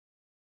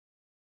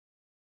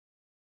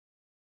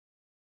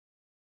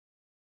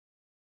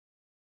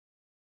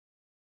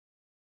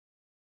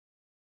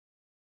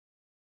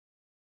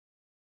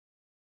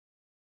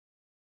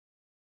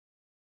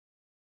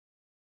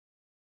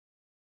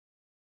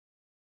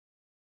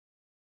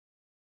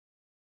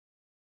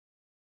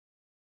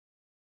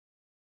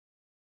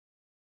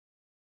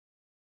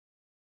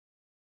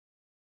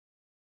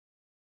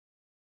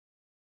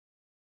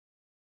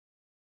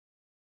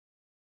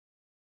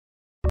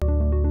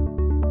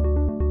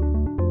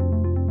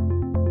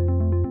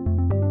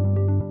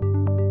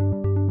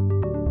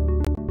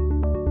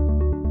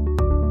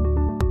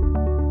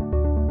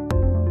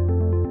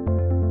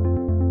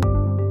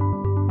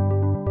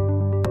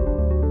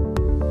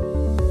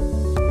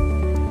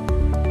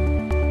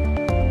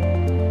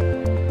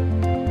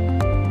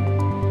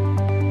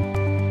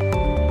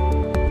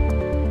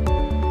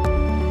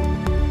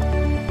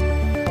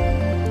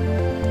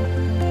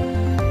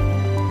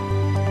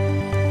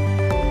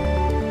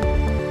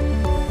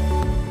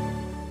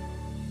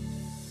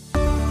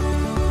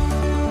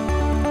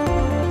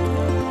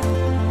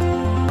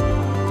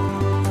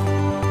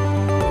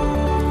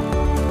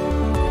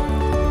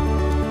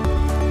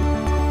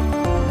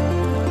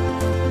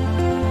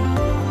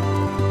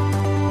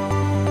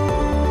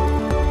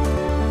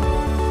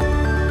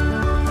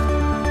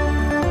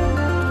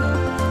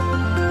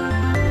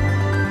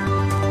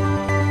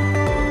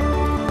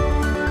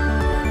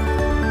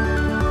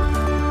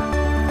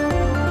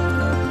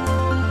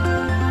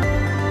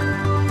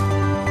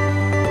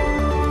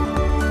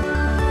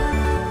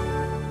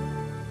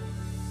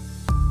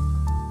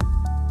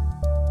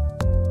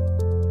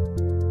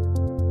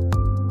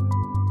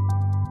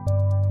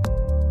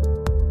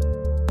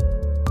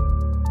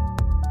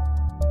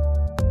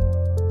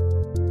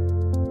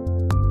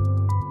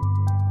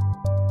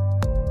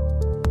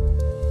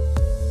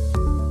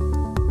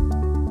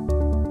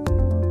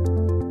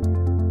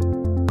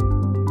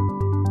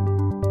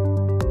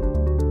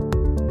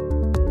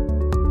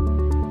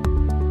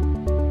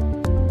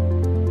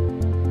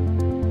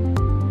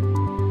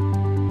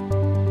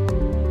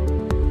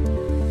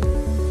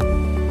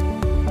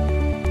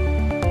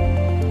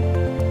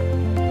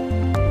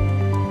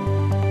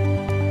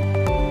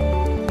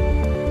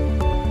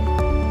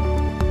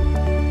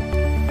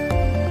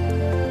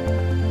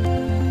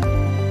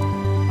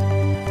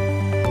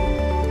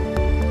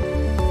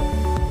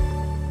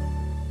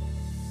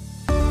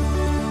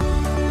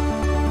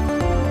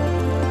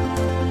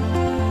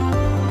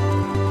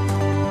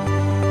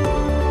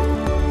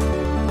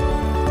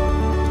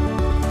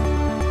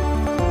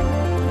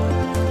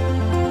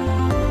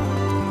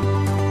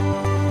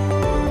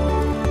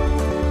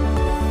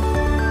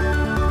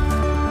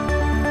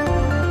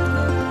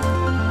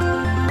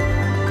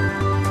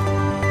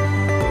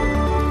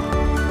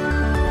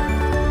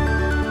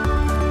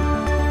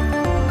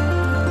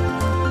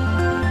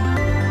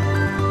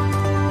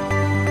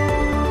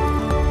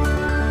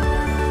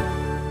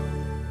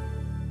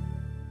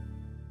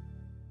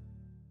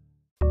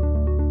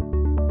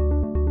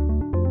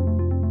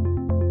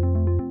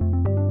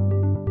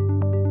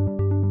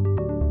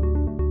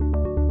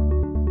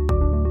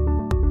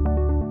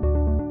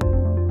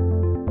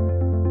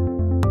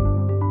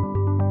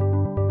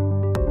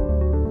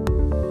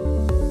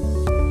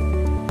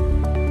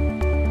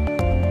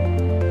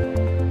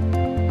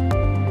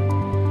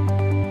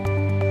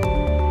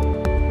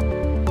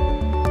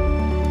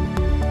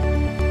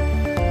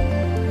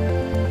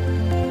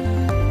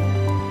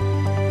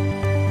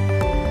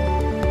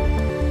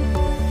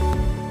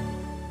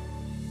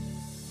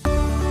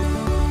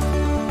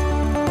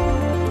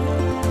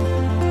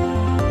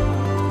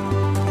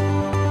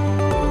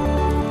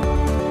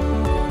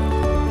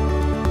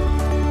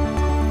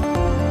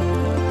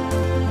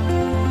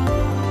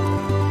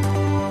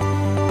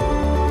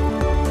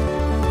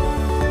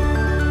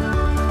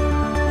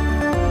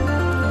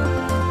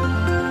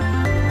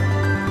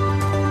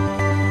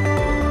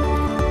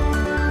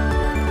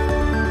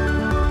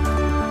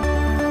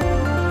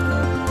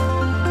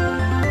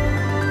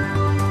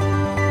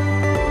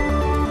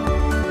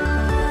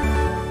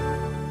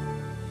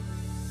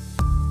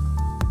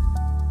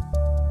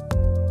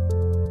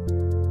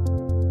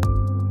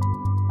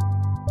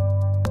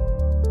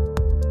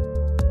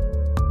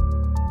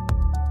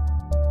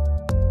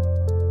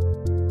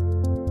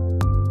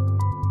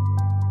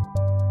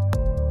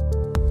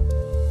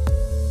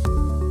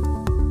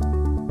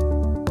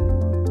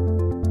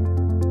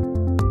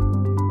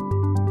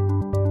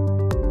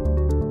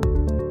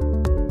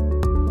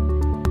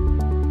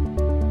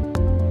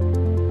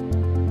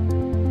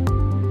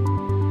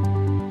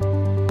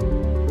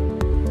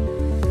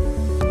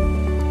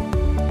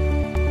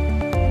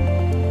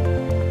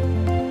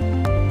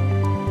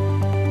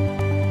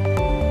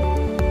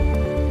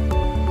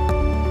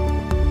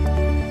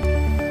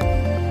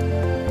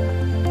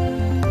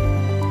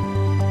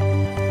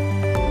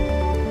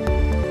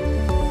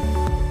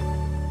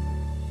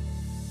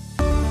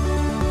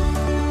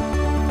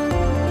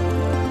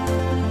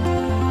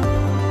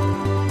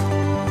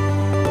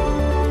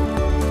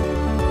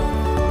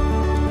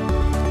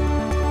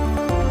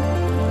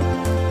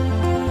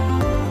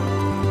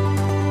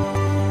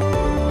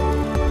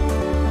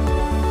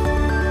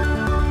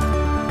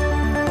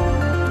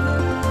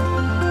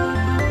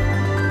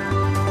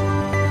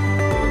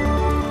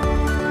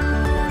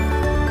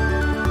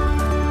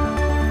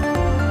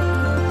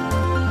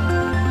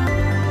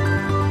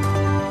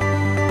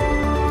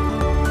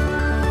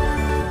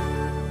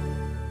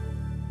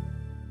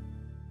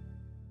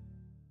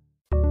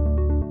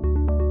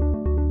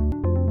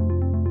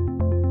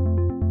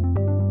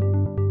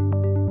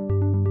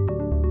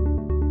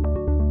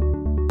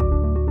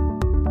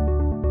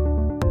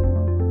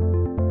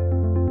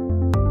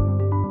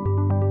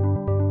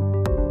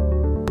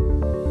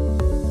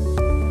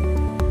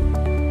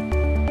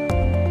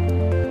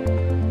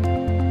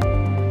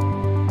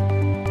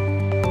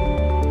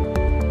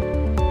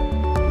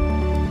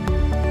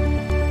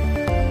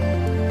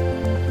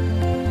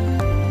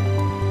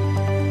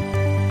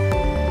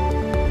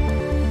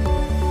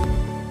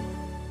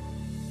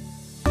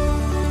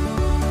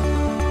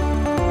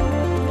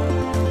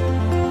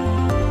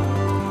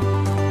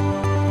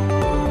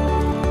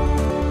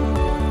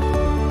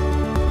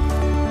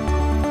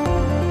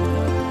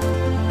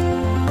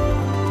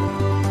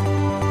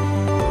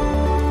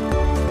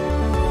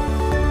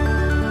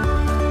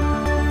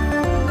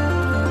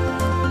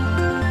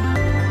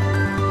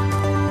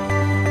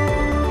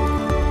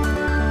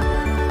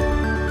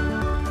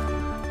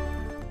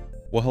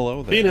Well,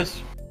 hello there.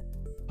 Penis.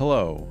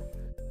 Hello,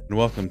 and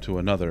welcome to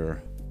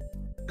another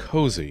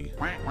cozy.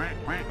 Wait.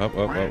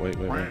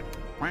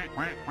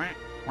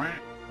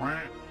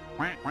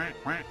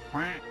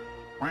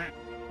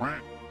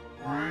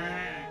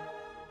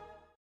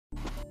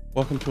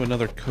 Welcome to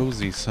another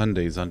cozy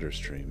Sunday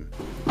zunderstream.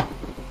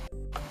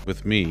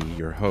 With me,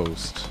 your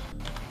host,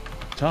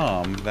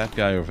 Tom, that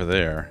guy over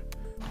there,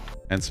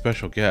 and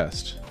special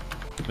guest,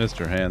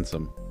 Mr.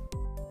 Handsome.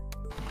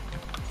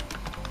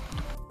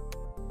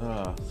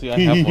 See, I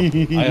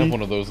have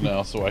one of those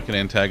now, so I can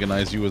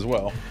antagonize you as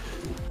well.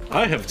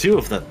 I have two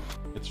of them.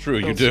 It's true,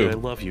 you Don't do. say I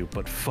love you,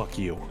 but fuck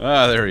you.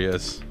 Ah, there he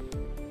is.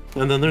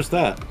 And then there's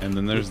that. And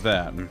then there's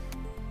that.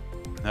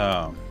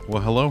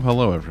 Well,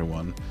 hello,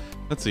 everyone.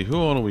 Let's see, who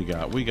all do we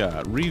got? We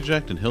got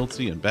Reject and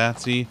Hiltsy and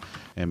Batsy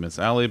and Miss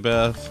Allie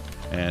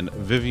Beth and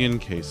Vivian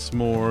K.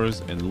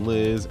 S'mores and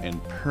Liz and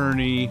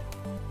Perny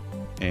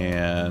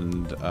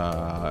and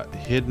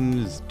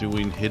Hidden is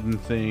doing hidden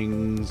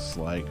things,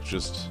 like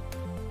just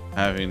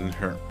having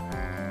her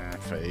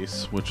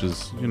face, which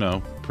is, you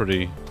know,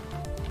 pretty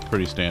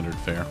standard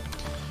fare.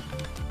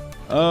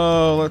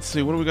 Oh, let's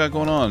see, what do we got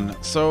going on?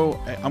 So,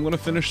 I'm going to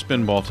finish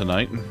Spinball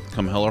tonight,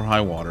 come hell or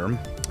high water.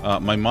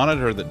 My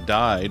monitor that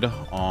died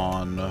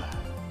on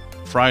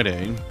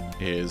Friday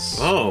is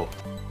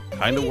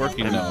kind of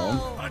working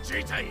now.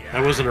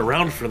 I wasn't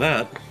around for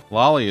that.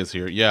 Lolly is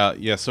here.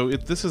 Yeah. So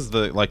this is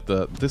like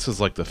the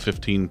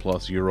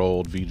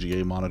 15-plus-year-old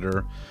VGA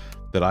monitor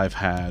that I've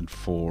had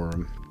for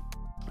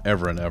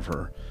ever and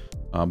ever.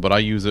 But I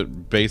use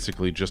it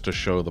basically just to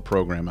show the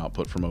program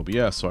output from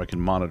OBS so I can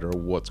monitor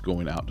what's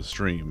going out to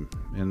stream,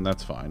 and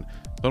that's fine.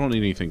 So I don't need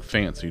anything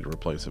fancy to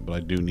replace it, but I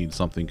do need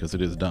something because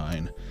it is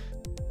dying.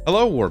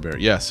 Hello, Warbear.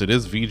 Yes, it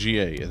is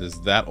VGA. It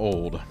is that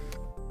old.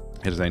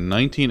 It is a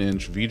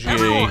 19-inch VGA.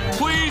 Everyone,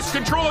 please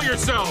control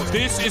yourselves.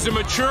 This is a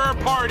mature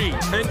party.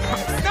 And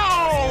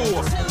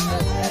no!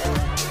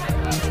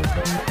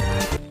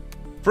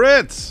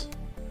 Fritz,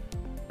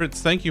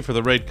 thank you for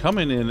the raid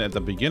coming in at the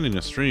beginning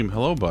of stream.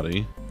 Hello,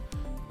 buddy.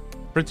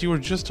 Fritz, you were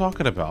just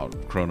talking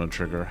about Chrono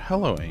Trigger.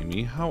 Hello,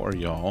 Amy. How are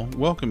y'all?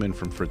 Welcome in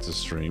from Fritz's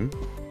stream.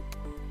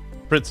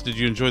 Fritz, did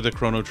you enjoy the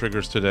Chrono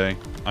Triggers today?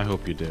 I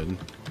hope you did.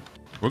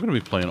 We're going to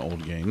be playing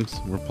old games.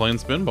 We're playing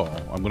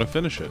Spinball. I'm going to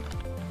finish it.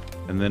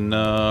 And then,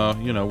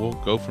 you know, we'll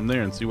go from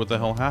there and see what the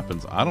hell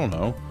happens. I don't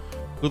know.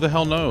 Who the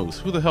hell knows?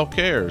 Who the hell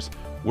cares?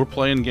 We're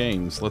playing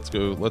games. Let's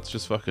go. Let's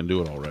just fucking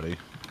do it already.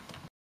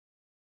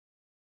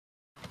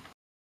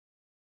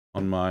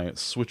 On my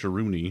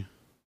switcheroony.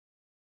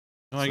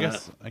 Oh, I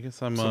guess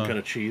I'm some kind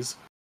of cheese.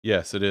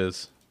 Yes, it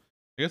is.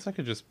 I guess I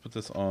could just put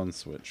this on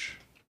Switch.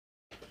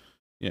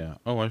 Yeah.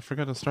 Oh, I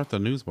forgot to start the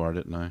news bar,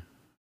 didn't I?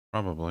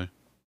 Probably.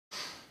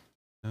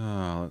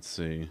 Let's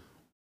see.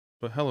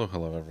 But hello,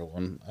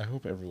 everyone. I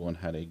hope everyone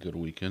had a good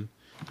weekend.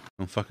 I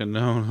don't fucking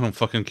know. I don't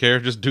fucking care.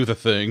 Just do the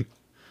thing.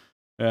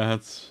 Yeah,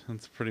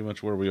 that's pretty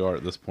much where we are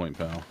at this point,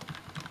 pal.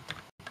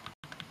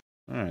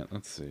 Alright,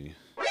 let's see.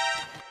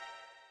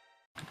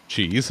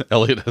 Cheese.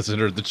 Elliot has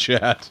entered the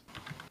chat.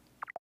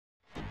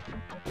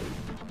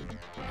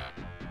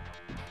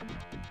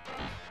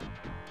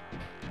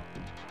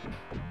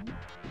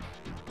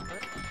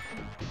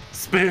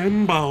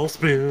 Spinball,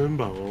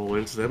 spinball,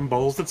 it's them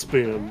balls that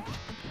spin.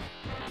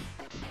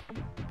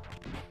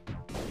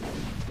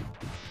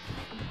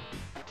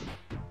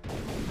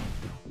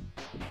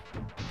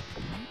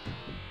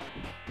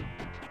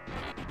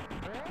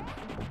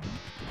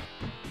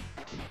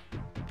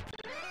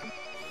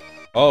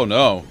 Oh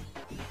no.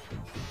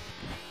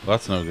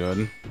 That's no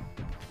good.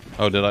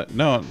 Oh, did I?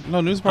 No,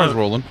 news bar's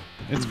rolling.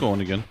 It's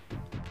going again.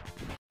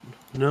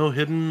 No,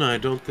 Hidden, I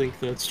don't think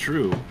that's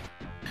true.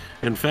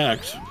 In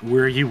fact,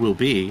 where you will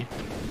be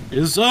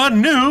is a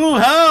new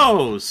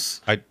house!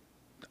 I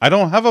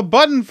don't have a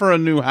button for a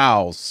new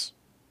house.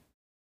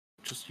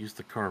 Just use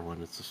the car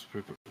one. It's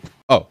a...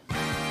 Oh.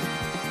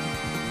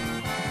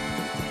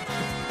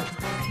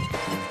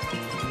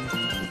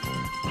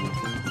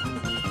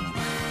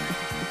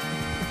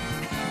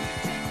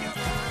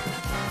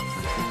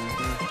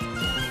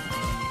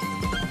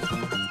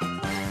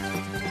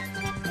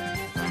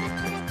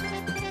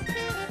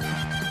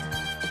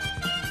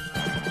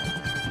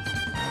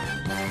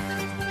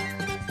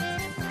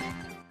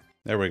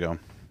 There we go.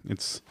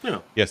 It's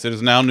yes, it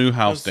is now new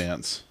house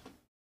dance.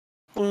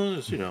 Well,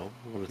 it's, you know,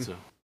 I wanted to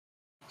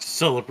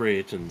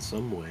celebrate in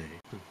some way.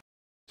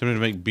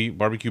 Somebody to make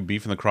barbecue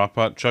beef in the crock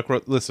pot. Chuck,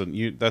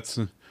 listen, that's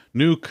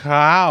new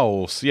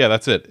house. Yeah,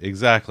 that's it.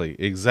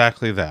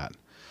 Exactly that.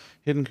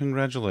 Hidden,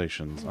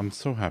 congratulations. I'm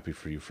so happy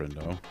for you,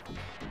 friendo.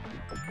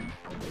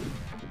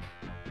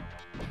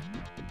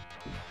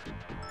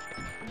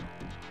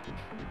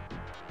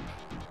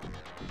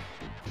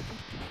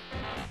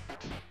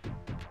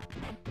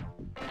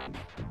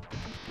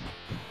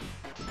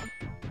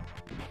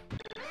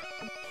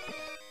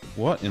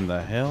 What in the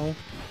hell?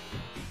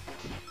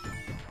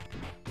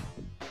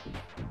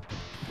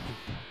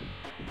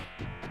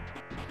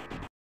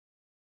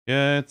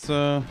 Yeah,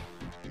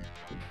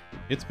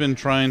 it's been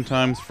trying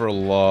times for a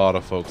lot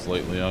of folks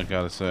lately, I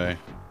gotta say.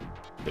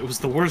 It was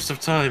the worst of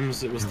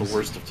times. It was the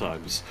worst of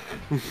times.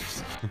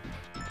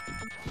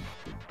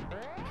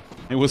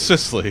 It was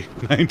Sicily,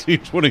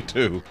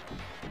 1922.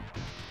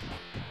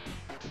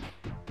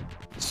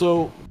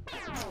 So,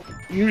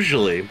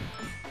 usually,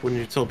 when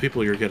you tell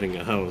people you're getting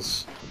a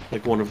house,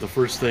 like one of the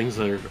first things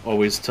they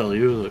always tell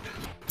you, like,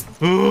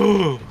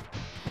 oh,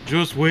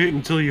 just wait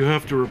until you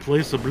have to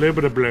replace a blah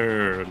blah blah,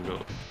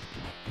 and,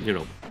 you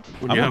know,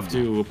 when you have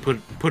to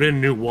put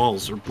in new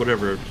walls or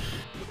whatever,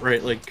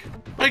 right? Like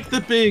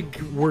the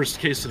big worst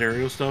case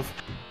scenario stuff,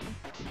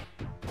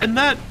 and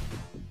that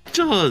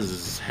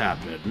does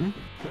happen,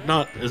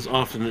 not as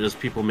often as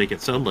people make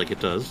it sound like it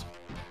does.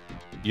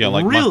 Yeah,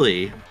 like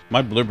really,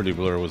 my Liberty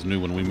Blur was new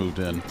when we moved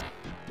in.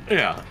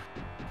 Yeah,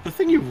 the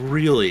thing you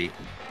really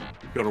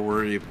gotta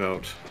worry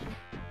about,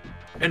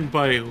 and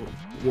by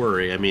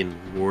worry I mean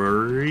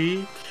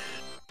worry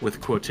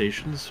with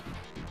quotations,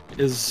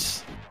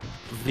 is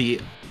the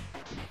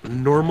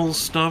normal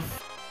stuff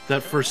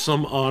that for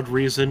some odd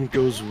reason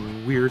goes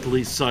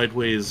weirdly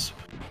sideways.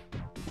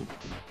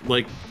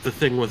 Like the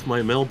thing with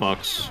my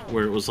mailbox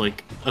where it was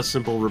like a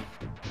simple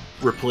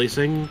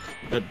replacing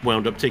that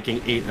wound up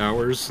taking 8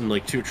 hours and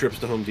like 2 trips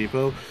to Home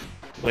Depot.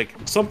 Like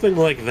something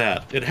like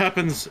that. It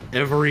happens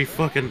every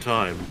fucking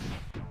time.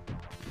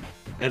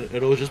 And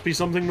it'll just be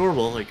something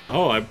normal, like,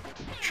 oh, I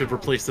should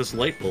replace this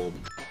light bulb.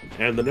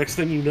 And the next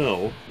thing you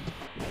know,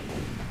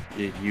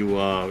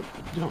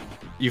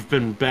 you've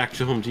been back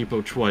to Home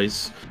Depot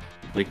twice,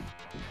 like,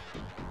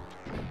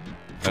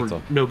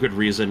 for no good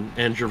reason,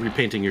 and you're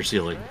repainting your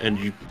ceiling,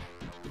 and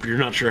you're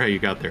not sure how you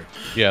got there.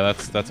 Yeah,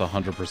 that's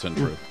 100%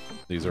 true.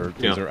 These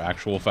are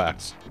actual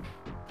facts.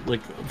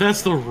 Like,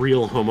 that's the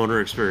real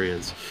homeowner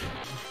experience.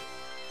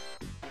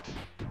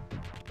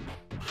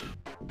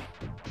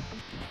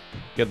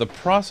 Yeah, the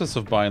process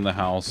of buying the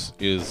house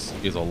is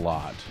a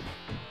lot.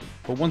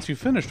 But once you've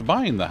finished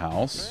buying the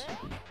house,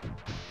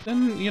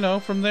 then, you know,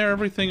 from there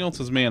everything else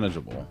is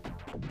manageable.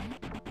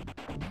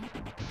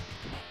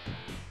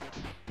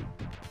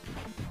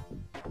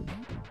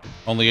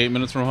 Only 8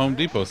 minutes from Home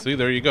Depot. See,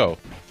 there you go.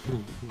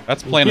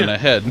 That's planning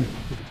ahead.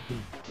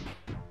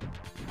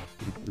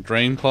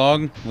 Drain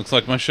clog? Looks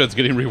like my shed's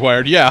getting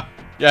rewired.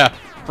 Yeah,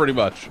 pretty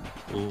much.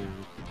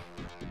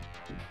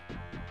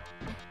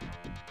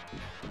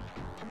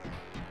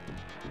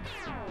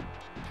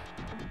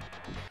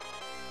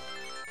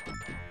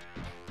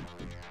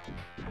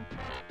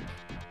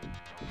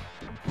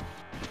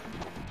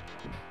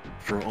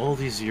 For all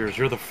these years,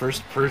 you're the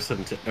first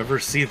person to ever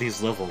see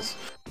these levels.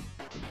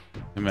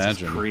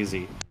 Imagine. It's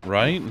crazy.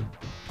 Right?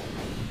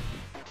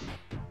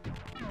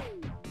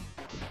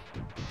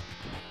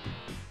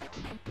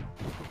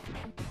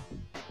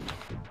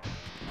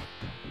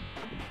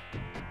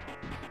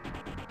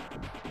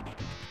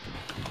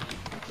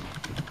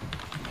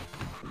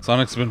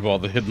 Sonic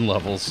Spinball, the hidden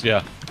levels,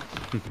 yeah.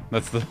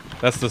 That's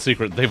the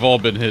secret. They've all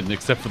been hidden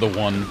except for the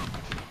one.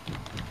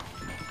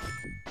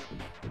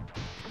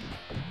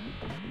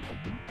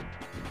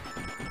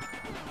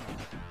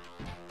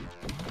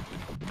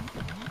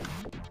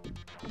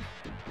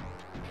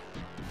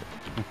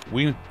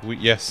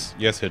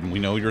 Yes, Hidden. We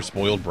know you're a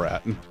spoiled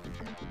brat.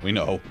 We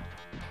know.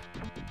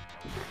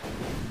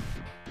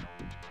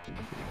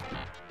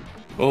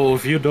 Oh,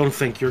 if you don't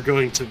think you're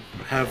going to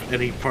have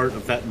any part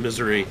of that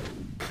misery,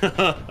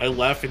 I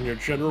laugh in your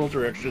general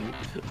direction.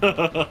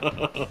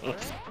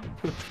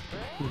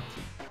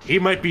 He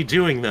might be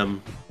doing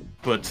them,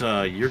 but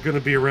you're going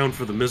to be around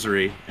for the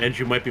misery, and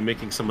you might be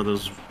making some of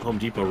those Home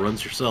Depot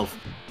runs yourself.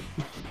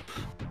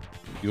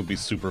 You'll be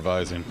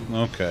supervising.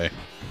 Okay.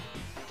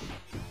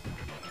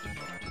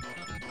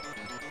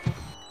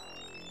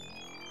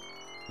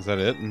 Is that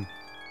it?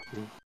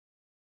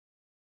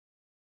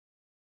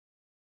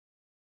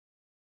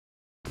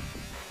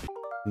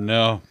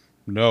 No,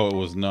 it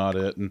was not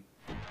it.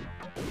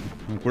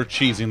 We're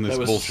cheesing this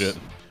bullshit.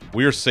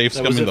 We are safe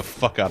scumming the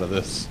fuck out of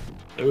this.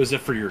 It was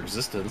it for your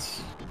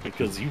existence,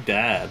 because you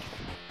died.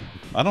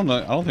 I don't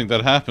know. I don't think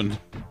that happened.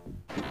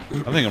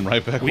 I think I'm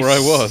right back where I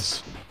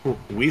was.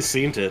 We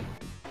seen it.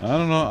 I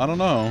don't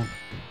know.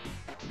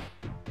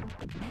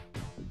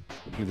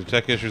 Either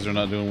tech issues or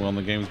not doing well in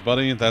the games,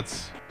 buddy.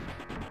 That's...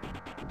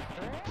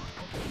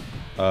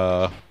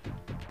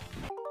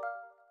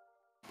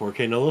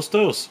 Porque no los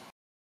dos.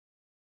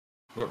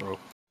 Uh-oh.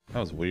 That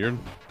was weird.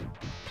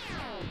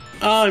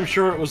 I'm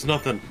sure it was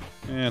nothing.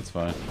 Yeah, it's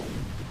fine.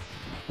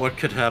 What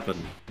could happen?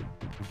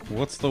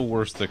 What's the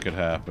worst that could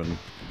happen?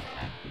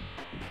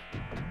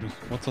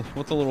 What's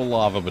a little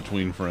lava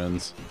between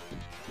friends?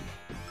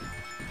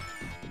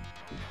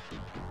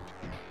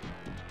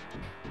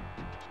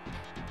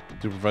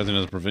 Supervising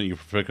doesn't prevent you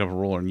from picking up a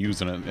roller and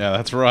using it. Yeah,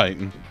 that's right.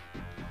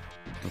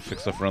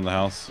 Fix stuff around the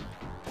house.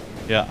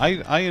 Yeah,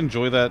 I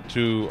enjoy that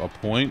to a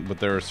point, but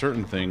there are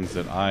certain things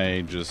that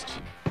I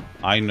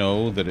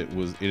know that it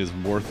is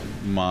worth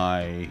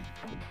my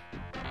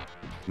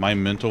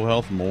mental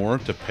health more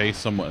to pay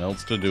someone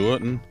else to do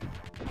it. And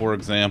for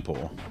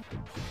example,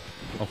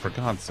 oh, for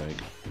God's sake,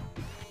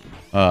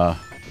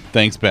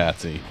 thanks,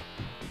 Batsy.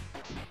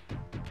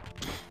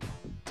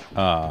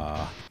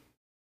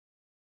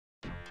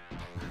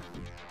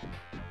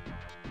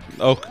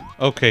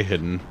 Okay,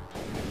 Hidden.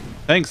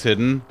 Thanks,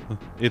 Hidden.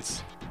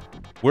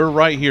 We're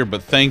right here,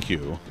 but thank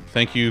you.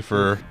 Thank you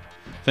for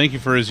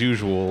as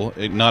usual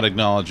not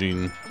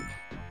acknowledging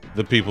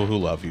the people who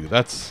love you.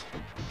 It's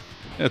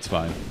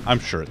fine. I'm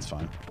sure it's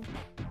fine.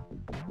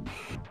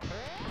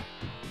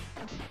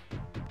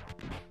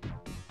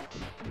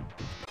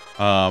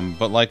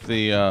 But like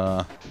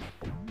the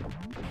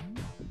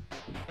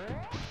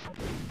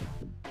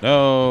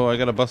no, I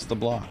gotta bust the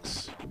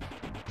blocks.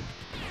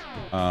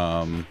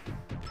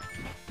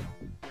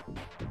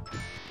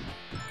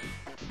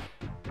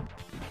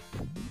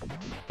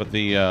 But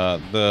the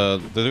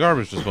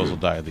garbage disposal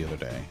died the other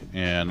day,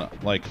 and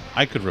like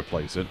I could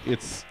replace it.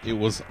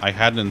 I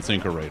had an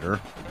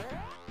incinerator.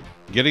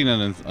 Getting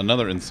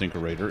another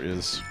incinerator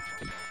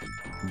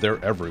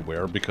they're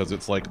everywhere because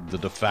it's like the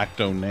de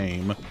facto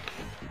name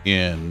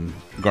in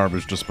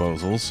garbage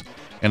disposals,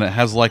 and it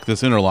has like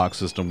this interlock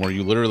system where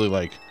you literally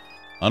like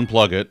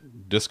unplug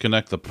it,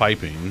 disconnect the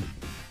piping,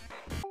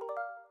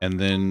 and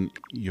then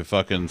you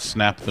fucking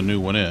snap the new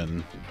one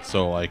in.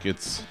 So like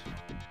it's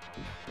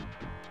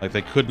like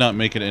they could not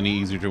make it any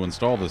easier to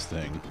install this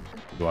thing.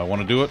 Do I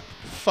want to do it?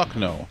 Fuck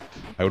no.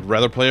 I would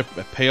rather pay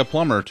a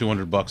plumber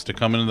 $200 to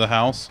come into the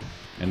house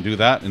and do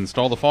that,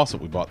 install the faucet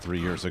we bought 3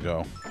 years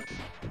ago.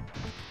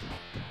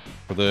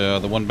 For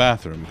the one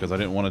bathroom, because I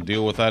didn't want to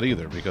deal with that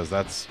either, because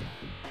it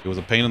was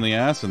a pain in the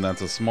ass, and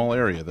that's a small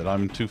area that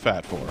I'm too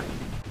fat for.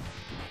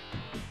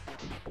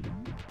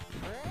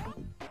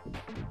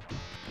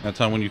 That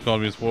time when you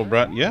called me a spoiled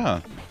brat? Yeah.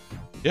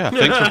 Yeah,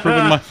 thanks for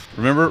proving my...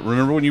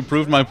 Remember when you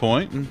proved my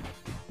point?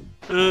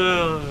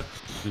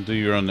 And do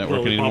your own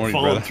networking anymore, you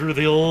falling through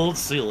the old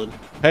ceiling.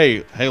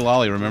 Hey,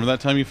 Lolly, remember that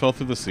time you fell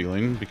through the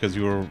ceiling because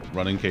you were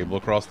running cable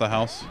across the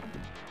house?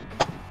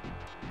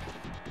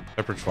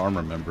 Pepperidge Farm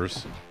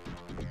remembers.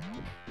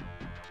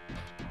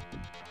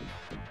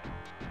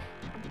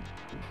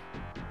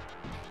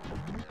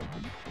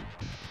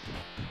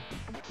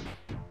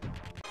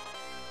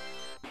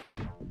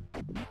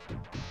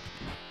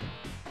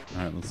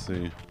 Alright, let's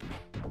see.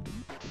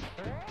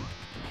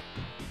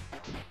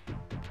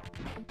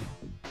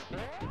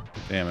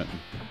 Damn it.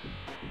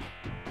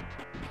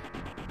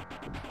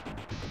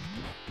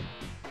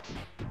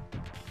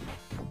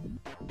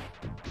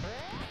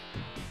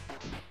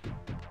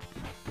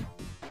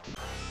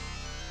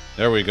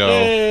 There we go.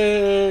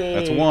 Yay!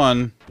 That's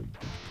one.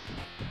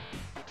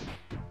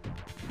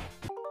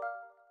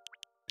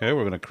 Okay,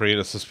 we're gonna create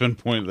a suspend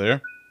point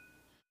there.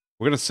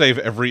 We're gonna save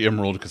every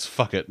emerald, because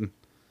fuck it.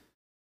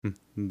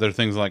 There are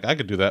things like, I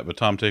could do that, but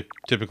Tom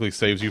typically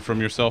saves you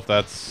from yourself.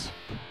 That's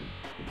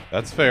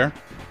fair.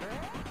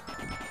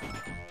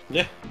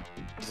 Yeah,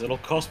 because it'll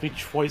cost me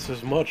twice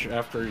as much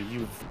after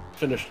you've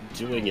finished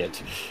doing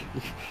it.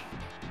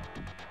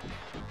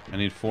 I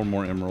need 4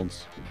 more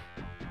emeralds.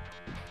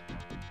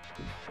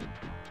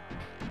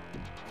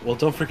 Well,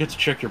 don't forget to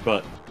check your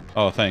butt.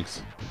 Oh,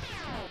 thanks.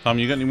 Tom,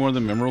 you got any more of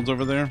them emeralds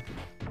over there?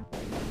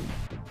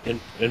 In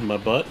my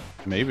butt?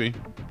 Maybe.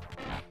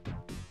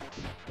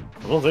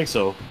 I don't think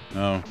so.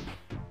 No.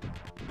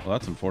 Well,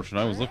 that's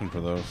unfortunate. I was looking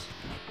for those.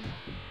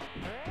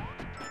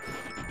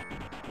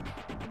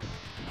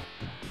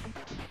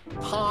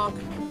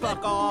 Honk!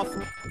 Fuck off!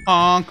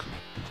 Honk!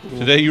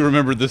 Today you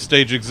remembered this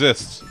stage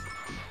exists.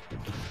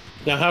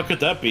 Now, how could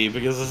that be?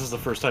 Because this is the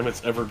first time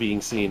it's ever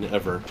being seen,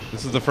 ever.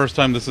 This is the first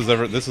time this is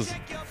ever... This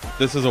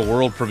is a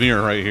world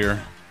premiere right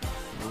here.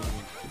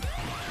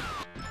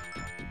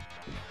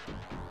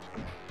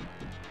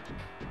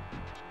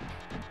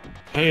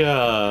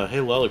 Hey,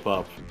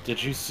 Lollipop.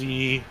 Did you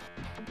see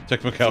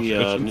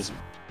the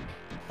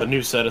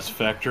new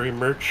Satisfactory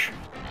merch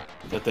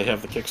that they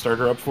have the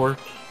Kickstarter up for?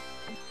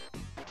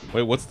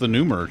 Wait, what's the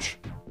new merch?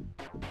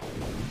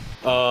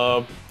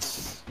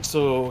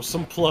 So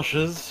some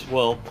plushes,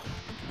 well,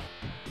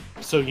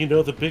 so you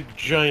know the big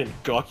giant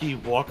gawky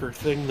walker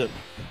thing that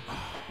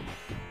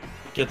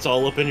gets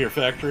all up in your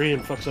factory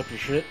and fucks up your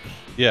shit?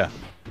 Yeah.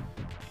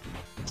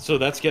 So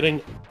that's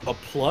getting a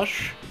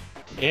plush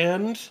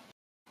and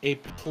a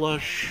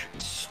plush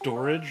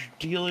storage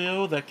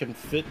dealio that can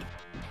fit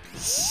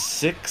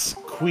 6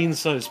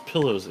 queen-size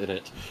pillows in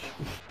it.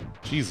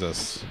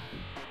 Jesus.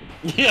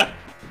 Yeah.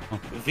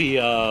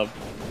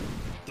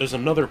 There's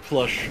another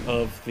plush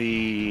of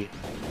the...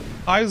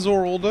 Hi,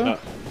 Zorolda.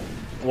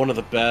 One of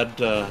the bad,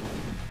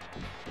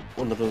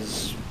 one of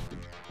those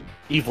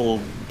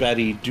evil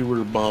baddie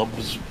doer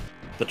mobs.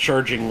 The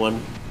charging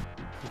one.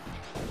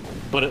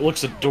 But it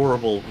looks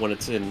adorable when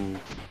it's in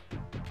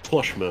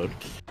plush mode.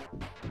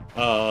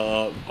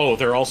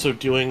 They're also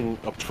doing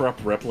a prep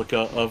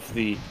replica of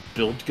the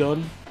build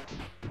gun.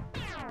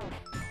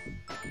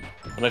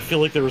 And I feel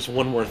like there was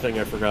one more thing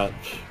I forgot.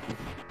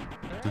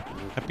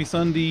 Happy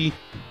Sunday.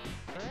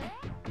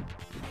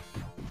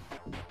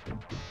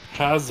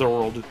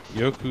 Hazard.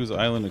 Yoku's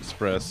Island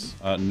Express.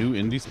 New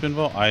indie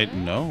spinball?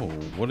 No.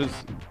 What is...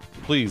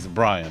 Please,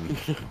 Brian.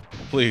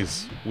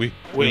 Please. We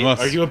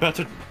must... Are you about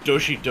to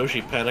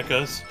Doshi panic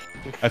us?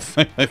 I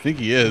think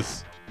he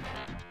is.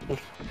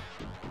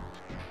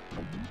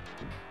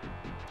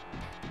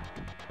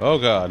 Oh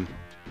god.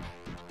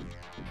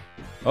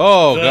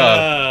 Oh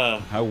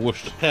god. I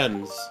wished.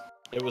 Pens.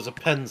 It was a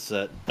pen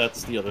set.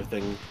 That's the other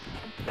thing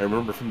I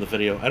remember from the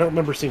video. I don't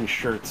remember seeing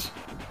shirts.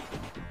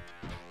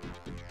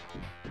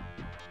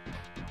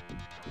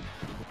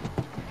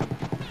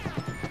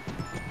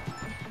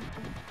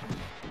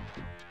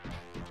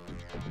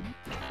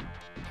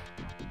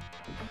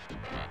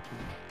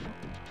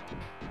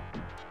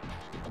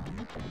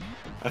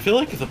 I feel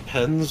like the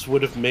pens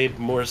would have made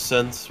more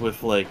sense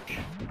with, like,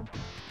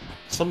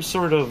 some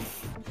sort of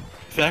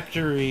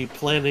factory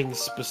planning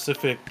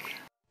specific,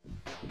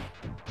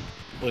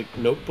 like,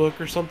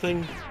 notebook or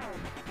something.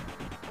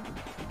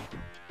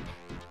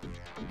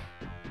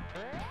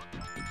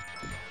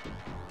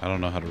 I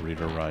don't know how to read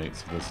or write,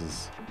 so this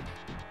is...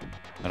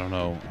 I don't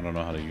know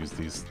how to use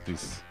these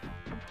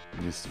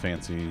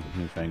fancy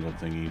newfangled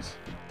thingies.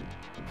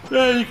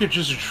 Yeah, you could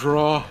just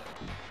draw.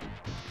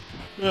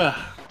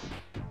 Yeah.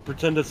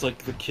 Pretend it's like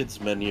the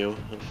kids menu.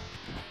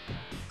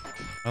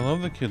 I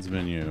love the kids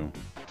menu.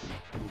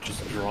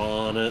 Just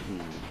draw on it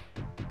and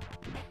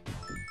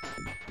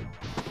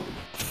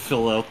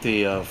fill out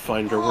the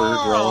finder word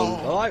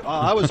wrong. Well,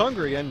 I was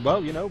hungry, and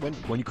well, you know,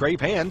 when you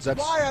crave hands, that's.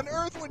 Why on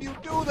earth would you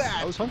do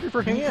that? I was hungry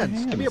for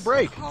hands. Give me a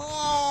break.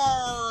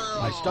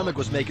 My stomach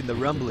was making the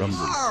rumblings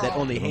that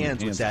only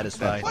hands would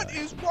satisfy. What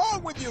is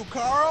wrong with you,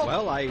 Carl?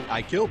 Well,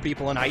 I kill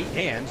people and I eat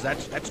hands.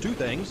 That's two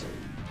things.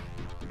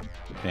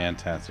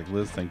 Fantastic.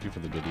 Liz, thank you for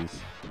the biddies.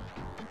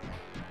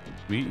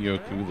 Meet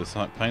Yoku,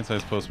 the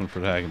pint-sized postman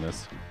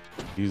protagonist.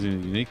 Using a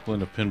unique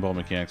blend of pinball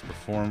mechanics,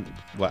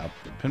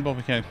 pinball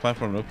mechanics,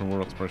 platform, and open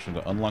world expression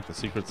to unlock the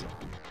secrets.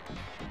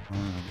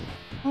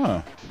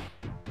 Huh.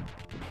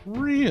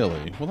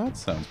 Really? Well, that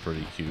sounds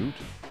pretty cute.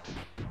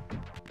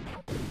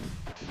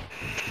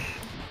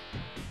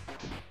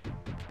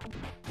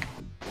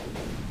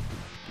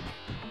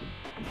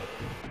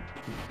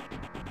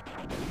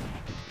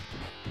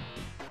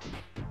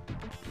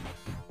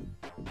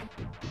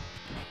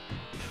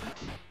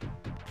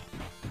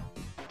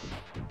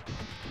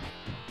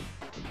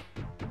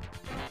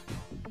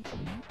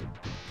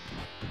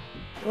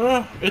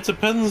 It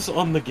depends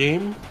on the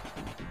game.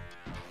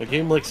 A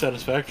game like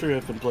Satisfactory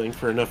I've been playing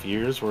for enough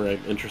years where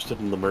I'm interested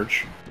in the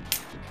merch.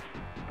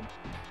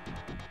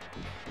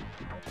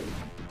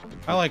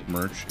 I like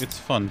merch. It's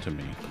fun to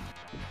me.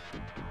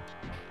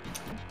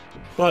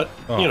 But,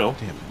 you know,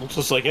 damn it. it's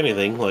just like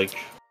anything, like,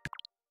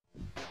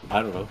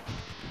 I don't know.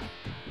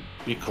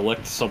 You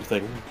collect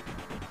something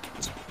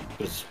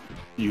because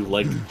you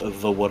like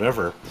the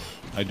whatever.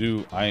 I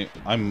do.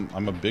 I'm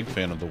a big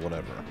fan of the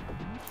whatever.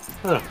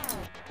 Huh.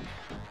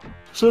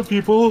 Some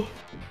people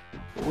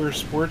wear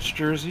sports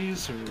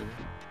jerseys, or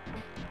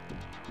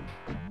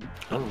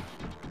I don't know.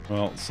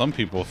 Well, some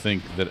people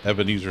think that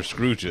Ebenezer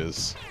Scrooge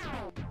is.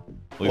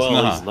 At least Well,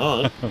 not. he's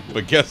not.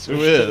 But guess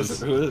who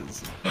is? Who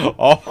is?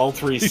 All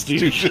Three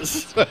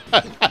Stooges.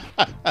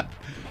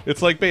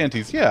 It's like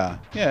Banties. Yeah,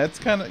 it's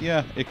kind of,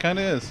 it kind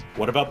of is.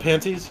 What about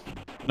panties?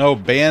 No,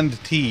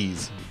 band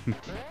tees.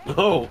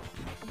 Oh.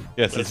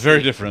 Yes, it's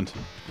very different.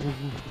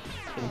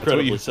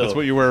 Incredibly so. That's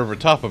what you wear over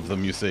top of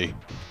them, you see.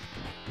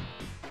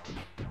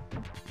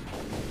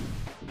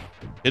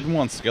 Hidden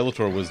One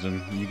Skeletor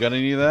wisdom. You got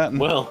any of that?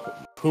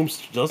 Well,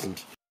 whomst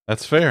doesn't?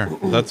 That's fair.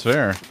 That's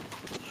fair.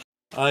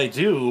 I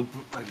do.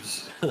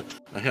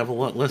 I have a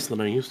lot less than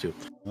I used to.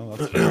 Oh,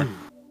 that's fair.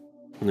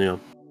 Yeah.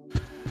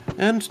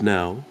 And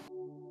now,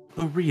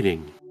 a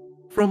reading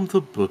from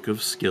the Book of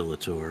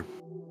Skeletor.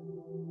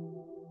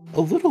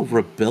 A little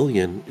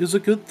rebellion is a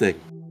good thing.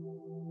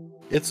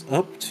 It's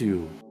up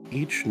to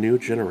each new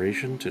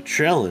generation to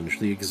challenge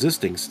the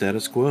existing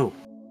status quo,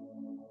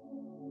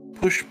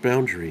 push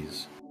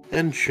boundaries,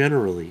 and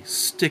generally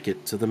stick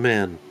it to the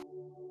man.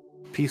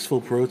 Peaceful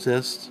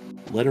protests,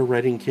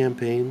 letter-writing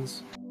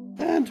campaigns,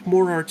 and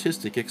more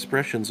artistic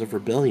expressions of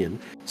rebellion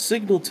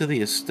signal to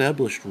the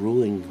established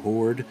ruling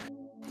horde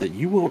that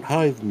you won't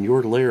hide in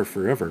your lair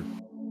forever,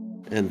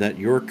 and that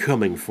you're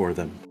coming for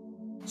them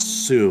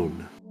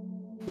soon,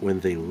 when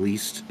they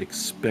least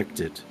expect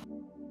it.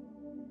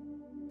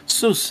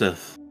 So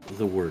saith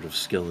the word of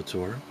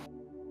Skeletor.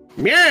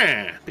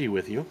 Meow! Be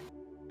with you.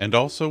 And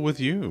also with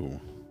you.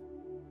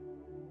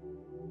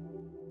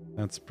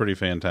 That's pretty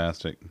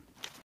fantastic.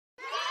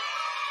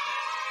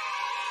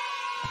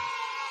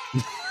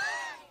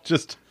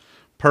 Just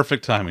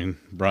perfect timing,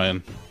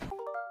 Brian.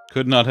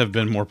 Could not have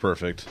been more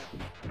perfect.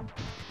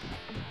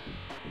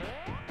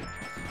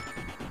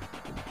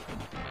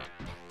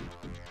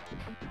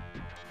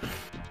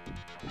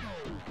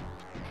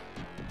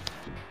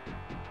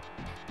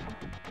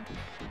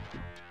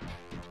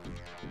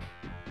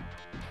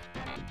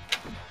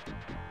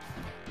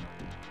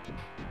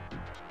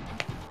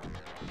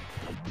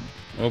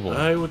 Oh boy.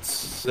 I would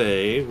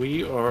say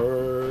we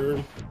are...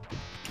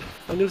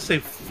 I'm going to say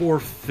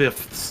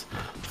 4/5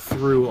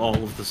 through all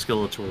of the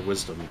Skeletor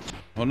wisdom.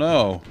 Oh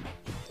no.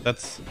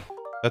 That's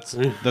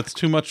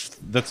too much.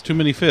 That's too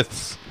many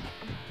fifths.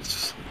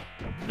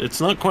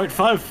 It's not quite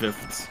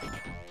 5/5.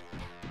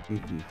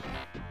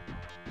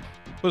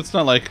 But it's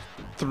not like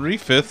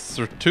 3/5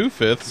 or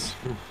 2/5.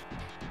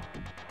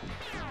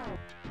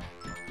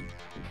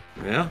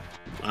 Yeah,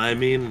 I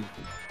mean,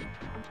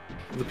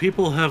 the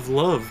people have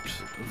loved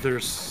their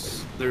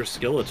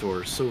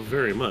Skeletor so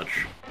very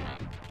much.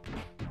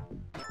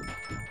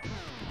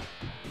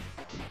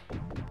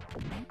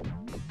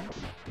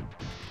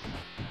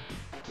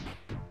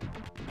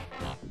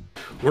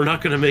 We're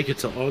not going to make it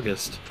to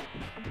August.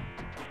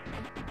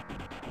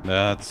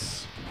 That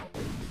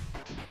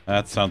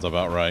sounds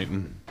about right.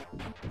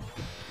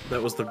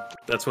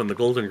 That's when the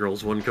Golden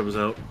Girls one comes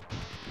out.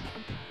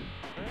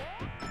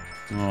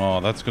 Oh,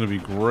 that's gonna be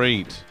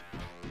great.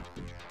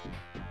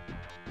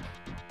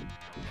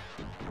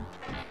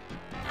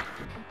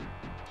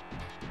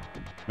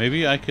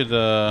 Maybe I could,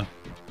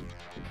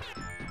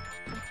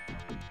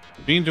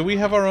 Bean, do we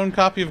have our own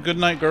copy of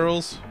Goodnight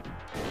Girls?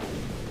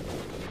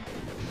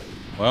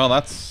 Well,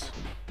 that's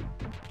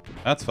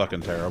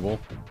fucking terrible.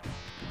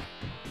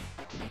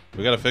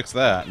 We gotta fix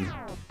that.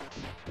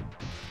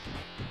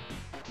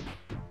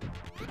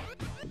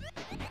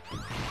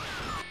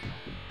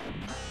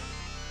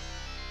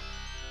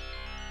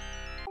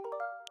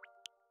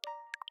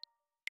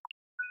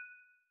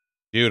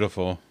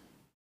 Beautiful.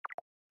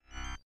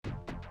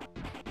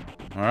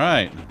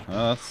 Alright,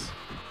 well, that's...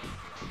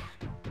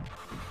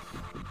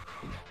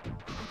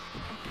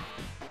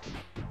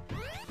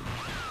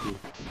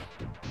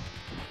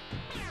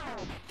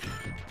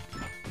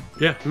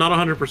 Yeah, not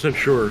 100%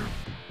 sure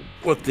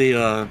what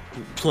the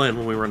plan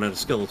when we run out of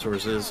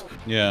Skeletors is.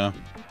 Yeah.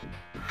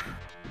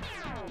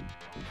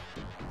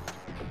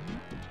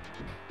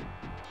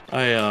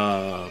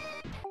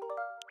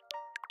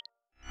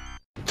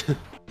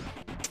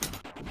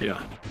 Yeah.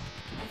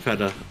 I've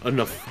had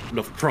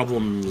enough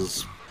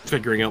problems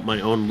figuring out my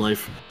own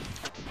life.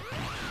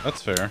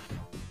 That's fair.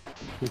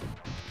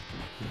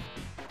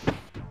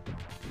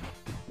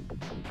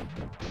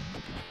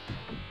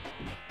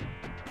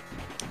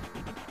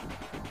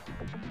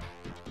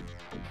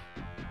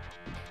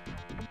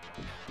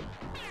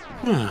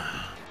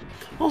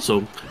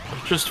 Also,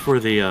 just for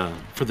the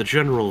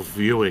general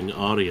viewing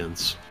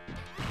audience,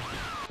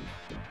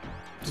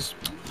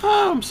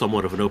 I'm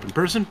somewhat of an open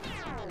person,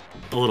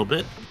 a little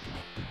bit,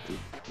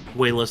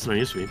 way less than I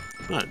used to be.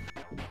 But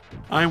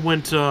I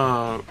went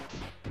and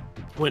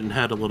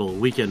had a little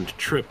weekend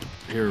trip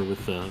here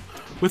with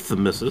the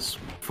missus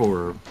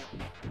for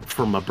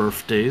my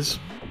birthdays.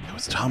 It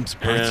was Tom's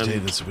birthday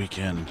this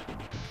weekend.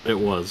 It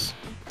was.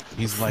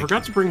 He's I like...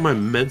 forgot to bring my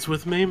meds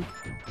with me,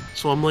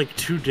 so I'm like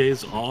 2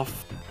 days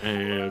off,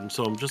 and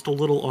so I'm just a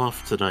little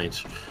off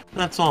tonight.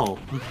 That's all.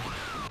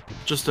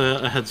 Just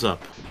a heads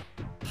up.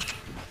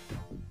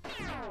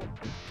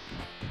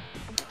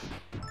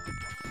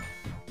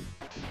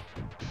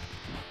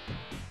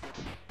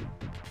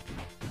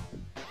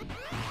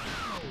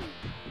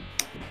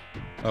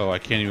 Oh, I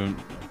can't even...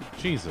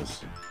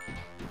 Jesus.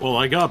 Well,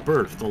 I got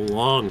birthed a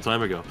long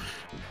time ago.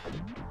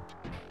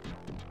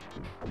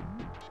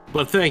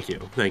 But thank you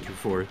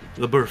for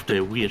the birthday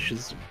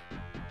wishes.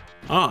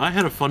 Oh, I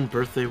had a fun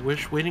birthday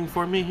wish waiting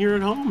for me here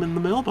at home in the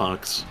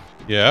mailbox.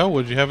 Yeah,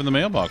 what'd you have in the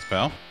mailbox,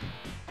 pal?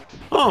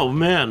 Oh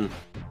man,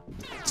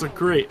 it's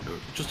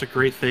just a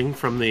great thing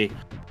from the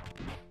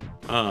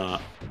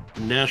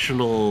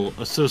National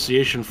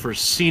Association for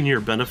Senior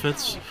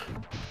Benefits.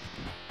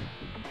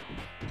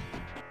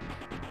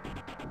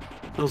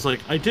 I was like,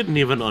 I didn't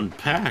even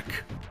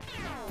unpack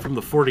from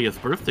the 40th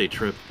birthday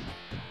trip.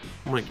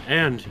 I'm like,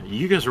 and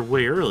you guys are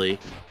way early.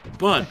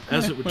 But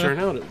as it would turn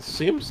out, it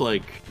seems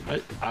like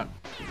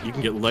you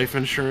can get life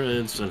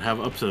insurance and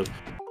have up to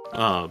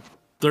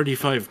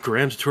 35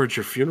 grand towards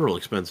your funeral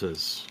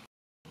expenses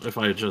if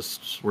I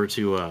just were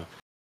to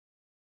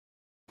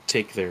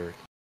take their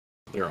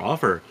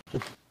offer.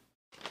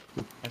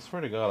 I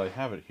swear to God, I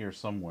have it here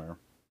somewhere.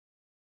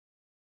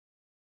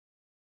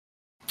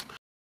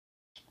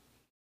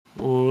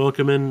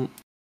 Welcome in,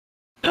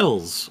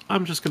 Els.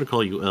 I'm just gonna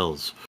call you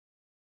Els.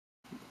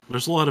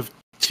 There's a lot of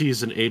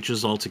T's and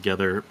H's all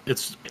together.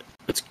 It's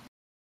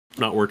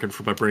not working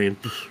for my brain.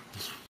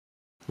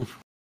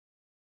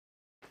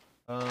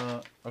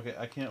 Okay,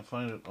 I can't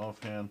find it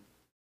offhand.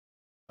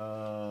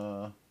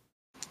 Were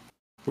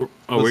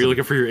you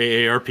looking for your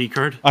AARP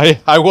card?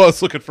 I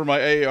was looking for my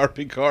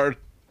AARP card.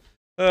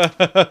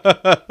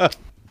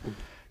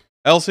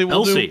 Elsie will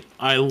Elsie, do...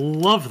 I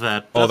love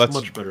that. That's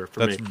much better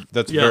for me.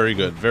 That's very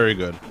good, very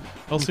good.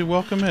 Elsie,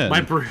 welcome in.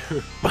 My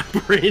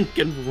brain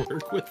can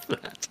work with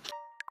that.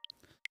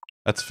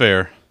 That's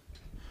fair.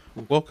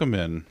 Welcome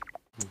in.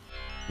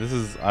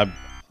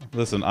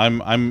 Listen,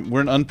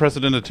 we're in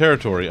unprecedented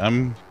territory.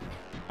 I'm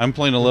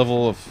playing a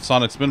level of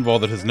Sonic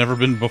Spinball that has never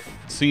been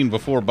seen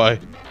before by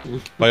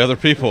other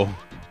people.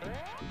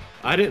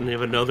 I didn't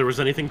even know there was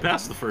anything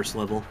past the first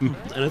level,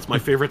 and it's my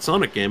favorite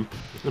Sonic game.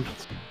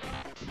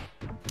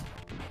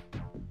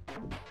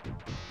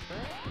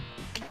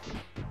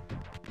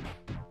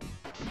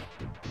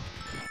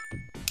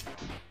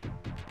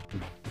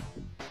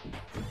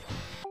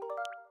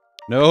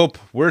 Nope,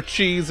 we're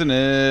cheesing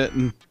it.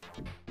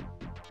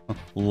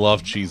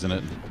 Love cheesing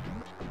it.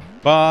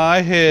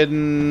 Bye,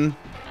 Hidden.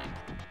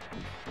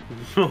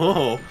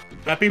 Oh,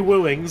 happy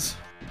wooings.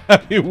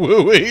 Happy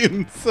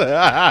wooings.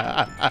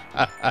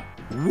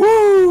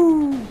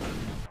 Woo!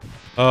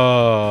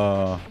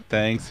 Oh,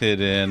 thanks,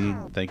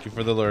 Hidden. Thank you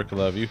for the lurk.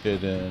 Love you,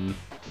 Hidden.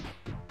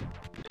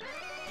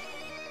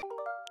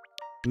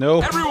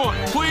 Nope. Everyone,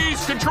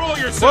 please control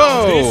yourselves.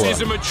 Whoa. This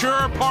is a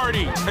mature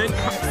party. And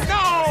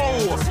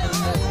no!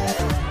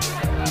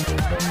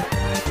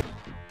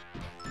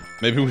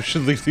 Maybe we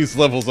should leave these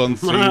levels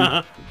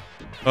unseen.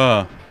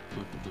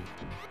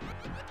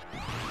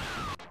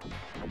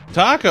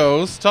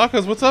 Tacos?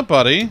 Tacos, what's up,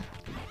 buddy?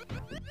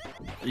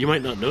 You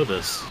might not know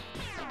this,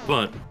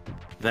 but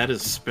that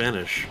is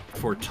Spanish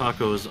for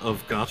tacos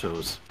of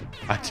gatos.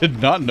 I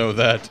did not know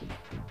that.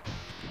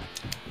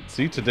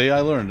 See, today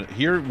I learned.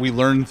 Here we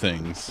learn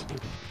things.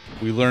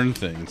 We learn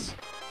things.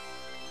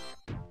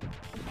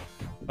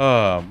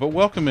 But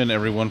welcome in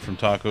everyone from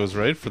Tacos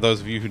Raid. For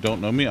those of you who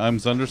don't know me, I'm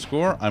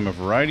Zunderscore. I'm a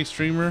variety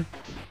streamer.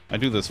 I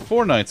do this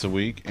 4 nights a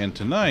week, and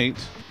tonight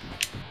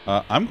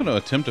I'm going to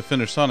attempt to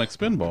finish Sonic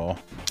Spinball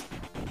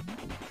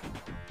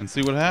and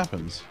see what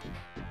happens.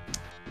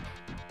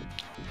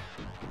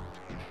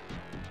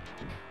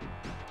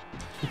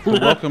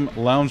 But welcome,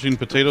 Lounging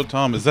Potato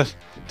Tom. Is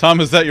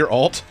that your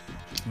alt?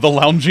 The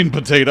Lounging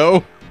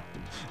Potato?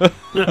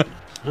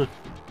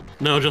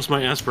 No, just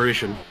my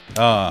aspiration.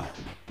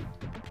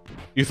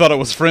 You thought it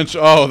was French?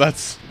 Oh,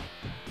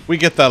 we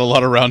get that a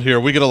lot around here.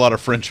 We get a lot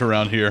of French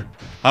around here.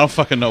 I don't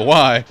fucking know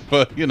why,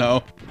 but, you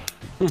know.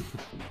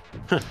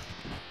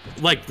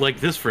 like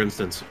this, for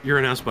instance. You're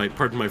an ass bite,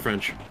 pardon my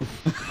French.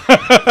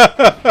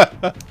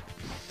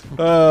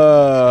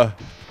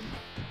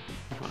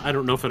 I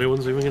don't know if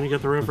anyone's even going to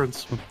get the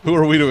reference. Who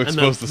are we to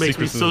expose the makes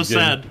me secrets so of this game?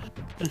 sad.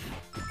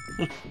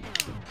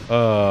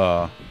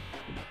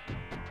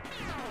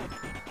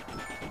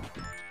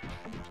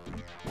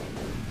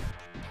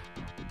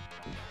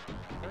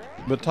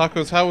 But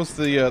Tacos, how was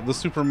the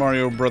Super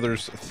Mario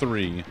Brothers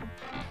 3?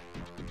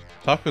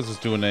 Tacos is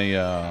doing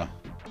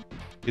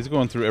he's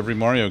going through every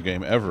Mario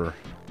game ever.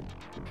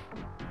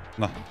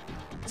 No,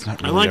 it's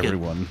not really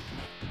everyone.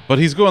 But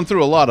he's going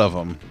through a lot of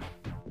them.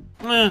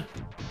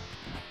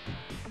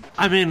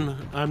 I mean,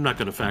 I'm not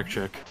going to fact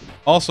check.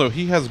 Also,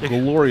 he has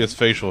glorious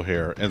facial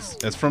hair.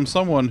 It's from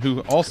someone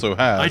who also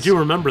has... I do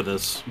remember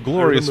this.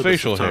 Glorious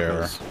facial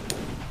hair.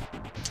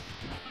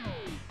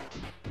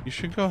 You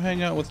should go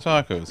hang out with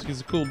Tacos.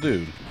 He's a cool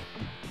dude.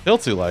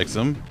 Hiltsy likes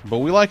him, but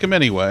we like him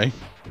anyway.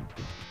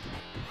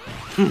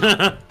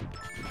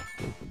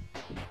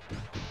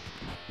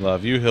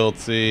 Love you,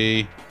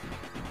 Hiltsy.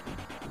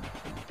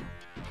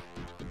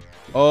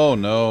 Oh,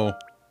 no.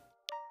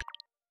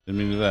 Didn't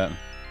mean to do that.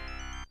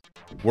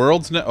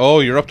 World's now? Oh,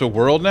 you're up to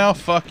World now?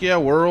 Fuck yeah,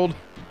 World.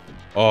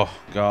 Oh,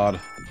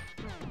 God.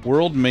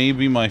 World may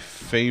be my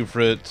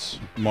favorite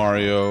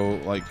Mario,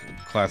 like,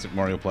 classic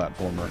Mario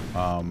platformer.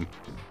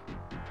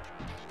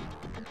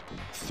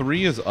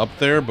 3 is up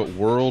there, but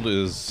World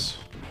is...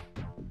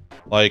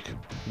 Like,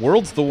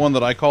 World's the one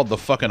that I called the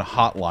fucking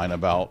hotline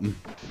about.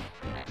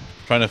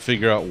 Trying to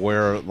figure out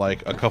where,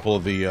 like, a couple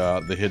of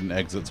the hidden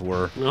exits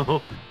were.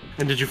 Oh,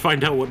 and did you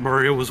find out what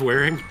Mario was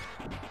wearing?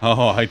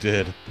 Oh, I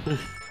did.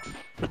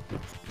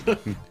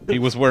 He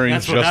was wearing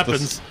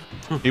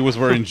he was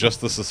wearing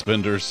just the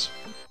suspenders.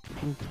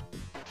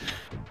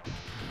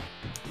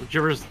 Did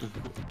you ever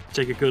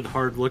take a good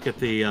hard look at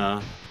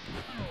the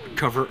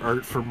cover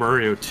art for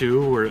Mario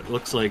 2, where it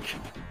looks like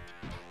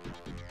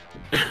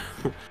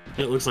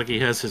he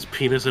has his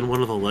penis in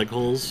one of the leg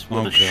holes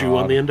with a shoe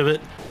on the end of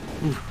it?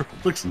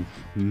 Looks...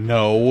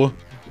 No.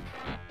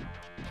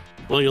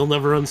 Well, you'll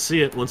never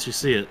unsee it once you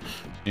see it.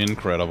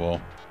 Incredible.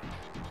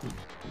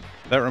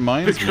 That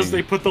reminds me... Because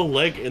they put the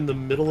leg in the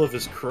middle of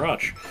his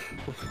crotch.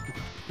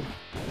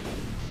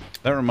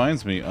 That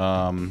reminds me,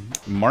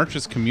 March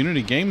is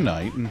community game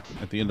night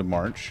at the end of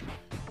March.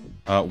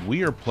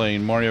 We are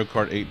playing Mario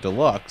Kart 8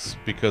 Deluxe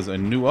because a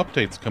new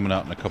update's coming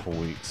out in a couple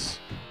weeks.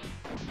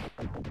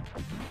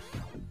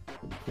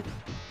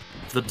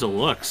 The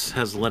Deluxe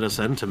has lettuce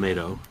and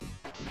tomato.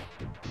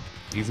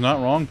 He's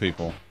not wrong,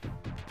 people.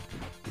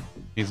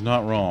 He's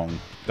not wrong.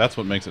 That's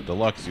what makes it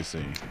Deluxe, you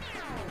see.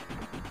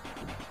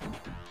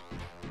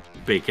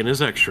 Bacon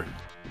is extra.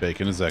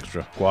 Bacon is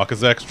extra. Guac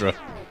is extra.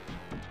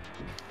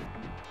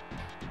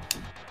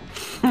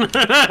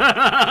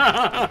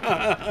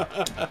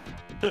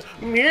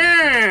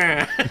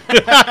 Yeah.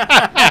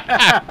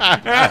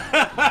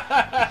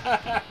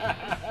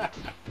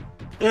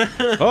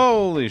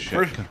 Holy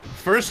shit.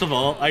 First of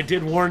all, I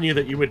did warn you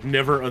that you would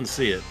never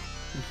unsee it.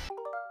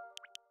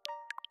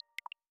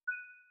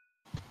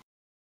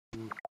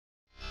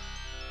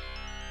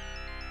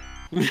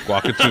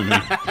 Guacatumi.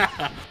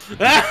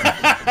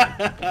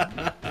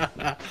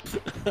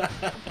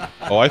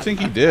 Oh, I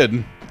think he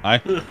did.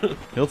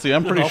 Hiltsy,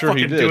 I'm pretty sure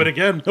he did. He'll do it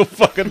again. He'll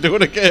fucking do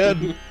it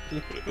again.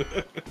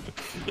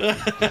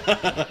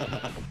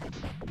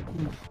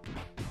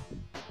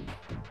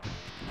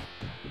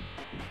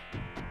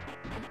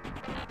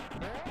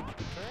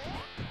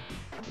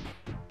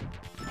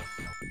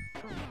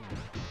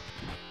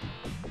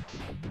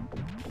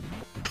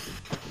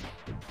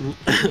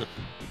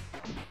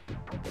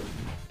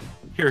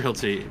 Here,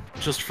 Hilty,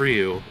 just for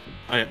you,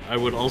 I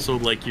would also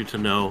like you to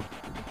know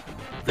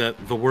that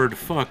the word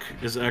fuck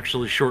is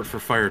actually short for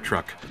fire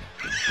truck.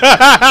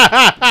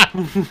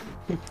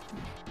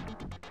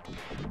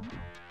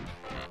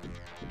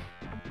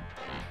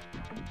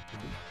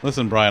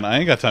 Listen, Brian, I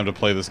ain't got time to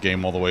play this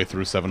game all the way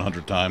through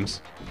 700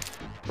 times.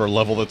 For a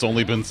level that's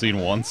only been seen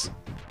once.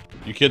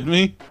 You kidding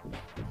me?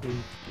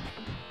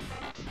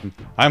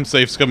 I'm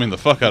safe scumming the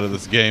fuck out of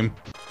this game.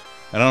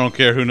 And I don't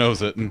care who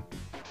knows it.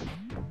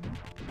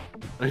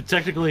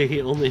 Technically,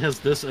 he only has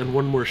this and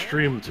one more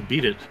stream to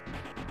beat it.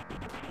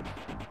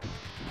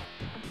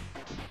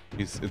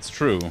 It's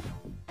true.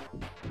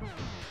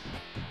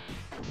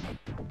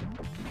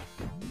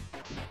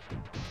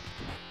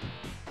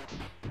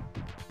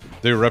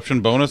 The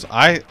eruption bonus,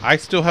 I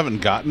still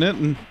haven't gotten it,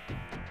 and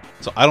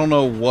so I don't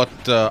know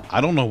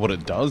what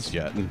it does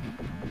yet. And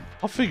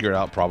I'll figure it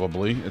out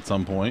probably at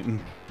some point. And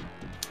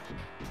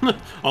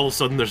all of a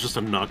sudden, there's just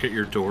a knock at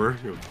your door.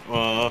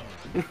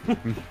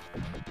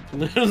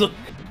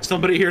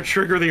 Somebody here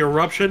trigger the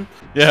eruption?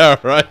 Yeah,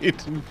 right.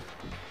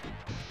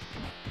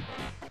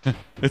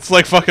 It's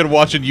like fucking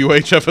watching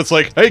UHF. It's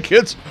like, hey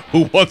kids,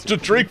 who wants to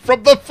drink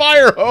from the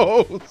fire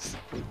hose?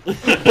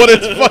 But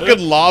it's fucking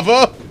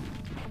lava.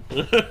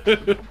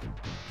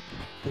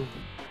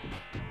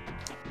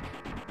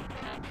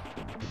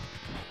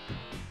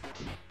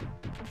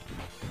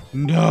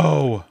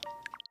 No.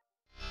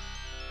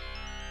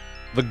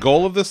 The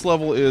goal of this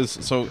level is,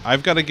 so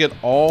I've got to get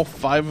all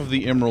 5 of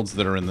the emeralds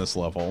that are in this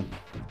level,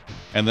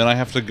 and then I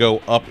have to go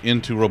up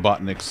into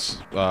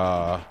Robotnik's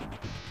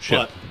ship.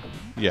 What?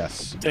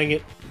 Yes. Dang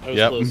it. I was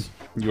Yep. close.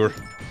 You're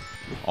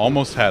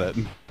almost had it.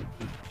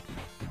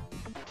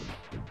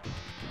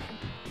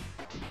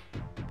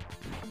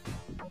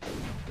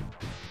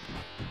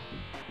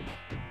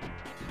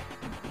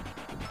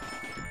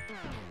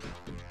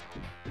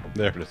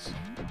 There it is.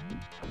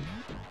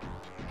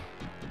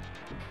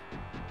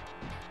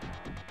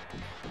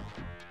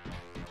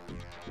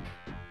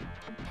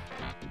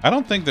 I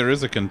don't think there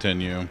is a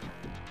continue.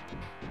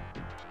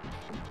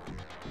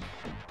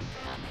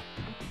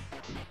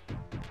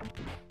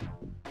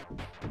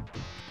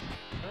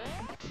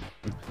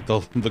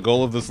 The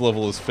goal of this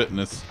level is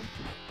fitness.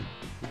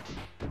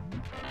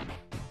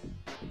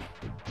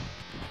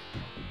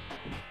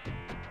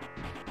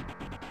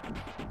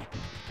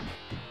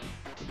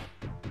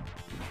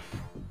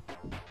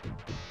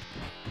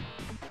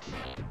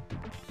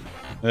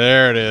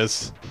 There it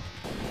is.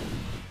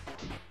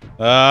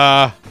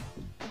 Haha,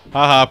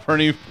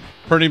 Perny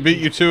beat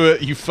you to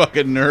it, you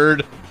fucking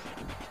nerd.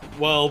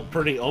 Well,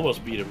 Purdy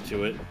almost beat him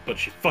to it, but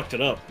she fucked it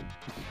up.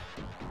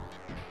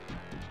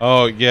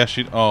 Oh, yeah,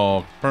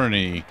 oh,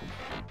 Perny.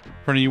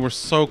 Perny, you were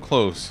so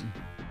close.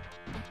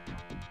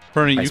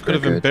 Perny, you could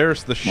have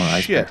embarrassed the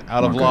shit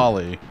out of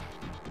Lolly.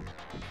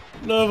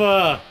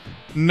 Nova!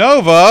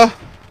 Nova!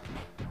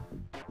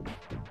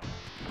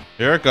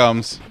 Here it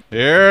comes.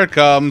 Here it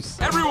comes.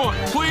 Everyone,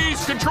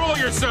 please control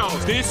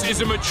yourselves. This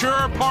is a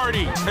mature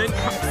party. And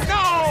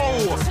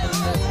no!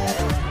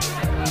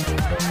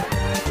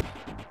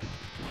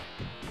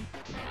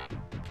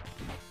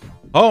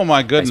 Oh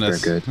my goodness.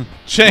 Iceberg good.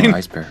 Shane.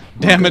 Iceberg.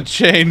 Damn it,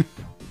 Shane.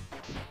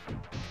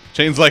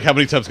 Shane's like, how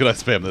many times can I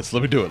spam this?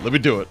 Let me do it. Let me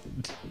do it.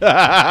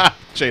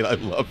 Shane, I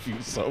love you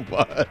so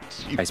much.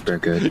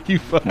 Iceberg good. You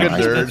fucking More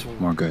nerd.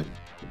 iceberg. More good.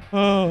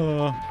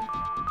 Oh.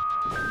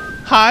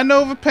 Hi,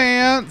 Nova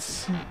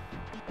Pants.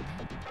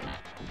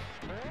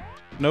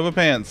 Nova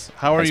Pants,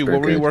 how are you? Iceberg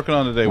What were you good. working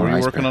on today? More Were you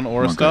iceberg. working on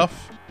Aura More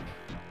stuff?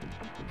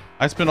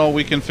 I spent all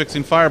weekend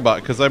fixing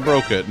Firebot because I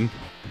broke it.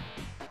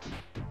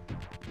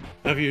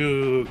 Have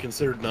you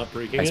considered not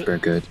breaking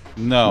Iceberg good.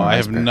 No, More I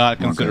have iceberg. not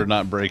More considered good.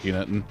 not breaking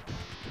it. it?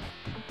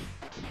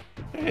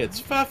 Hey,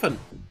 it's Faffin.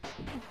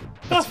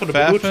 It's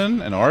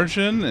Faffin and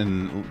Arjun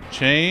and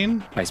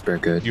Chain.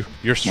 Iceberg good.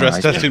 You're stress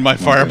iceberg. testing my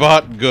More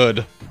Firebot?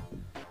 Good.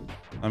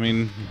 I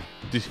mean,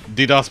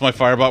 DDoS my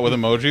Firebot with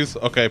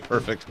emojis? Okay,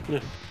 perfect.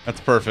 That's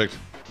perfect.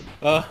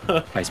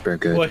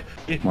 Iceberg good. Boy,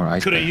 you More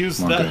iceberg. could have used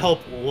More that good.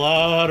 help a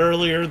lot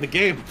earlier in the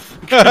game.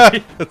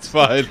 It's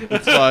fine.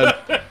 It's fine.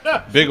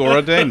 Big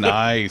Aura Day?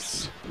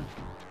 Nice.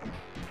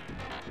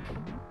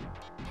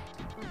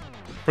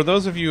 For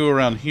those of you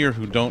around here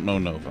who don't know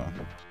Nova,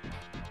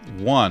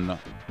 1,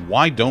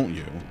 why don't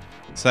you?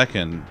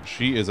 2,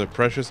 she is a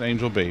precious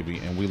angel baby,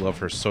 and we love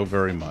her so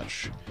very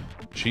much.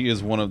 She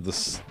is one of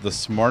the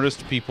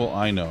smartest people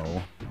I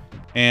know,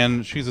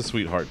 and she's a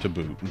sweetheart to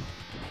boot.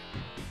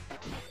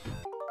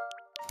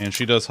 And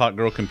she does hot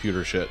girl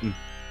computer shit.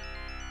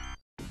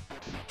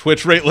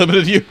 Twitch rate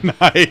limited you?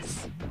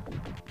 Nice.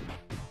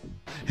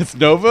 It's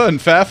Nova and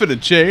Faffin and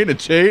Chain and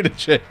Chain and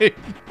Chain.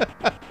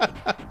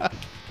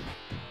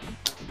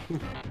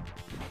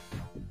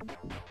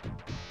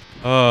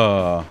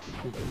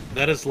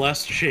 That is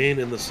last chain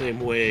in the same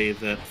way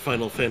that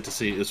Final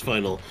Fantasy is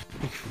final.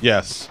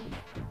 Yes.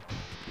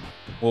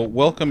 Well,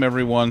 welcome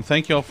everyone.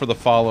 Thank y'all for the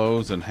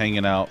follows and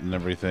hanging out and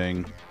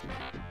everything.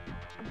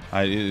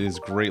 It is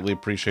greatly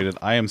appreciated.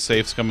 I am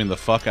safe scumming the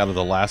fuck out of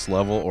the last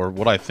level, or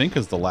what I think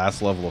is the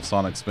last level of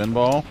Sonic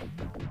Spinball.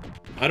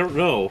 I don't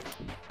know.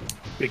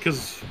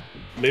 Because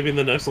maybe in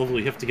the next level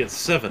you have to get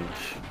 7.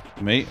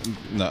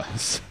 No.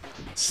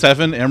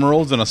 7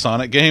 emeralds in a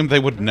Sonic game? They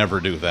would never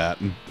do that.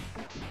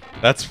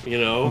 That's,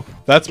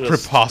 that's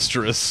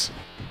preposterous.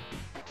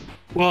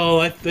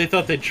 Well, they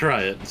thought they'd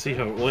try it and see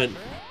how it went.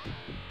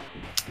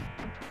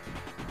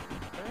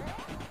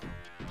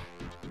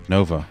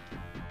 Nova,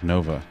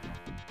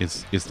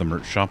 is the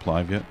merch shop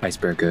live yet? Ice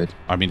Bear good.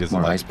 I mean, is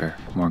more it live? Ice Bear,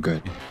 more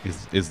good.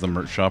 Is the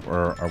merch shop,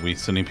 or are we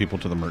sending people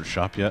to the merch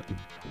shop yet?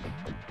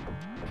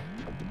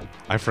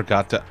 I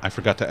forgot to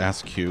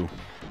ask Q.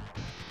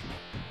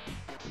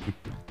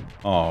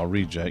 Aw,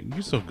 Reject,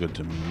 you're so good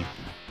to me.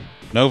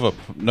 Nova,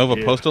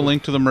 yeah. Post a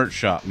link to the merch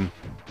shop.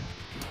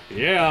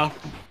 Yeah.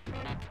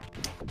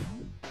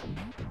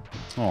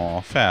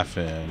 Aw,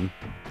 Faffin.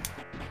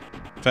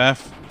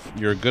 Faff,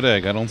 you're a good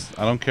egg. I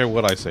don't care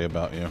what I say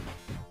about you.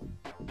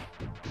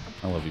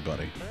 I love you,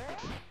 buddy.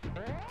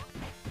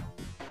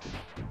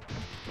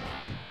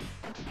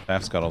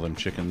 Faff's got all them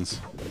chickens.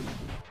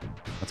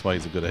 That's why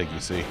he's a good egg, you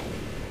see.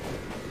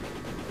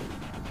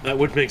 That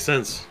would make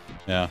sense.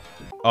 Yeah.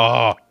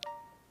 Oh.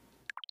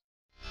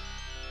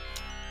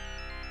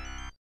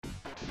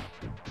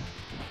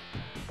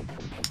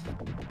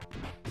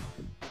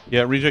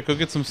 Yeah, Reject, go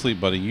get some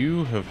sleep, buddy.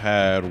 You have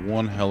had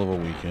one hell of a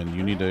weekend.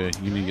 You need to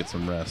get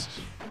some rest.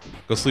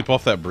 Go sleep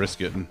off that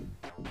brisket.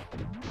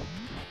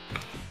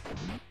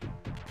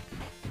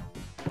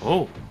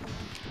 Oh.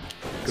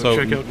 Go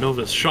check out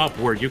Nova's shop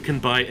where you can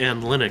buy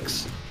Ann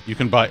Linux. You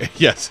can buy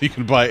you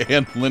can buy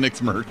Ann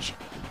Linux merch.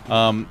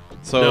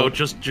 No,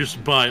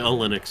 just buy a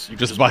Linux. You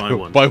just buy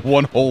one. Buy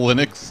one whole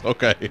Linux.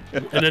 Okay.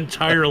 An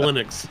entire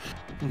Linux.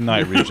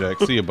 Night,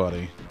 Reject. See you,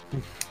 buddy.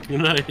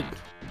 Good night.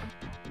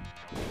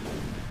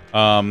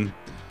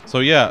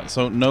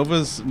 So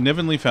Nova's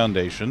Nivenly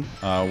Foundation,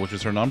 which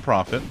is her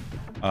nonprofit,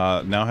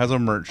 now has a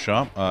merch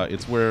shop.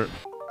 It's where,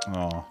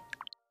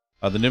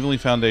 the Nivenly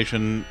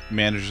Foundation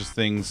manages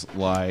things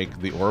like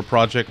the Aura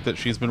project that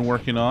she's been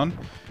working on.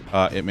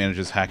 It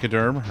manages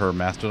Hackaderm, her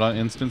Mastodon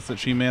instance that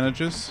she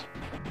manages.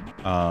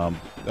 Oh,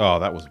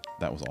 that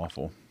was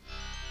awful.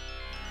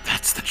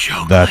 That's the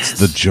joke. That's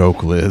the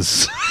joke,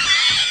 Liz.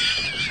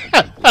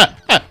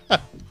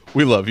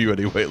 We love you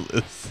anyway,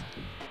 Liz.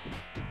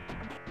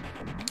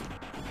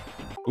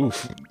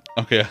 Oof.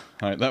 Okay.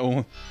 All right. That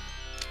one.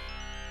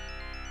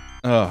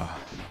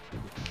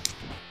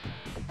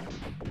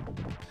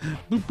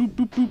 Boop boop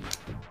boop boop.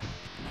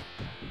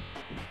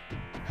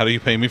 How do you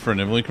pay me for an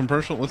Nivenly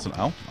commercial? Listen,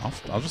 I'll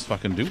just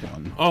fucking do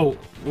one. Oh,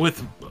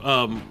 with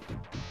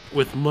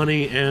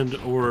money and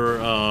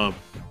or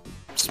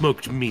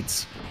smoked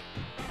meats.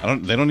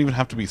 They don't even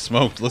have to be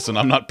smoked. Listen,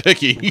 I'm not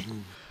picky.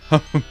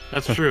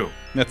 That's true.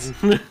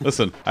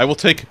 Listen, I will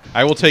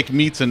take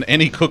meats in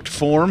any cooked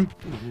form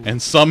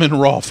and some in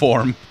raw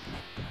form.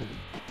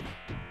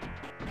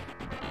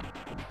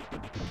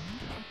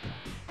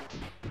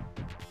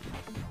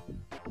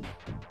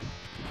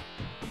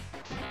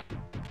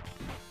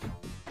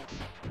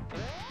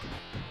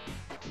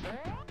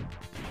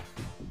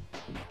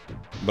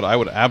 But I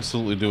would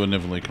absolutely do a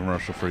Nivenly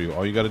commercial for you.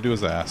 All you got to do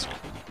is ask.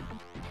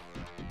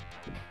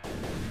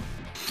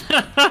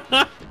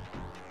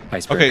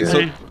 Ice Bear okay, good.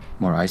 so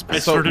more Ice Bear. I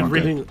started more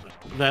reading good.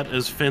 that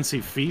as Fancy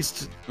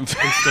Feast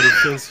instead of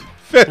Fancy.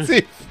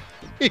 Fancy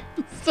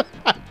Feast.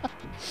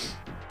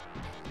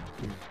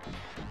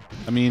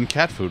 I mean,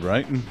 cat food,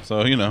 right? So,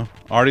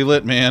 already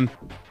lit, man.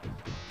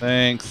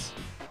 Thanks.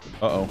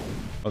 Uh-oh.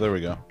 Oh, there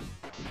we go.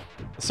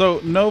 So,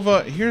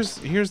 Nova, here's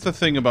the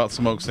thing about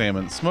smoked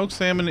salmon. Smoked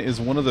salmon is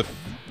one of the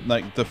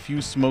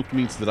few smoked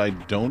meats that I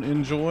don't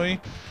enjoy,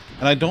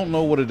 and I don't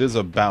know what it is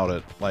about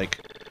it. Like,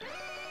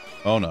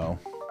 oh no.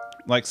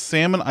 Like,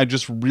 salmon, I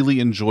just really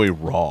enjoy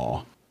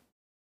raw.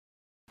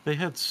 They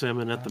had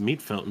salmon at the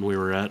meat fountain we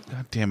were at.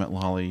 God damn it,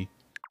 Lolly.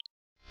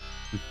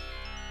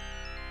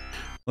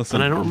 Listen.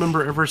 And I don't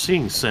remember ever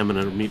seeing salmon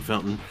at a meat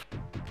fountain.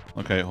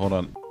 Okay, hold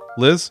on.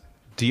 Liz,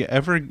 do you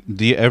ever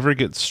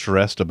get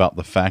stressed about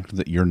the fact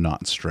that you're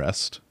not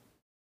stressed?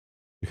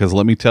 Because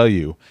let me tell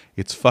you,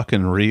 it's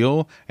fucking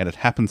real, and it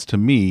happens to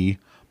me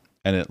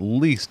on at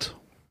least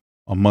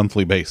a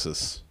monthly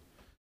basis.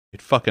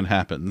 It fucking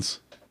happens.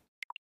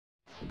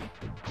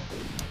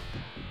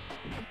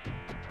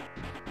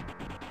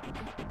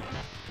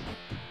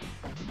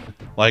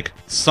 Like,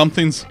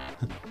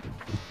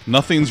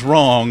 nothing's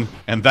wrong,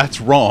 and that's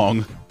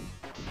wrong.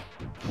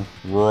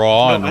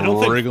 Raw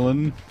and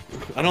wriggling.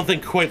 I don't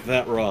think quite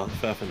that raw,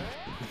 Faffin.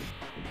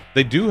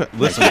 They do.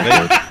 Listen,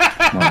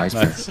 more Ice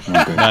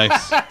Bear.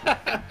 Nice.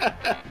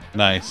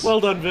 Nice.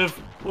 Well done, Viv.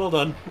 Well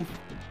done.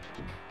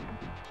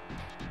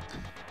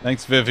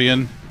 Thanks,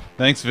 Vivian.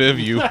 Thanks, Viv.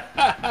 You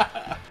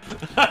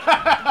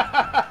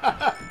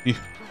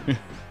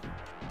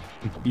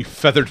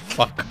feathered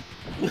fuck.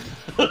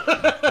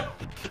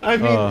 I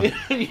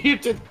mean, you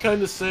did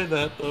kind of say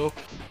that, though.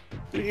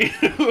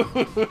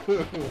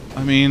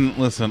 I mean,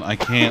 listen, I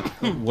can't.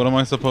 What am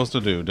I supposed to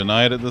do?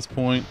 Deny it at this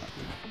point?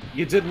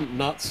 You didn't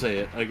not say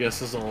it, I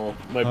guess is all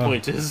my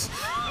point is.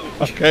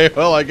 Okay,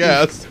 well, I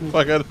guess.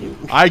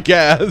 Fucking, I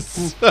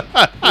guess.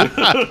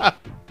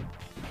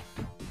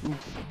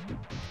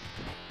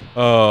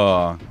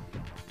 Oh.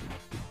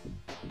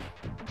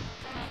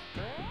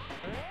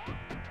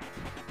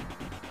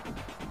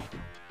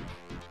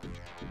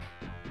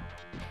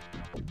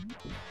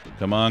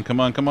 Come on, come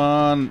on, come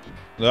on.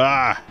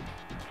 Ah!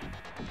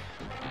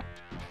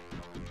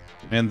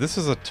 Man, this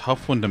is a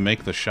tough one to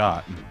make the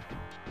shot.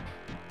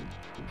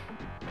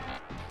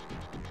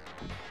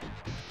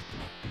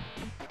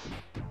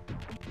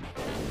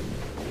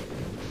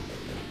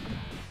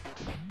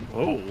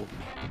 Oh.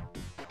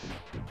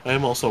 I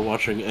am also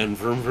watching N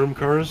Vroom Vroom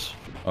cars,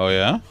 Oh,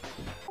 yeah?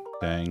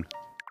 Dang.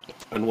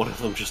 and one of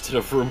them just did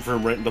a vroom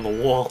vroom right into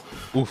the wall.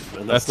 Oof.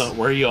 And that's not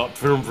where you ought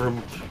vroom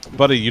vroom.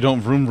 Buddy, you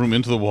don't vroom vroom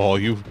into the wall.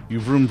 You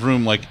vroom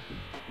vroom like...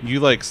 You,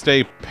 like,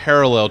 stay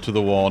parallel to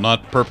the wall,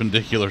 not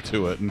perpendicular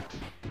to it. And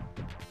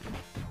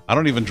I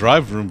don't even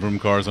drive vroom vroom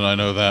cars, and I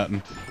know that.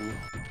 And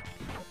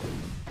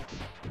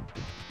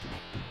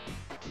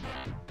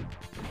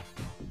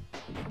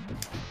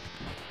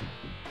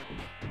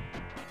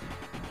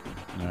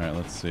alright,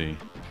 let's see.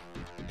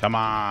 Come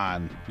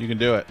on! You can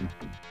do it.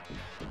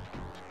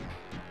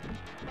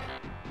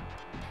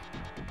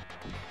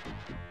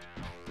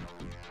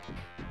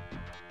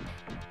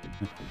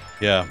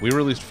 Yeah, we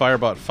released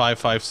Firebot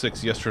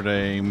 556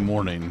 yesterday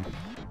morning.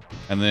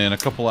 And then a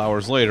couple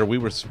hours later, we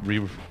released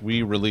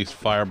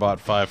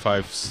Firebot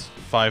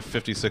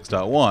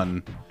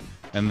 556.1.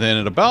 And then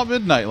at about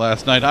midnight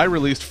last night, I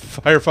released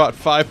Firebot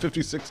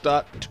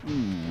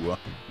 556.2.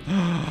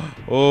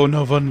 Oh,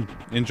 Nova,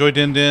 enjoy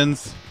Din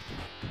Dins.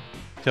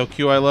 Tell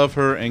Q I love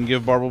her, and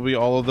give Bartleby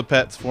all of the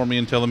pets for me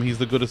and tell him he's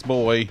the goodest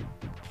boy.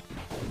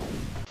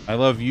 I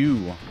love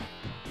you.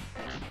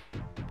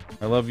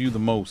 I love you the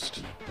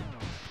most.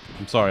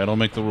 I'm sorry, I don't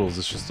make the rules.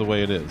 It's just the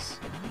way it is.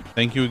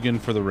 Thank you again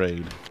for the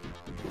raid.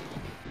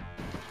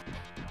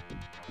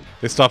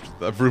 They stopped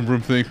the vroom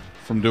vroom thing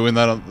from doing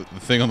that on the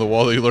thing on the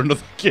wall that you learned on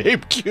the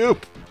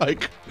GameCube.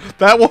 Like,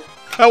 that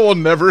will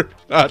never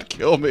not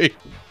kill me.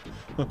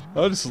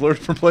 I just learned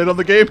from playing on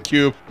the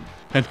GameCube.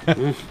 And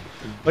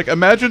like,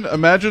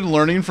 imagine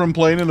learning from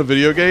playing in a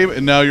video game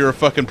and now you're a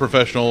fucking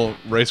professional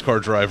race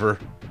car driver.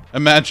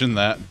 Imagine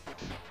that.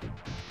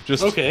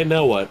 Just Okay,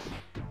 now what?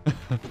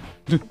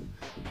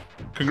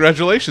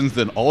 Congratulations,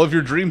 then. All of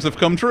your dreams have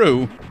come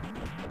true.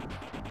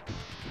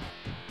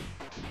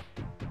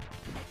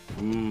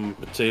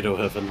 Potato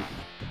heaven.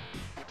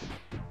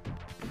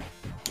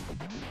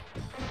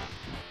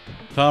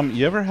 Tom,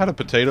 you ever had a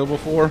potato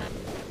before?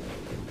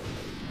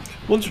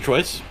 Once or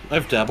twice.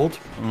 I've dabbled.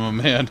 Oh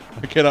man,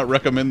 I cannot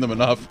recommend them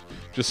enough.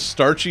 Just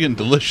starchy and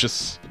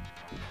delicious.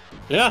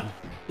 Yeah.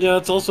 Yeah,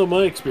 that's also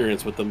my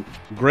experience with them.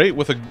 Great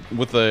with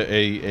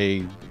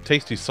a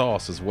tasty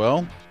sauce as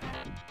well.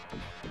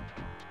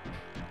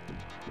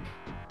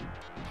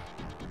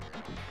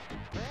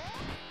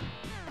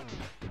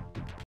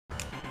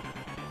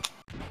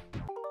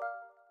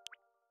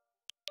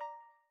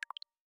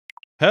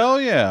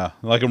 Hell yeah.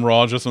 Like them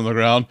raw just on the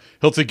ground.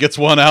 Hilty gets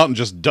one out and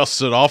just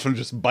dusts it off and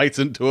just bites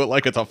into it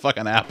like it's a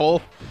fucking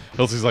apple.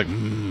 Hilty's like,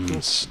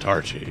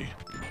 starchy.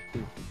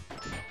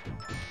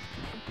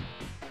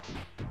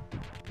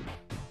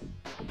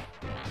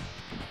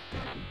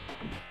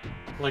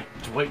 Like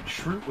Dwight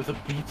Schrute with a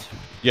beat.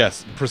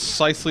 Yes,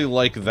 precisely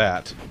like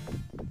that.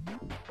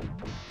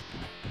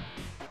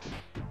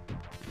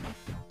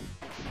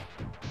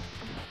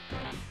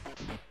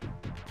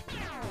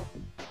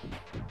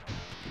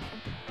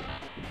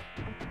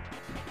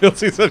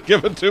 Hilty said,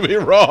 give it to me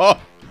raw.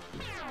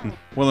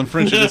 Well, in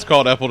French, it's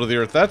called apple to the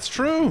earth. That's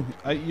true.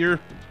 You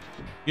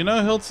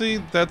know,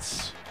 Hilty,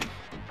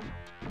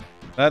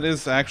 that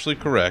is actually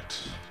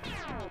correct.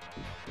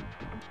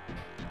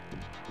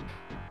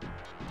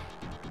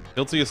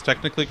 Hilty is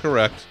technically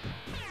correct.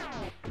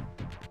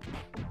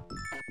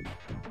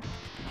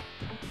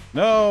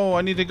 No,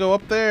 I need to go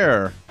up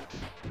there.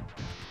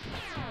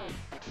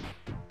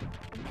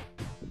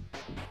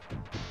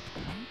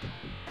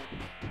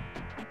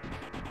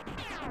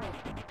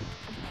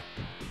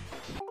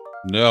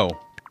 No.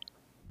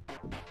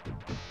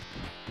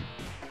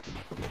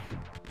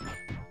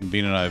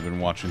 Bean and I have been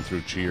watching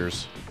through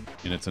Cheers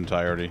in its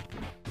entirety.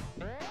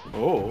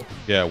 Oh.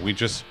 Yeah, we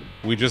just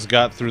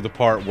got through the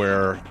part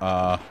where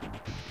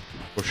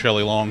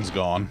Shelley Long's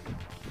gone.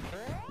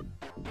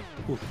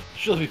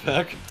 She'll be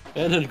back,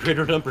 and in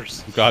greater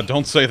numbers. God,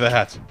 don't say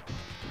that.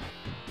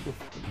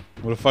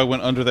 What if I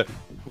went under the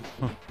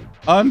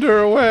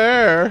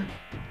underwear?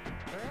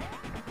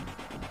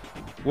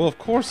 Well, of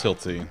course,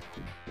 Hilty.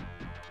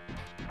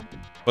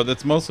 But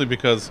it's mostly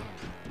because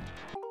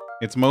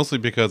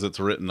it's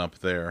written up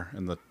there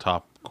in the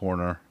top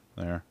corner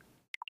there.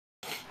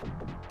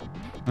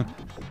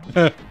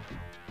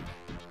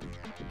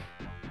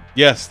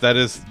 Yes, that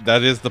is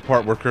the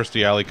part where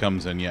Kirstie Alley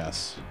comes in,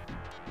 yes.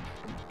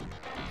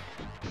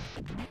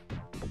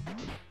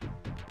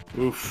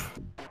 Oof.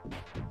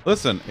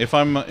 Listen, if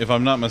I'm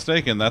not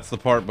mistaken, that's the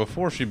part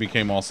before she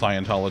became all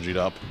Scientologied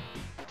up.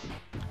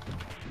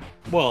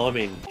 Well, I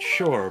mean,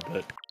 sure,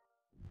 but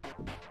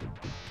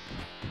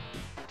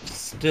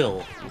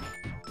still.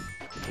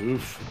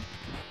 Oof.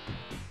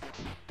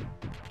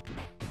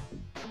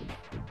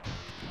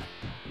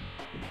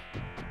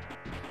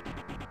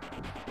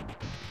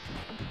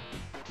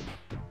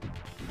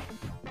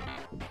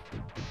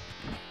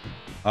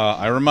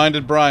 I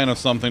reminded Brian of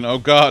something. Oh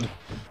God,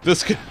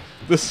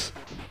 this.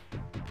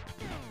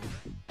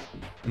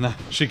 Nah,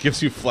 she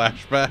gives you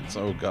flashbacks.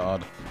 Oh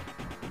God.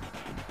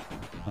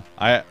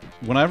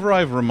 Whenever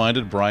I've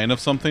reminded Brian of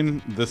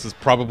something, this is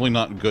probably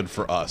not good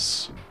for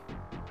us.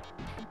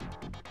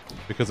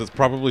 Because it's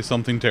probably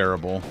something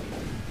terrible.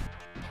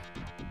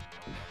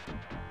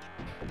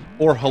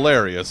 Or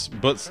hilarious,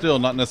 but still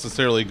not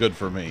necessarily good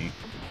for me.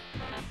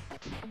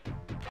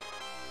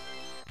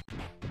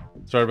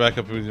 Started back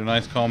up with your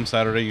nice calm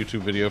Saturday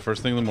YouTube video.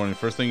 First thing in the morning.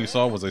 First thing you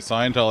saw was a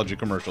Scientology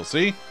commercial.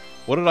 See?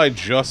 What did I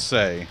just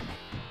say?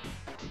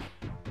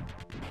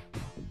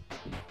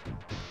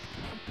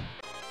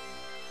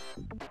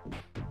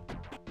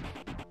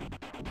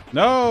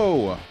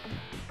 No!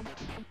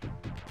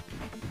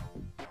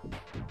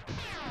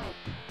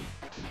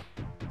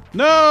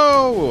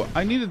 No!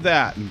 I needed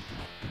that.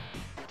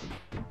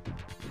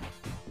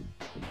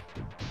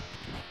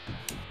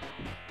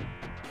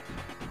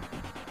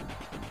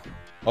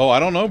 Oh, I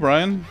don't know,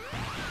 Brian.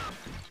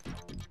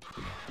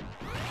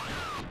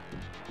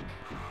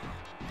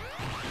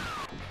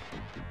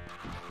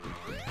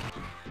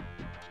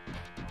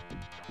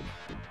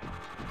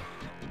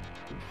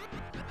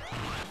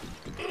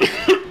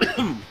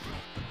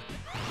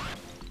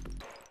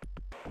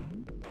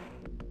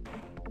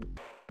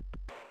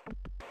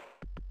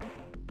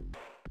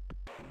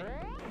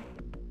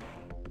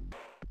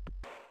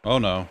 Oh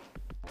no.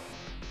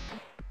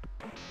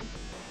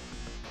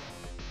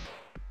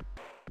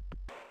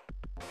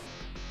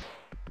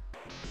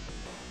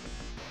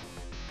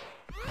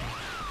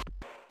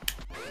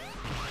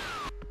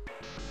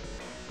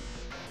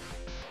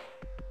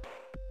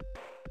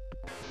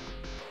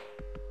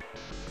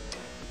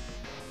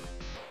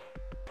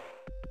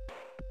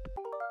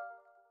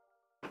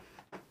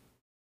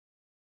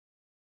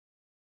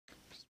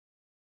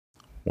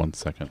 One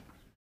second.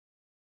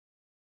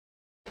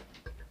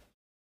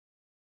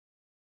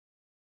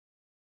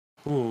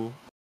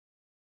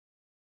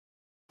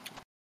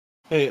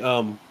 Hey,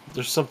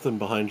 there's something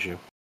behind you.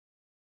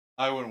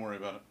 I wouldn't worry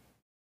about it.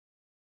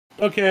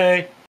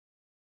 Okay.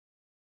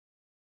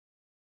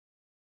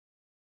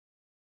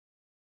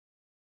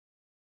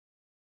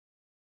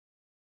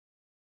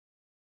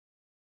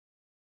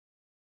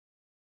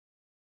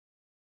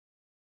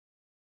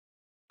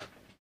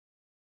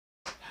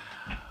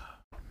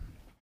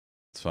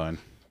 It's fine.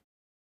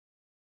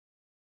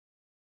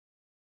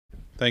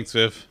 Thanks,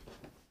 Viv.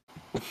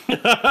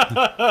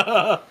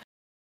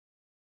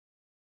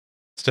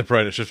 Step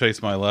right, it should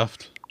face my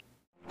left.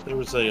 There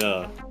was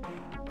a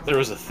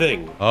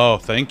thing. Oh,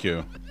 thank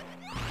you.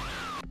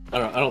 I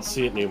don't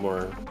see it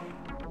anymore.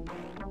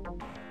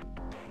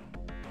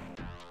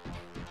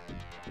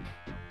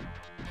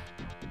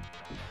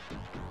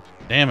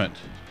 Damn it.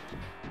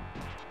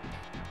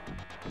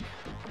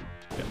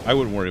 Yeah, I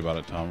wouldn't worry about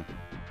it, Tom.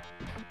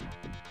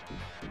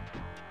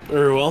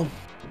 Very well.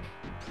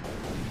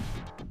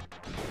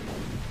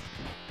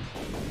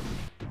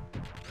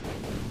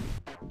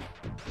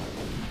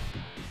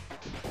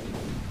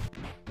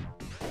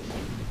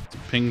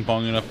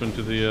 Ping-ponging up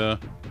into the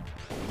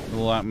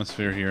little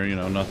atmosphere here, you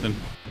know, nothing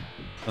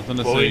to see.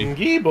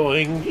 Boingy,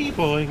 boingy,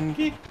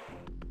 boingy.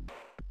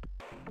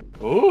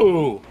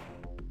 Ooh!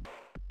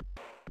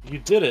 You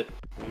did it.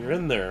 You're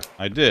in there.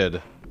 I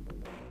did.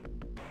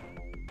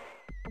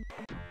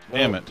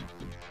 Damn it.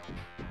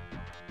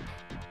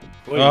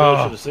 Boy, you really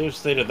should have saved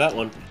stated that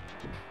one.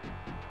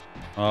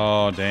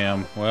 Oh,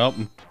 damn. Well,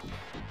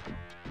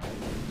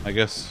 I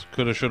guess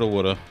coulda, shoulda,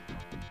 woulda.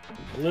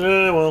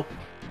 Well.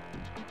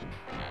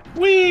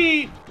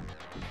 Whee!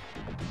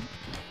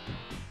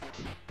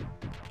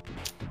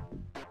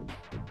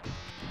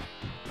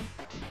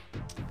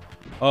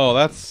 Oh,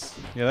 that's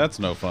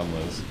no fun,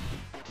 Liz.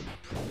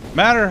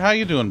 Matter, how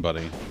you doing,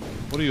 buddy?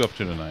 What are you up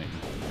to tonight?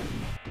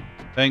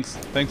 Thanks,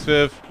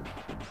 Viv.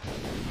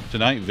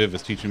 Tonight, Viv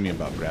is teaching me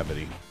about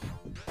gravity.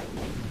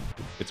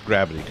 It's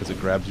gravity, because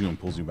it grabs you and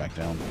pulls you back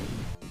down.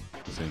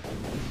 Let's see.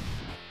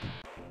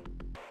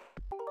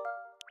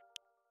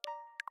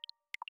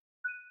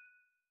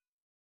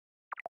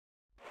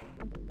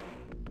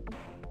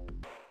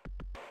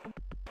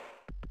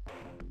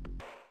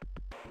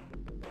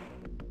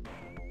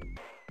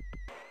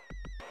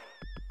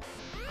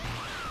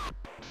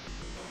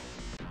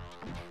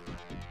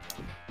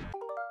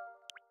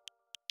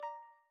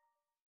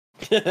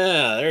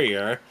 There you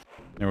are.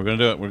 Yeah, we're gonna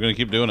do it. We're gonna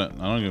keep doing it.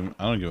 I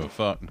don't give a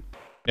fuck.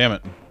 Damn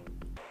it.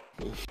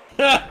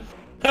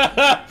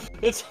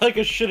 It's like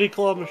a shitty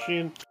claw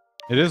machine.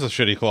 It is a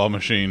shitty claw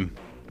machine.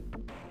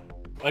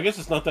 I guess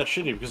it's not that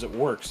shitty because it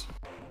works.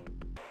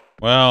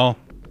 Well,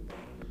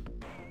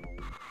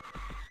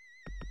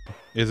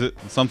 is it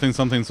something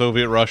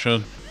Soviet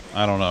Russia?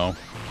 I don't know.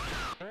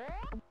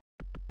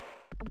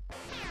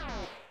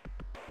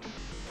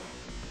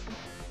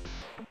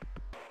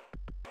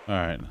 All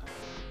right.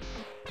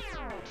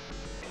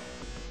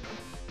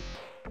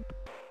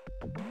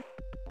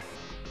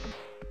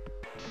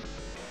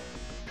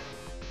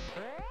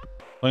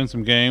 Playing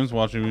some games,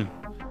 watching...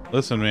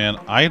 Listen, man,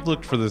 I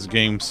looked for this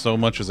game so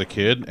much as a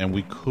kid, and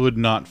we could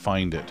not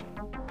find it.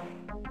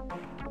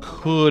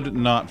 could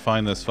not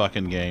find this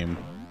fucking game.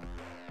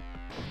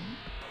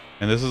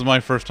 And this is my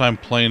first time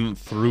playing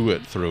through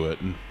it.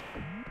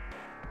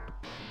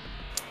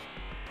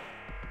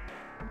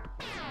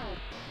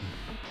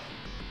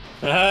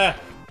 Ah,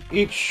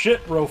 eat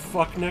shit, bro,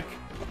 fucknick.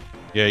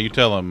 Yeah, you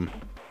tell him.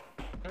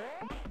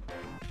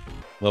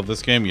 Love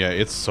this game? Yeah,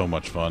 it's so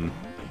much fun.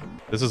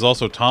 This is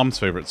also Tom's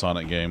favorite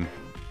Sonic game.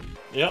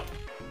 Yep.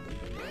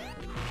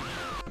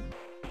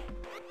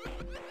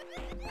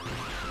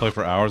 Play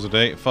for hours a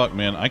day? Fuck,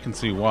 man, I can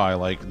see why.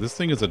 Like, this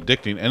thing is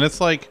addicting. And it's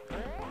like...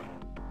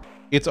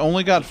 It's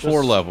only got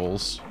 4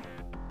 levels.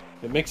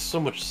 It makes so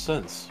much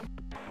sense.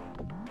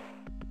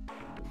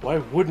 Why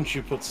wouldn't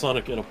you put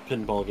Sonic in a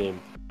pinball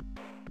game?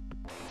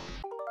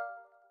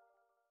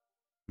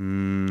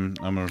 I'm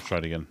gonna try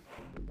it again.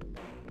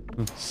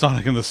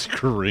 Sonic and the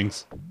Secret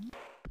Rings.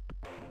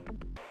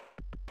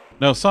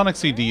 No, Sonic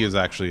CD is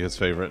actually his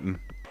favorite.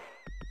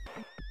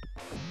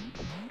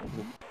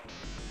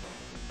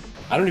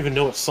 I don't even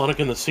know what Sonic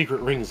and the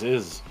Secret Rings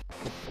is.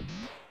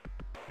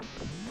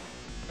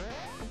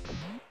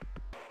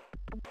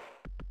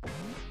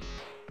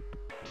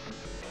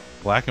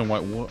 Black and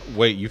White.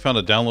 Wait, you found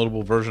a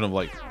downloadable version of,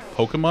 like,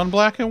 Pokemon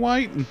Black and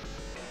White?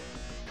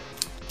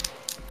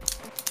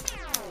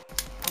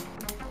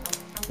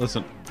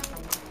 Listen.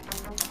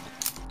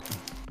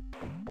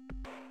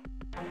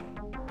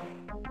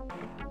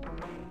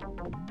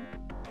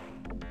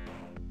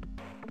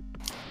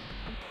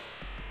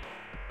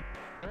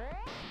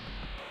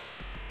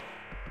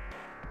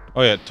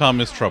 Oh yeah, Tom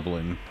is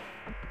troubling.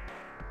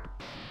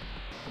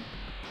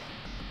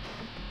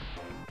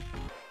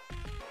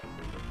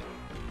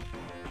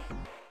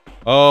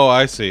 Oh,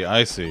 I see,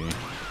 I see.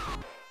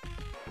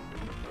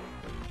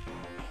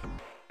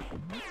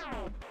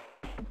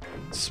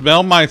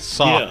 Smell my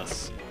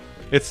socks.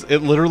 Yeah.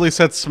 It literally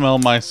said smell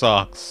my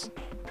socks.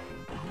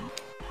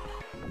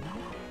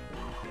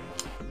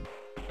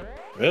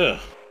 Ugh.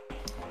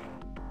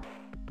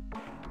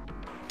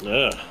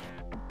 Ugh.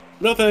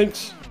 No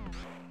thanks.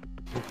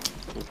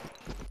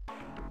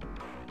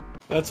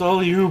 That's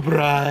all you,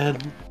 Brian.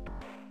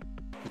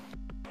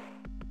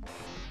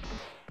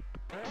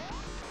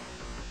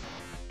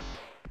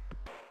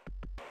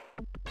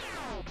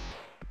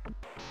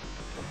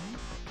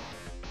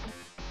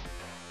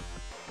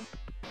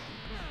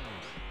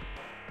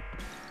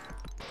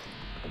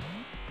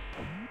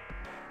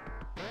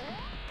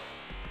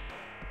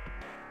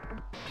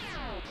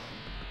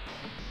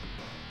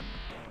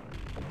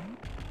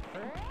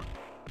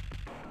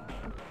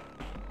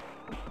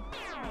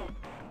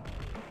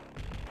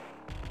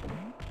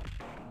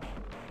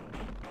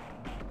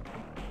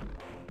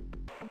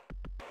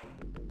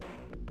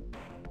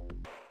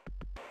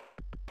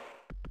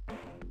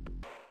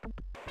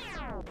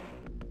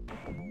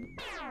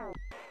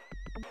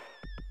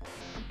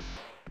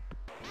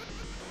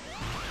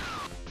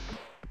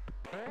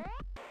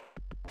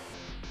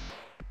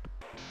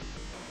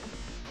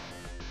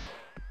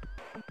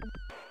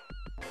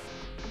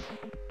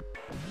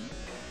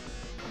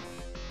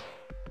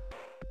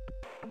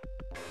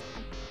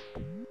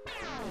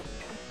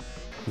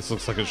 This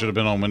looks like it should have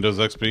been on Windows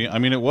XP. I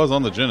mean, it was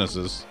on the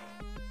Genesis.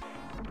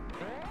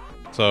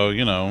 So,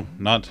 you know,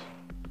 not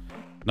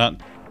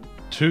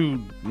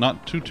too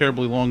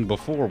terribly long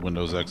before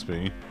Windows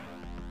XP.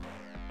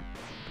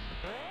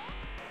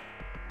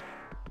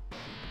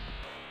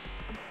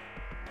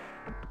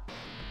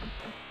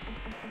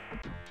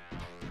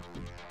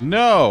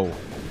 No!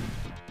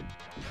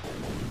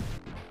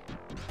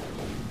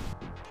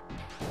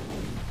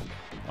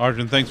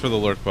 Arjun, thanks for the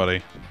lurk,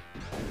 buddy.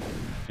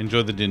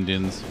 Enjoy the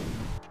din-dins.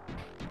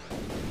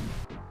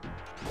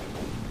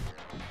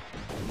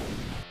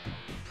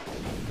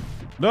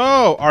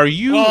 No! Are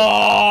you...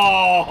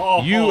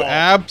 Oh! You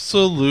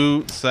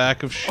absolute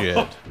sack of shit.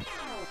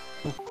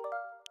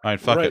 Alright,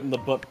 fuck it. Right in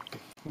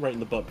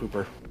the butt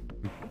pooper.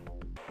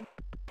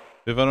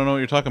 If I don't know what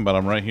you're talking about,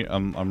 I'm right here.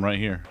 I'm right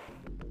here.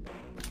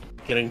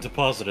 Getting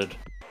deposited.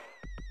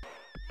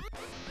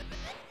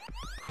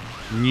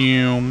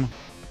 Noom.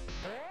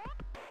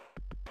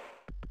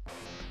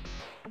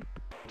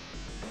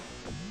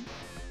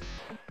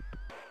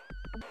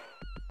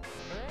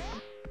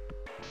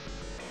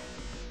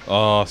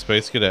 Oh,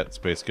 Space Cadet.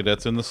 Space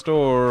Cadet's in the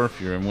store. If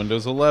you're in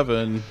Windows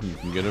 11, you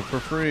can get it for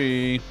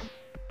free.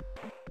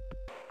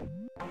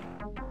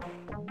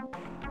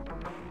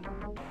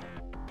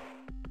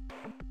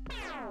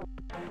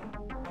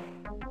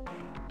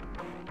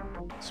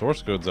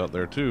 Source code's out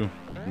there too.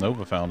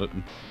 Nova found it.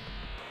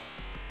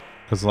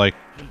 Because, like,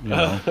 you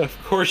know. Of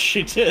course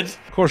she did.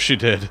 Of course she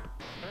did.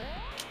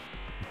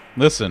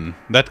 Listen,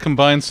 that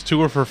combines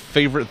 2 of her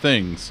favorite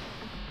things.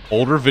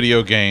 Older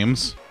video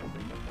games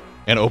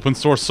and open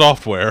source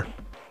software.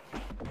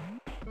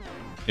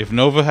 If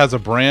Nova has a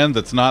brand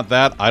that's not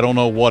that, I don't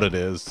know what it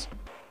is.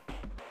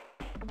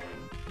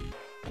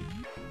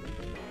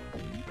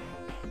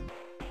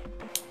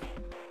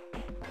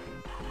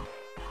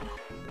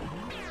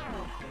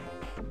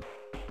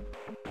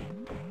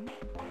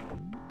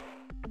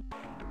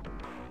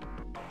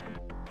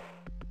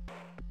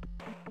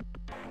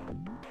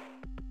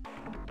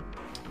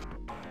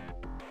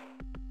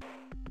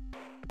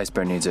 Ice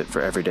Bear needs it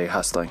for everyday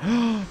hustling.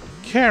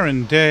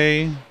 Karen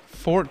Day,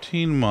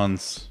 14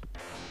 months.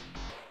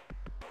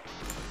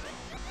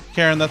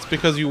 Karen, that's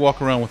because you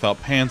walk around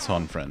without pants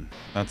on, friend.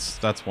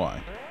 That's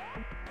why.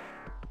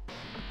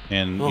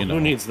 And, Well, you know... who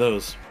needs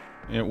those?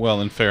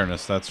 Well, in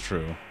fairness, that's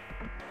true.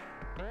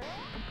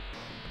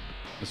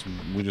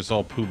 We just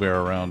all Pooh Bear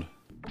around.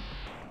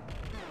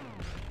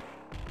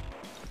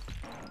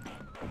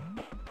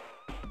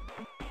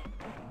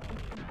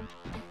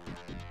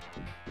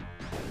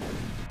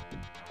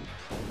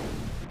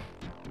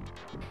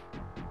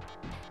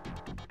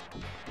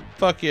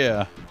 Fuck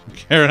yeah.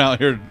 Karen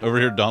over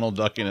here Donald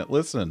ducking it.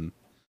 Listen.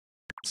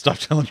 Stop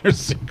telling your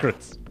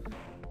secrets.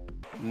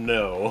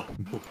 No.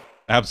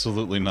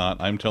 Absolutely not.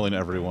 I'm telling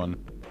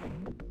everyone.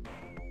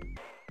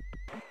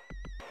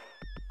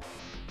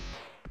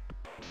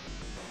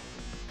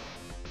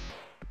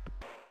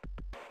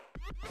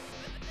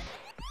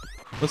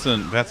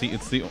 Listen, Betsy,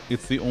 it's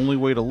the only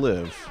way to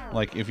live.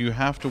 Like, if you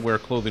have to wear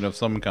clothing of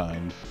some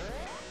kind,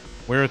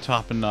 wear a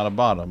top and not a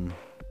bottom.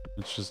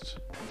 It's just...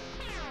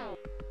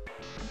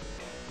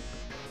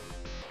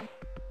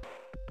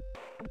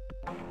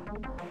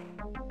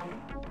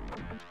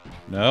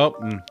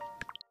 Nope.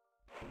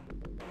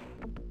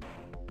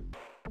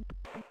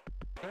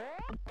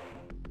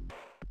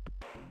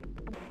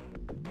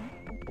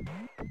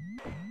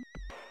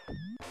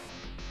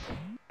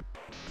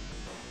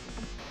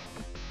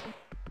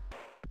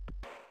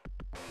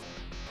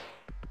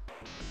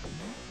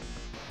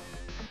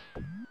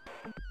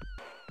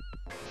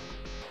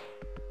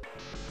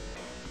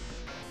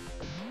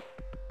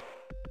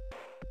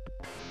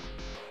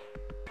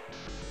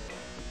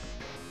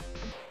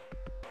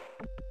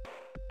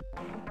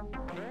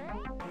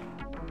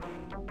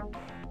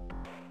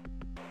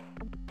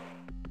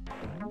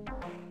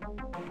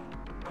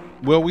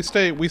 Well, we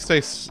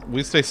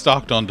stay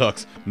stocked on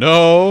ducks.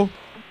 No.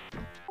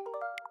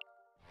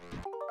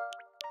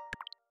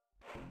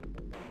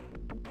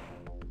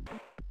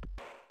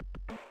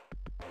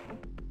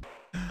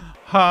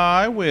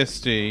 Hi,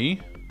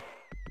 Wisty.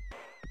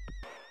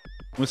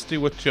 Wisty,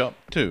 what you up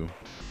to?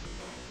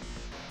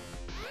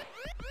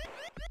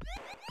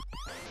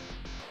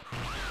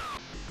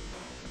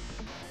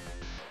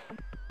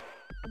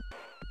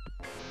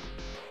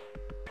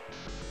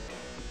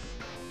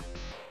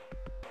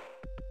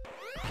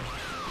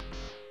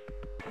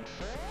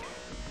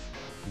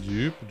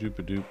 Doop doop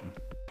doop.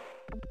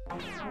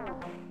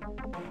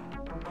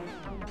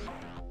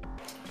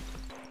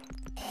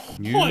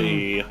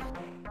 Boy.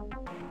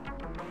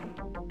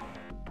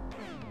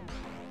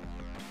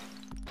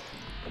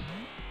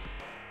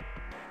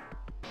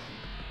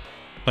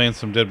 Playing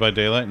some Dead by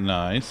Daylight,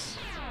 nice.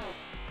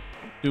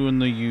 Doing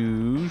the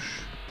huge.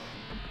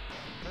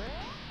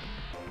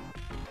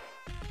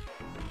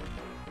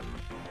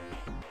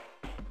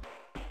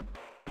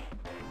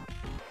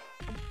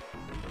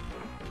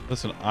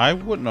 Listen, I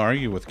wouldn't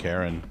argue with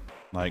Karen.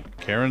 Like,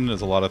 Karen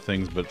is a lot of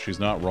things, but she's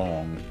not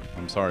wrong.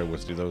 I'm sorry,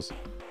 Wisty, those...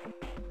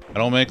 I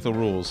don't make the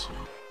rules.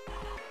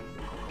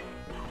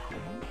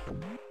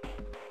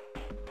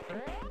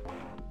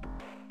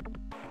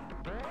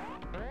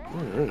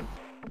 Alright.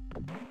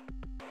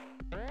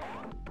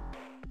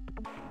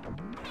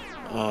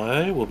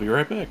 I will be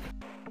right back.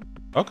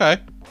 Okay.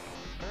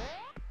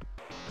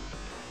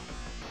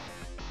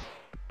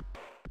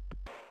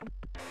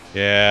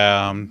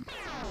 Yeah,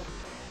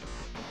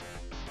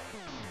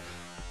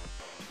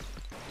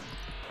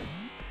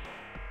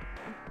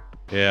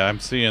 yeah, I'm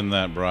seeing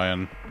that,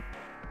 Brian.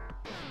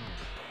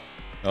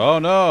 Oh,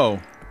 no!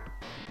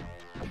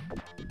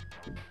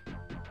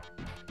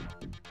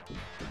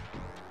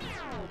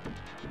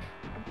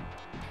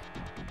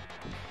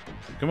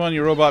 Come on,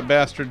 you robot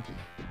bastard.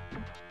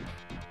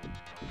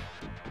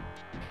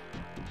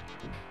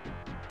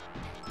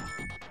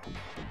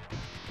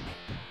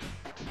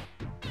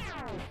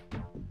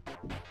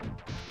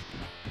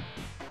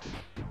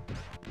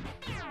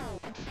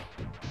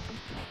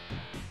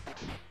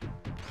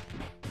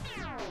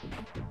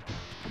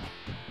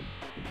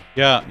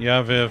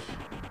 Yeah, Viv.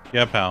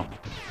 Yeah, pal.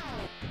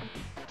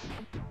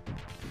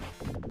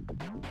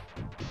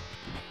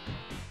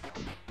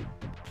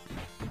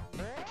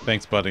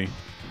 Thanks, buddy.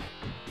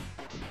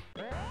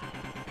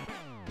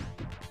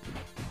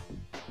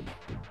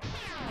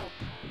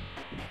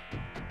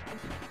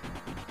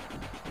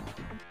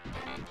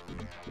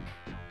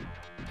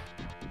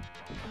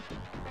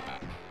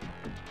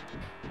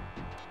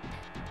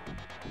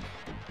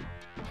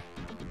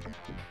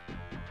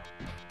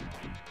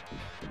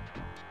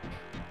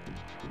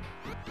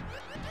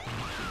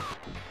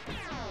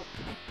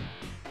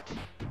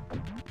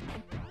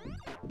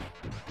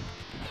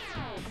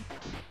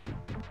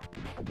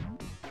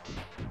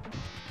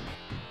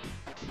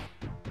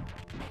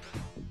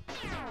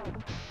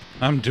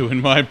 I'm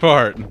doing my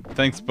part.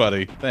 Thanks,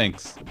 buddy.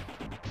 Thanks.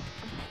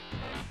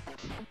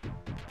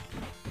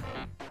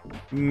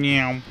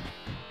 Meow.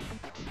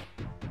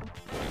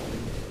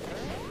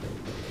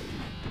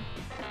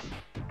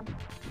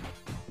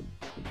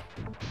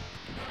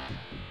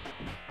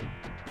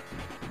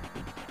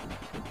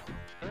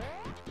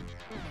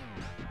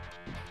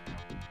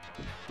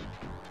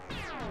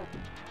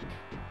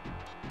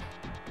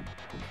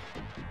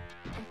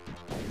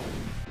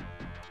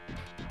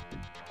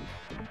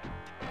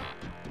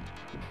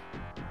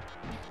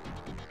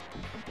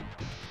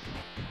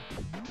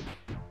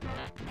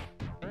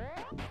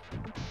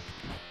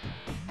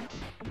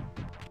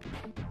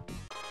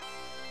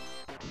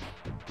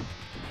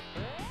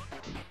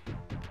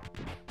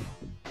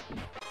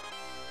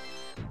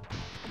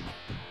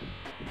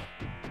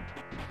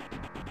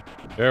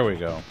 There we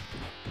go.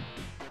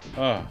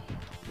 Oh.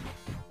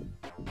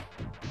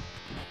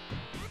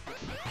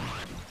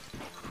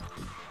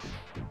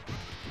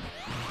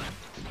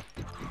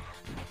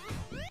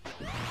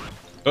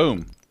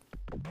 Boom.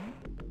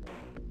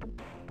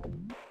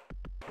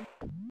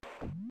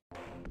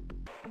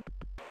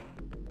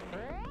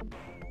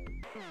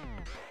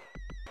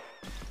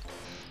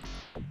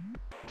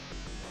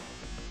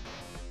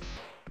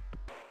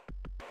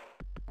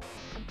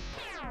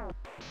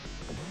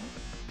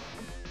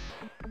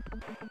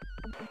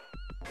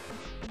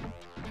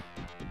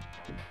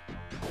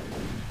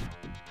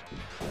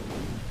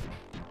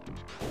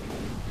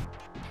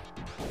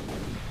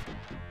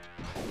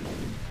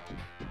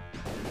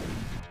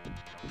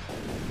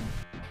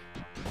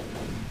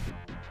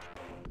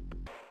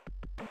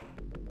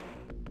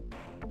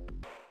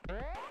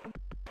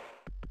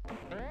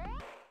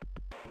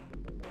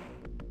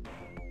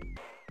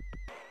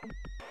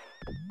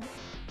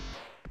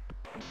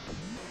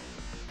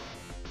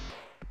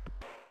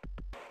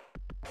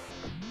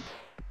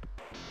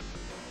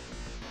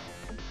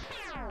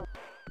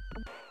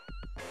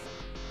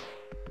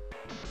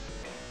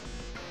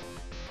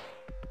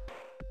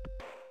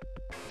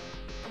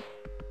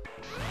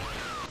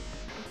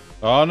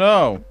 Oh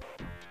no!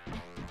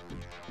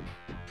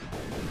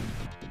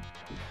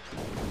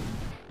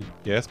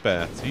 Yes,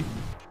 Batsy.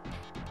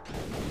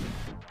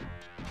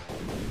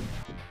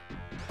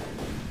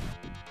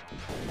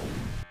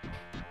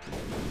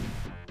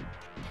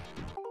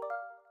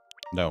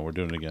 No, we're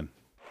doing it again.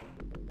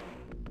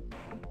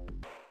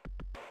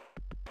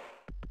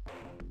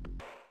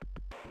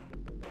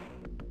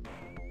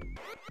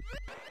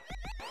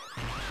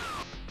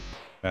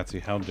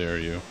 Batsy, how dare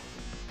you?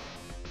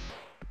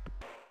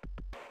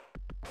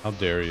 How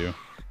dare you?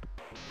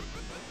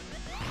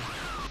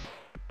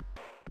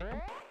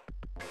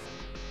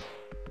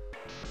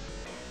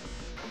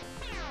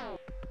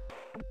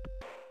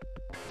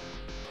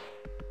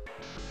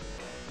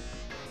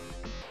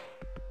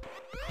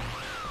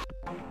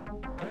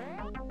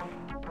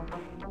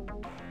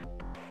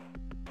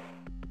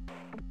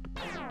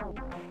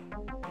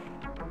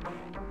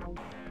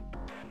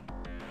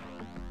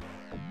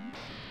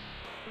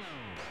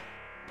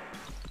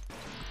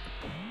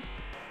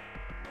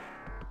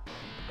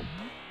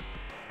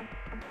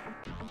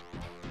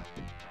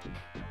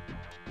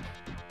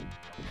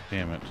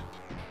 Damn it.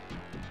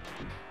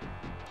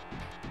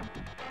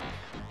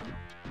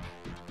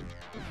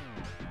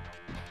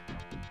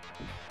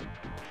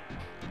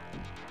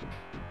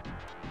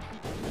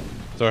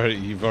 Sorry,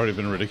 you've already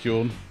been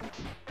ridiculed.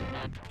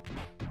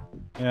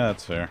 Yeah,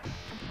 that's fair.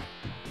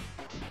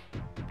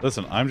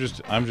 Listen, I'm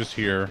just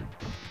here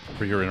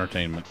for your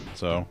entertainment,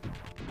 so.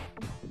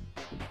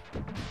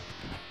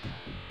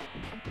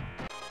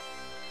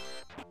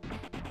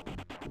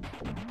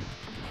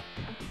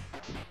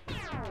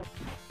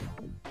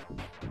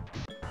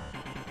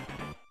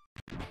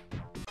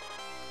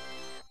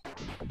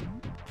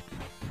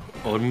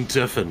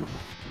 Untiffin.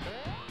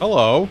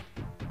 Hello.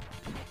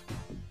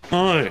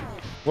 Hi.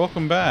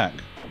 Welcome back.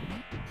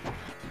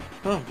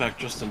 Oh, back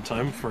just in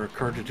time for a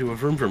car to do a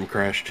vroom vroom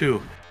crash,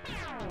 too.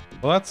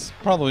 Well, that's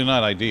probably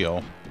not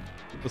ideal.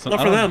 Listen,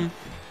 Not for them.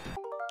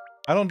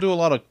 I don't do a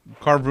lot of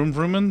car vroom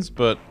vroomins,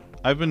 but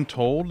I've been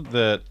told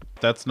that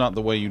that's not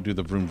the way you do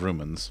the vroom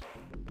vroomins.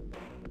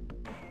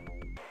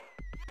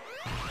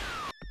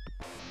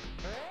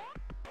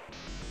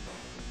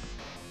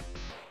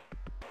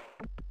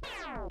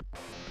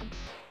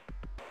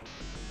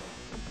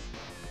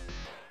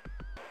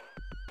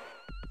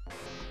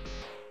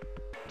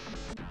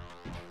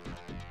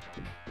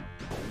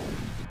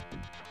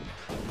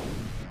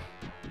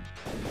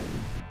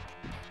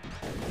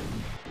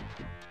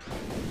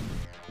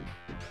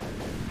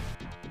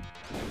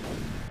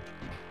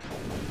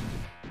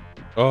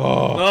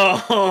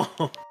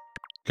 Oh.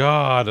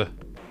 God.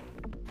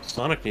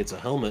 Sonic needs a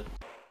helmet.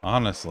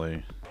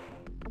 Honestly.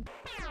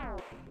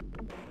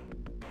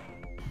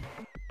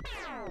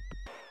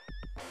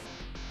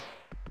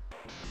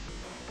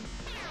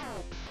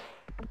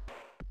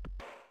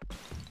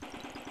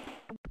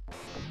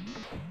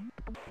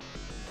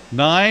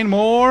 Nine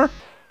more?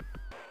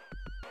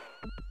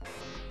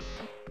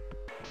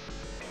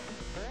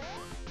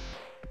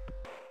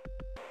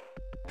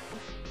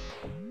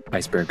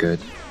 Ice bear good.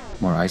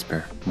 More ice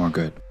bear, more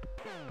good.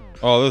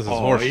 Oh, this is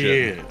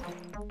horseshit. Yeah.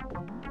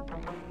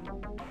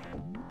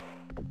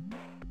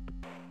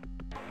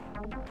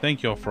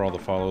 Thank y'all for all the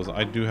follows.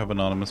 I do have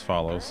anonymous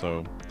follows,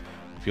 so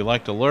if you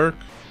like to lurk,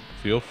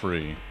 feel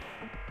free.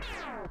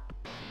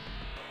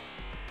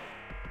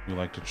 If you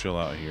like to chill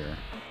out here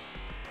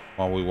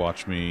while we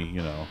watch me,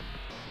 you know,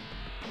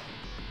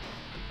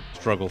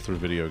 struggle through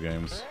video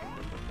games.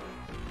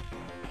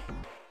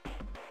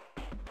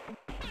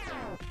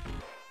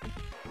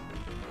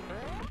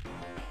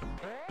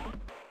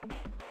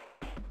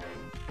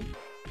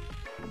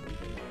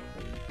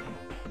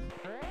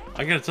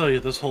 I gotta tell you,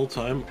 this whole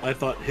time, I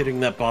thought hitting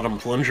that bottom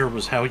plunger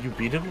was how you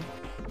beat him.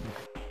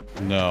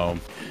 No.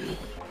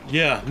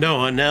 Yeah,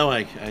 no, now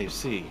I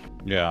see.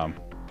 Yeah.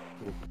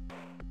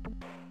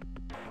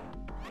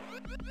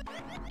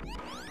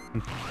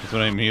 This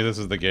one ain't me, this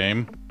is the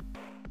game.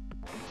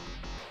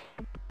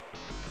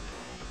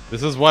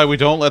 This is why we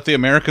don't let the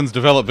Americans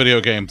develop video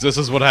games. This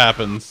is what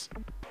happens.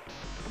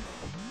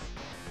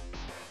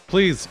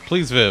 Please,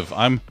 please, Viv.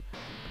 I'm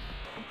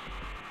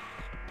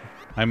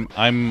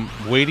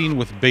waiting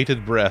with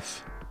bated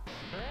breath.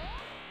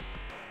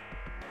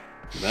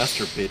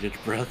 Masturbated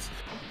breath.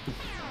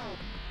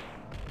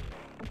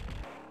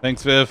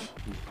 Thanks, Viv.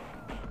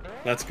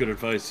 That's good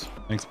advice.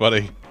 Thanks,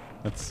 buddy.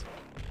 That's...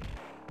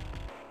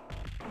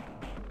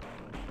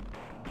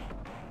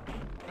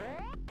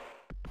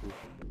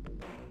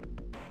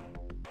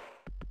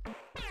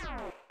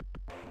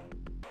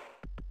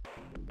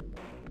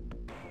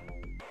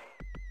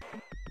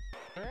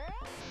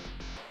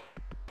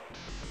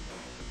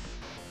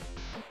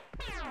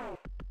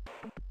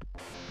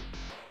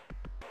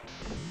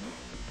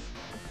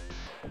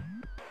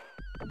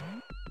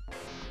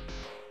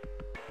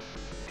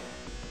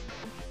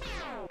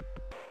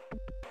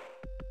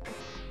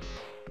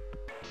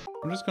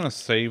 I'm just gonna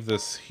save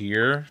this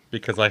here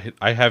because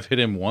I have hit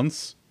him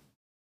once.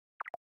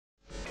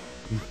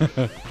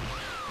 And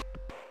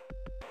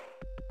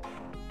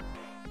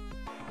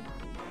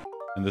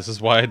this is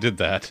why I did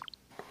that.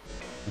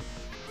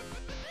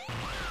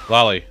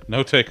 Lolly,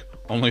 no tick,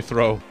 only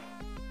throw.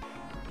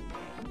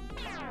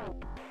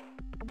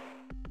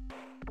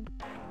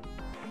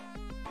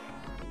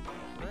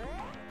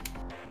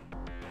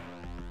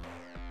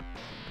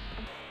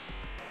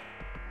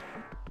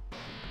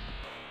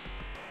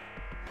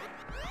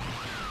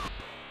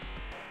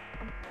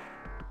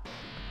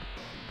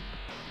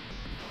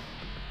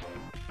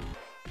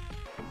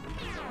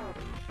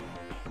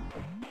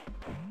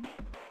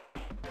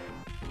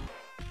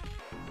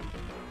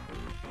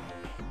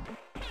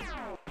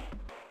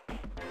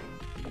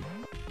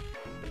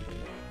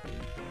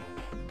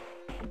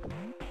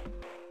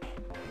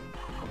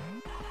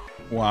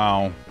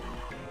 Wow.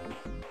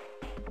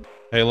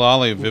 Hey,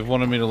 Lolly, Viv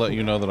wanted me to let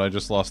you know that I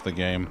just lost the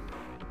game.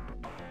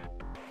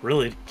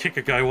 Really? Kick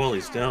a guy while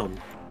he's down.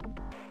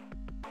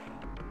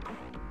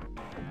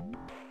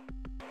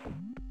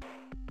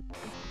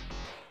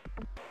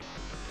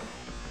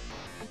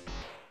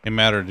 Hey,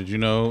 Matter, did you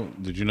know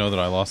that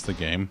I lost the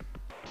game?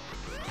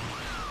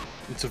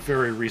 It's a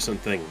very recent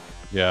thing.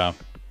 Yeah.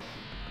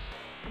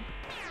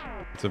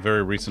 It's a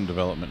very recent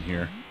development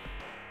here.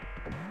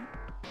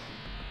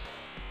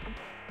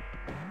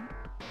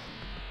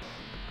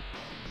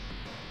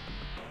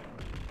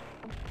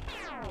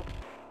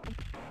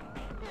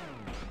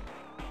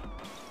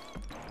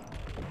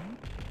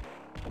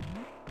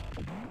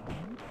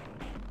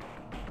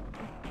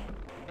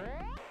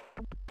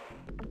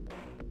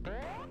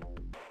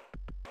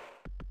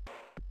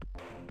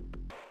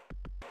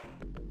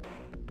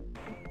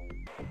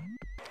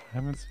 I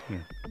haven't seen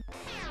her.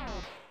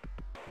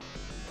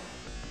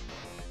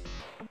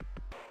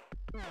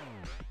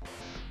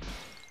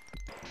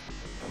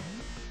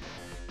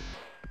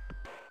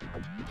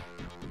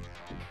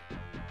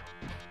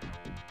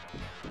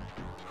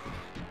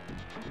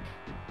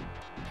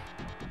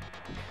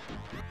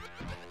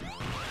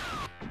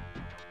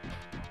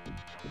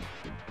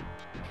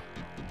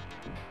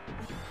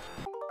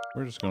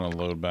 We're just gonna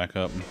load back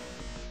up.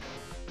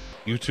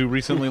 You two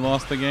recently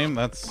lost the game?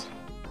 That's...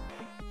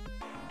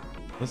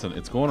 Listen,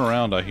 it's going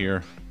around, I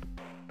hear.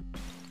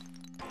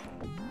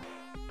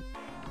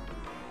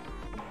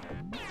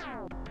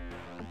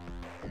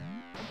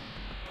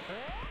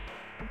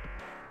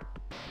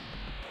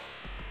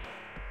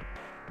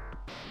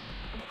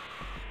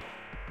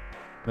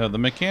 Now, the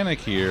mechanic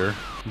here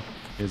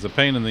is a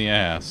pain in the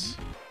ass.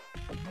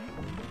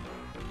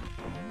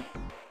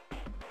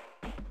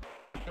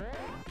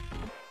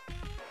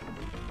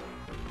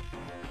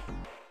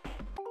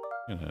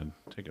 I'm gonna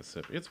take a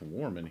sip. It's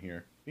warm in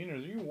here.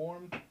 Venus, are you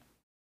warm?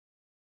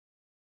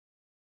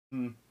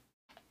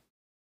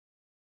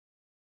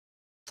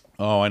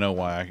 Oh, I know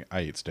why.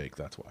 I eat steak,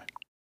 that's why.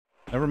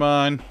 Never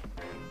mind.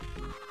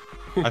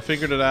 I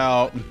figured it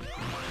out.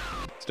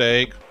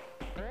 Steak.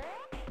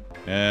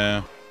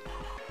 Yeah.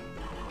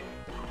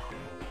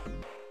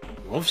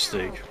 Love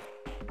steak.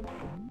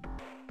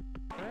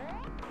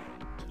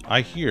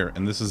 I hear,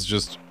 and this is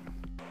just...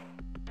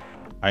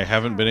 I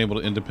haven't been able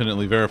to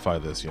independently verify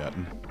this yet.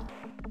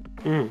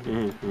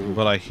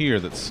 But I hear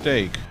that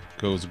steak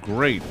goes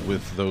great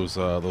with those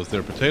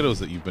there potatoes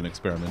that you've been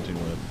experimenting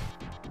with.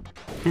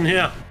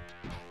 Yeah.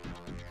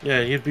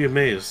 Yeah, you'd be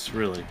amazed,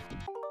 really.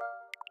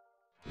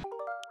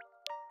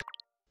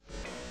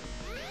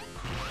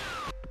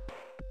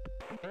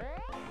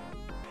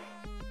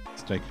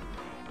 Steak.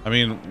 I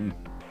mean,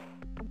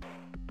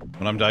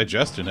 when I'm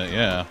digesting it,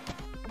 yeah.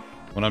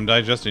 When I'm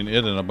digesting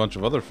it and a bunch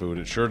of other food,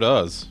 it sure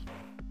does.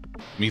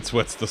 Meat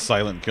sweat's the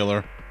silent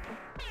killer.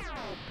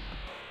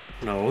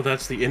 No,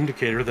 that's the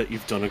indicator that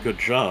you've done a good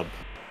job.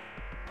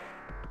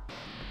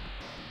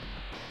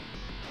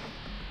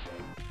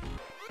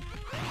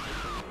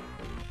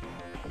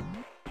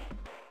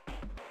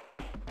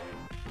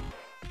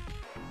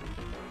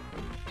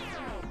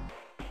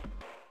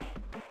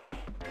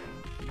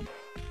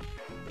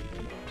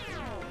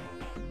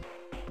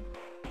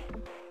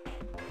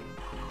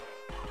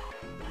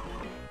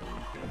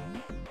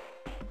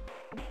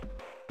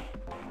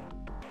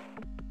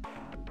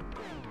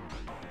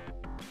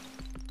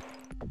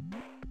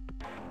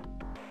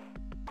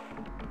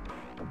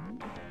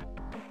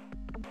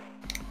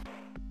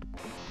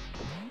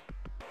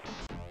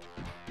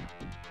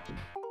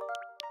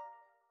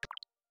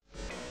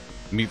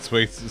 Meat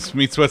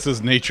Sweats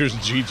is nature's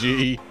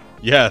GG.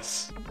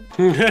 Yes.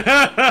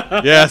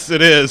 Yes,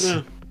 it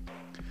is.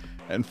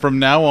 And from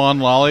now on,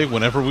 Lolly,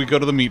 whenever we go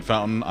to the meat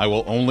fountain, I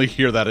will only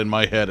hear that in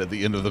my head at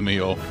the end of the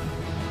meal.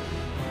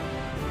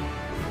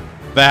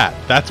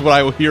 That's what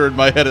I will hear in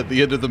my head at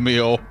the end of the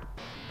meal.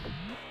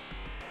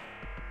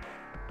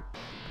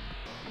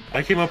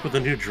 I came up with a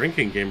new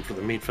drinking game for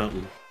the meat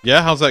fountain.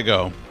 Yeah, how's that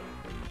go?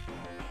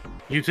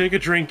 You take a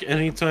drink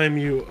anytime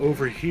you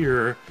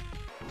overhear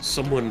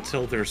someone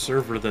tell their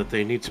server that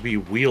they need to be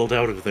wheeled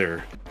out of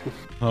there.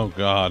 Oh,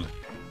 God.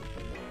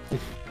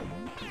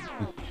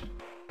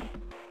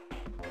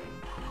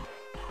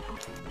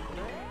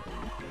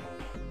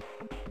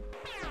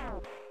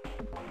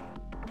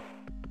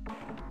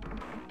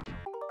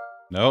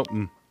 Nope.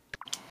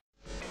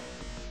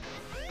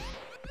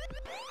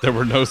 There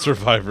were no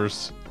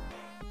survivors.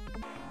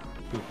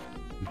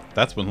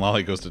 That's when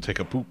Lolly goes to take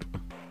a poop.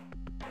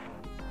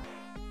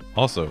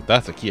 Also,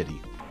 that's a kitty.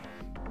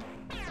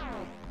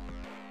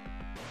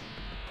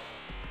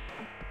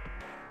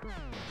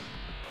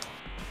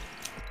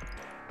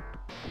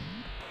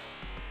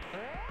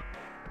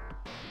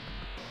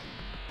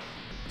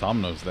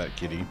 Tom knows that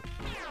kitty.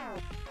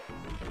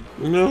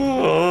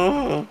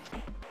 No.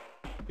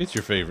 It's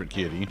your favorite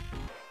kitty.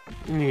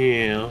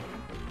 Yeah.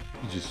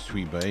 He's just a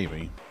sweet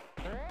baby.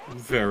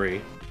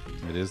 Very.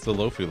 It is the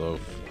Loafy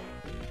Loaf.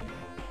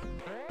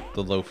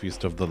 The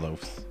loafiest of the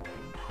loafs.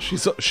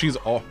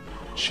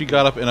 She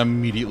got up and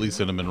immediately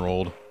cinnamon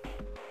rolled.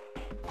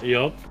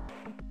 Yup.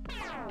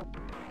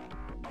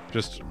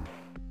 Just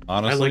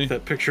honestly, I like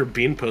that picture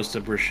Bean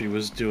posted where she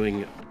was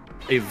doing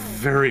a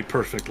very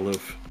perfect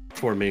loaf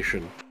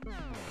formation.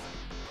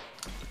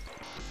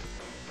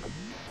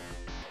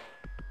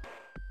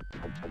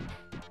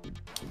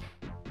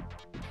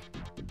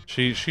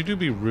 She do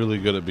be really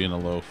good at being a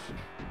loaf.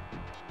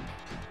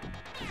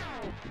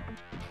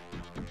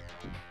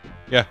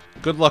 Yeah,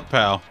 good luck,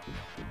 pal.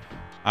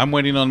 I'm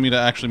waiting on me to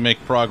actually make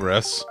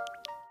progress.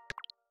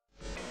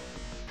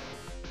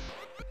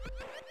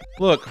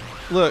 Look,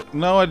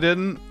 no I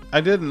didn't.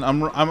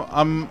 I'm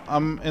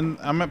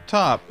up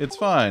top. It's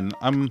fine.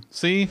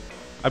 See?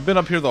 I've been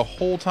up here the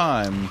whole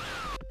time.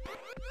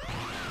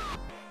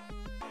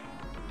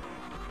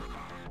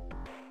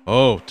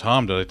 Oh,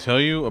 Tom, did I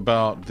tell you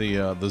about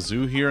the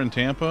zoo here in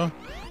Tampa?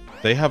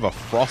 They have a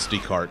Frosty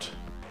cart.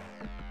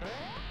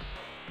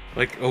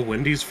 Like a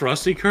Wendy's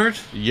Frosty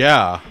cart?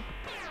 Yeah.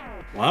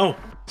 Wow.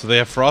 So they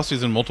have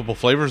Frosties in multiple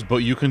flavors, but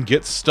you can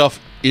get stuff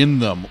in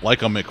them,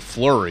 like a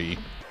McFlurry.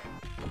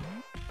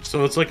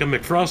 So it's like a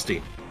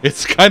McFrosty.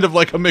 It's kind of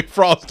like a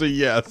McFrosty,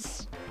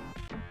 yes.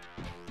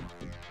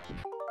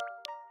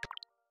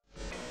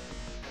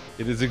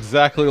 It is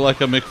exactly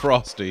like a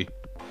McFrosty.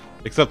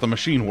 Except the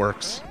machine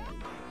works.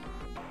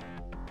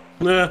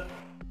 Nah.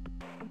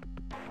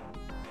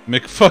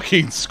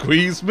 McFucking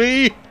squeeze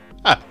me?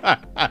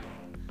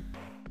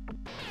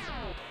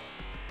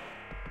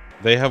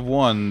 They have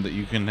one that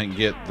you can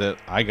get that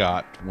I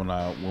got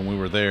when we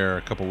were there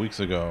a couple weeks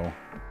ago.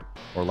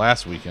 Or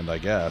last weekend, I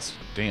guess.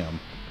 Damn.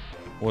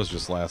 It was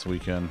just last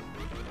weekend.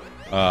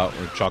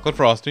 With chocolate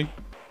frosty.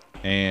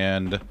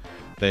 And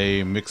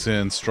they mix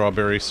in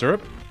strawberry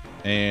syrup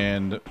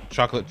and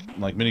chocolate,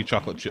 like mini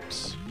chocolate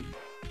chips.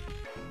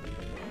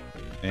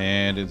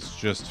 And it's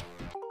just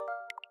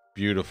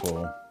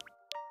beautiful.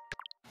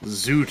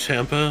 Zoo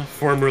Tampa,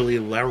 formerly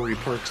Lowry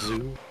Park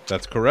Zoo.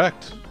 That's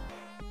correct.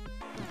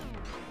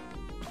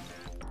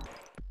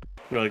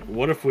 You're like,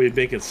 what if we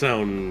make it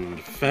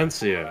sound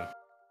fancier?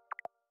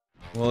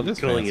 Well, it is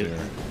Calling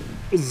fancier.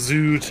 it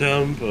Zoo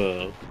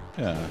Tampa.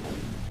 Yeah.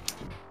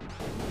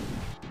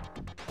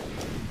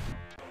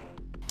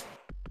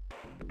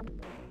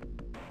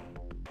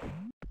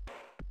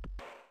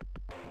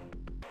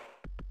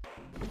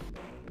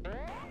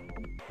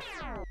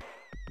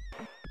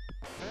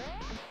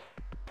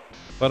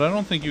 But I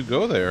don't think you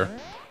go there.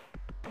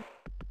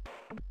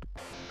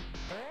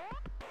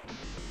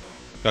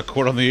 Got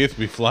caught on the 8th,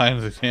 be flying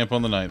to the Tampa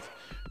on the 9th.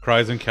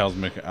 Cries and cows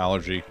make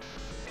allergy.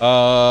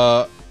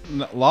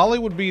 Lolly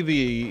would be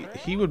the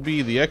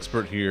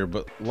expert here,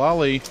 but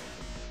Lolly,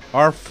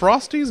 are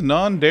Frosties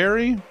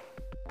non-dairy?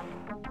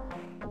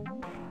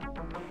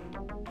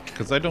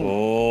 Because I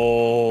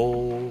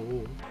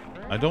don't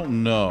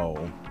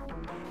know.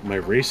 My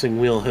racing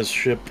wheel has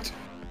shipped.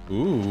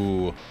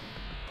 Ooh.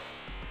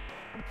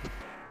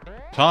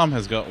 Tom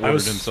has ordered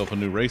himself a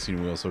new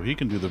racing wheel, so he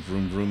can do the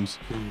vroom vrooms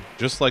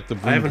just like the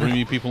vroom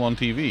vroomy people on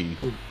TV.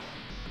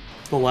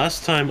 The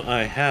last time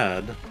I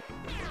had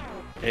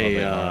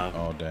a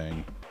oh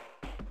dang.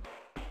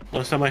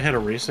 Last time I had a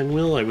racing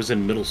wheel, I was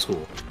in middle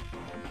school.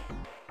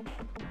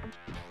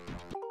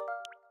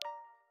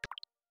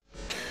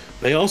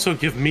 They also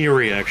give me a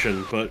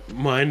reaction, but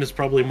mine is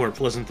probably more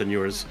pleasant than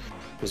yours.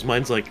 Because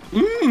mine's like,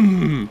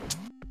 mmm!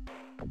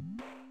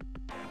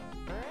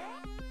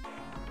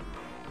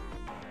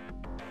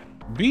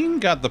 Bean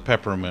got the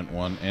peppermint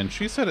one, and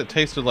she said it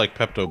tasted like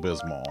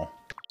Pepto-Bismol.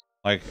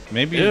 Like,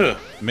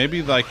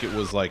 maybe like it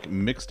was like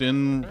mixed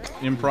in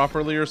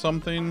improperly or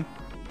something.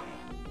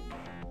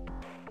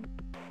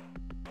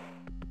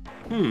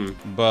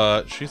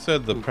 But she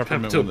said the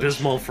peppermint one.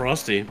 Pepto-Bismol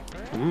Frosty.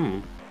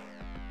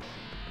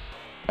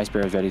 Ice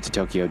Bear is ready to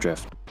Tokyo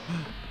Drift.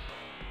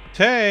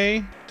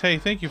 Tay,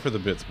 thank you for the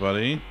bits,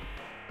 buddy.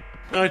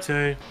 Hi,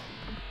 Tay.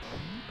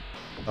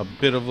 A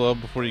bit of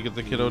love before you get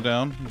the kiddo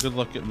down. Good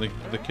luck getting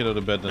the kiddo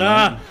to bed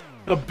tonight.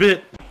 A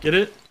bit. Get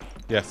it?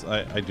 Yes,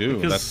 I do.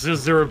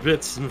 Because there are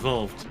bits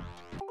involved.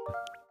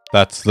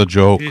 That's the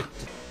joke.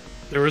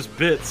 There was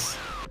bits,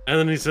 and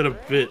then he said a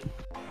bit,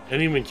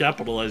 and even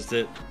capitalized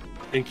it,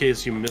 in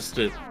case you missed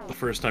it the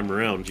first time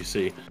around, you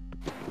see.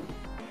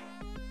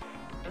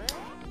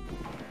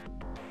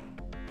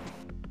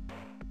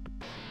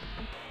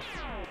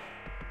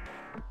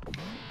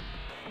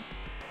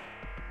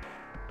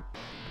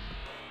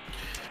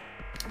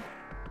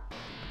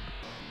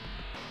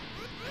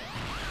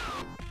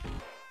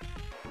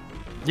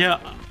 Yeah,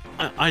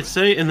 I'd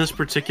say in this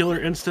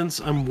particular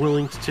instance, I'm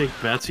willing to take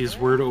Batsy's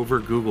word over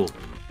Google.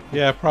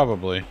 Yeah,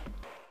 probably.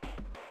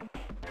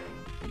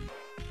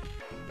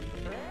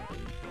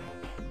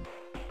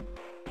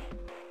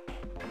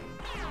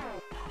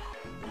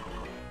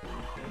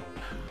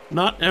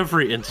 Not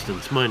every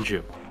instance, mind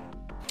you.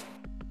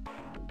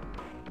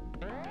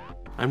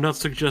 I'm not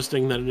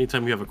suggesting that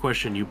anytime you have a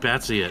question, you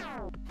Batsy it.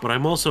 But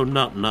I'm also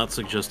not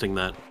suggesting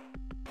that.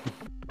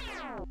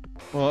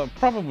 Well,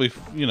 probably,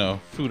 you know,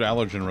 food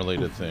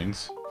allergen-related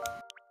things.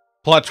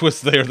 Plot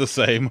twist, they are the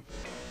same.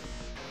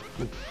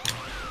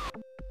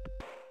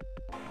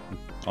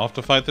 Off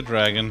to fight the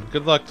dragon.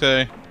 Good luck,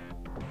 Tay.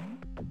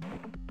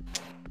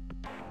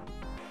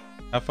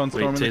 Have fun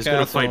storming the Tay's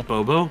castle. gonna fight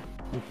Bobo?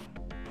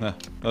 Nah,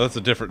 oh, that's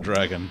a different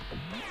dragon.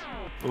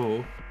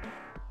 Oh.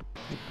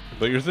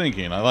 But you're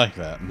thinking, I like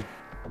that.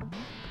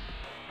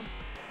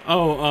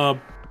 Oh,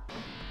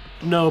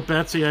 no,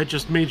 Batsy, I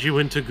just made you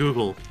into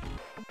Google.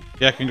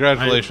 Yeah,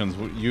 congratulations.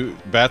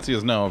 Batsy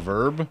is now a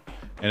verb,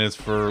 and it's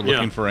for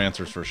looking for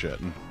answers for shit.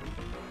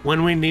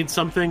 When we need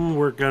something,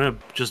 we're gonna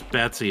just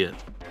Batsy it.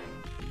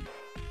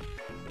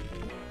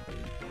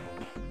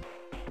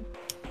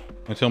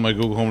 I tell my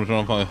Google Home to turn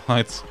off all the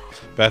lights.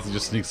 Batsy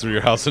just sneaks through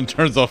your house and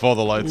turns off all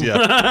the lights,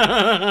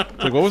 yeah.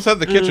 It's like, what was that in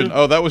the kitchen?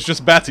 Oh, that was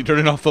just Batsy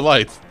turning off the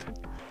lights.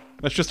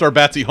 That's just our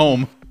Batsy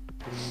home.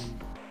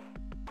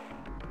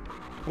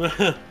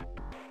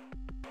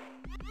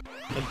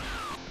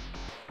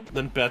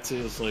 Then Batsy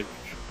is like,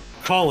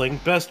 calling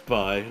Best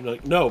Buy. And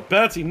like, no,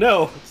 Batsy,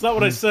 no! It's not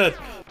what I said!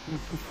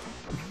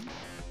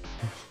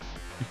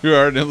 You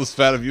are an endless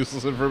vat of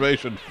useless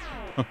information.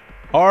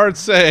 Hard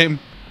same.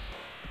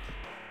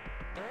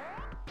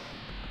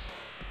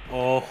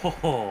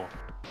 Oh,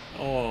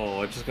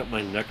 I just got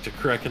my neck to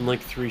crack in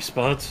like 3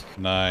 spots.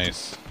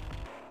 Nice.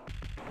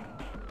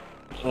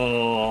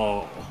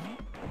 Oh.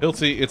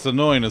 Hilty, it's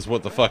annoying is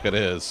what the fuck it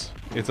is.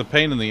 It's a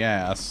pain in the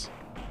ass.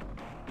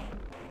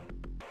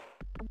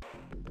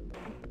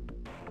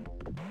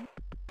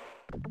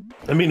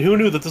 I mean, who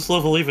knew that this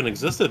level even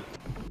existed?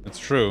 It's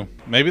true.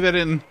 Maybe they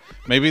didn't.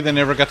 Maybe they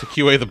never got to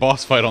QA the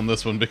boss fight on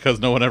this one because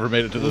no one ever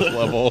made it to this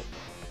level.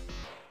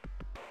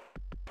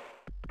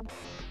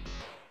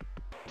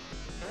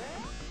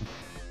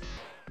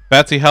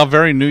 Batsy, how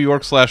very New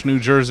York / New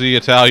Jersey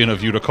Italian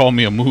of you to call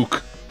me a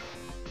mook.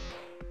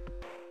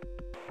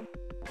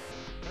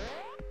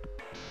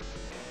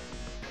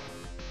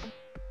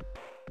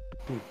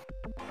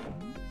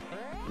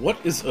 What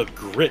is a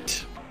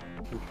grit?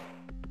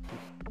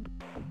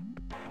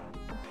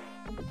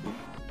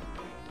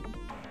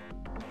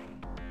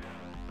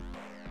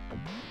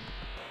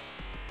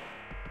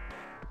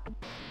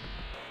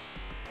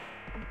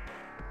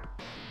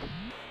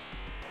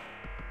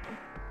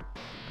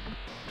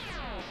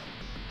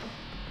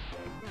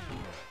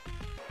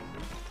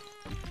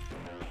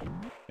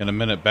 In a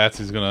minute,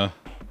 Batsy's gonna...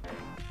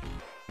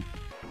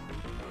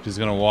 She's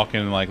gonna walk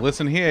in and like,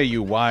 listen here,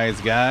 you wise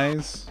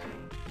guys.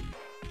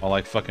 All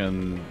like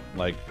fucking,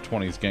 like,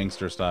 20s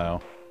gangster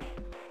style.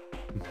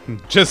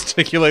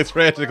 Gesticulates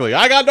frantically.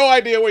 I got no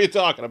idea what you're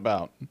talking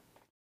about.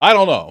 I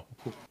don't know.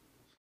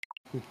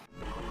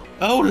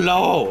 Oh,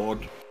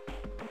 Lord.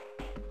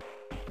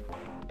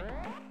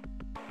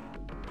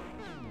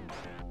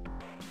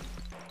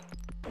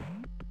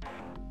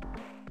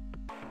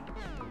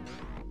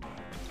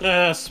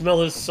 Ah,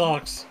 smell his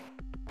socks.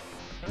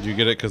 Did you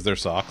get it because they're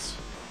socks?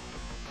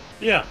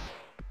 Yeah.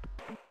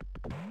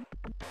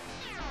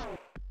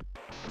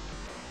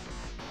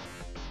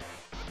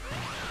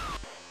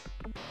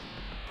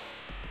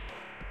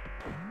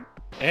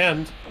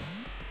 And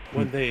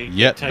when they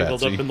get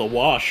tangled up in the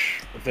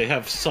wash, they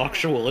have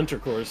sexual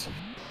intercourse.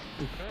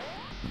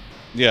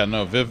 Yeah,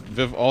 no,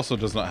 Viv also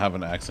does not have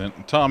an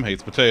accent. Tom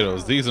hates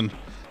potatoes. These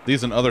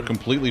and other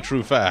completely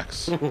true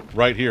facts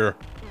right here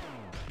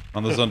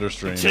on the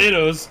zunderstream.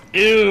 Potatoes?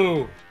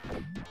 Ew!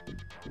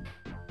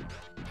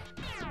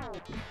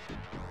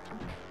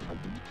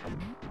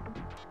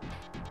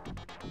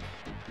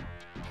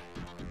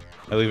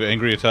 I leave an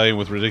angry Italian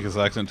with ridiculous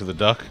accent to the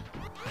duck.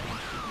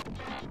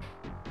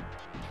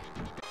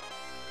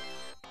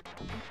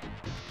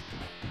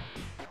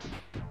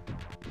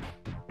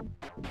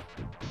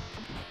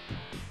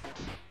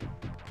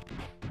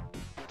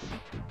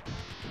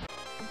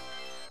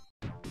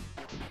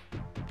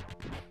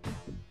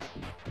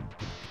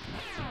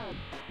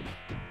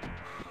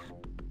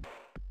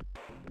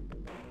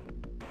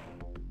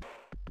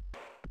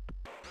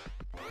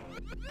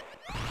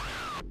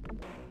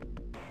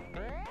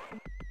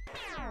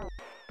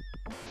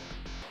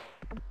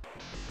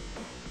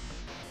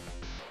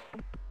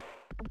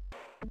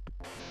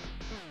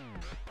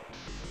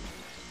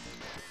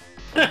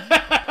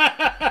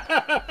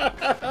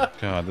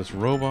 God, this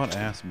robot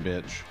ass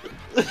bitch.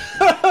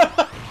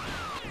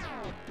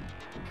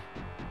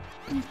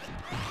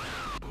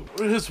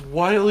 His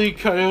wily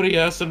coyote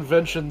ass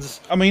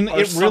inventions. I mean,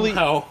 it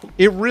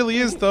really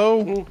is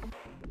though.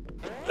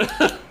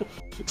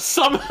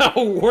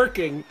 Somehow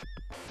working.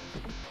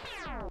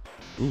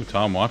 Ooh,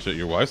 Tom, watch it.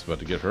 Your wife's about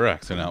to get her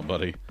accent out,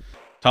 buddy.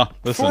 Tom,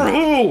 listen. For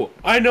who?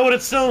 I know what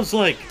it sounds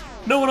like.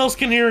 No one else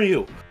can hear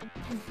you.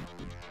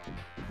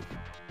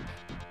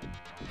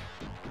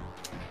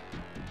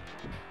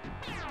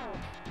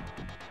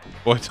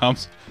 Boy,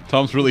 Tom's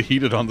really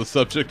heated on the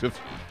subject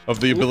of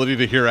the ability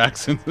to hear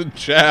accents in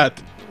chat.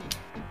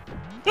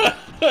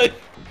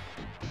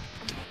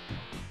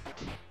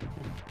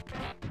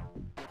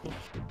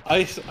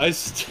 I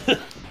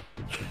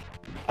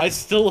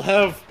still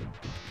have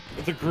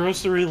the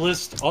grocery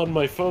list on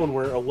my phone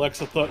where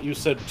Alexa thought you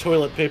said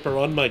toilet paper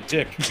on my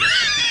dick.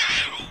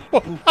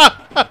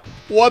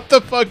 What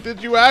the fuck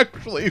did you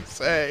actually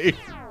say?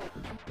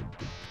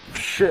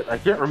 Shit, I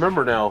can't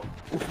remember now.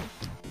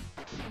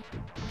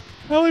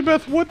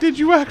 Beth, what did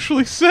you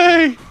actually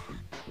say?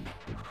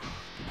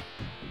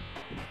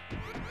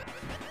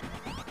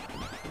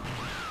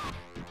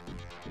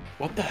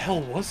 What the hell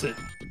was it?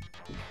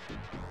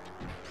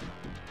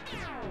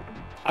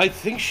 I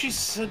think she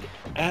said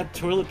add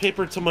toilet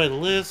paper to my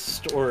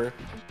list, or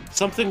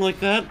something like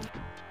that.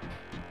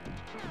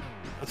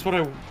 That's what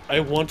I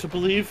want to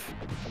believe.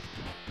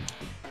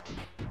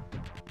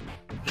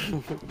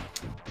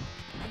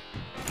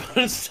 But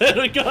instead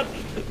I got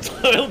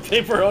toilet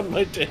paper on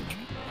my dick.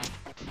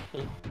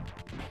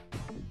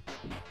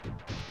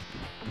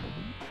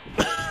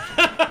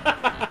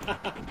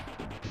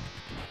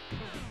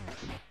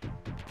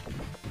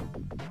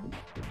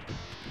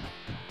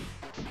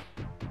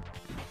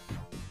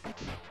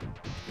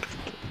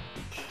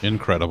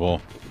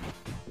 Incredible.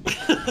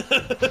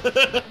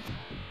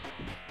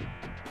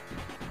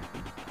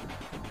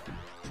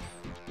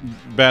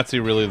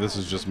 Batsy, really, this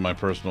is just my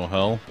personal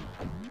hell.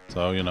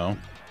 So, you know,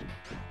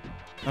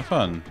 have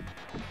fun.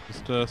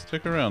 Just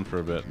stick around for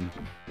a bit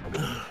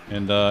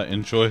and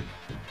enjoy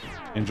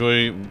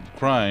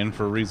crying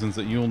for reasons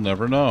that you'll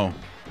never know.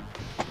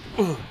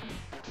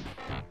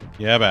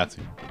 Yeah, Batsy.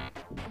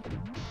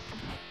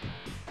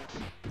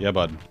 Yeah,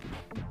 bud.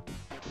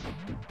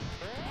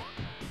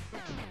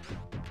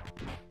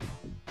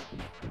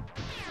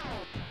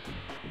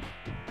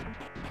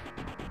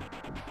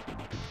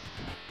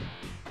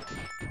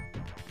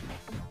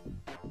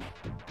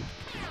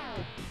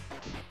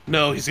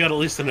 No, he's got at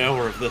least an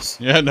hour of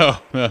this. Yeah, no.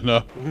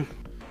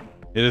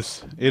 It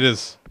is.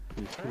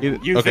 You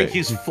okay. think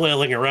he's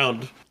flailing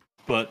around,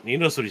 but he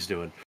knows what he's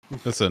doing.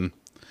 Listen,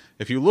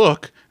 if you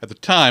look at the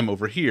time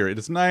over here, it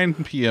is 9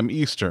 p.m.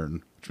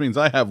 Eastern, which means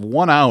I have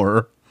 1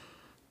 hour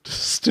to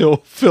still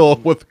fill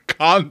with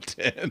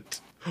content,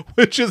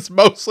 which is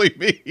mostly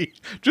me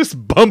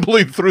just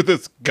bumbling through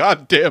this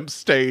goddamn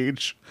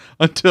stage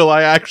until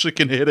I actually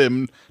can hit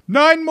him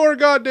 9 more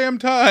goddamn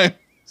times.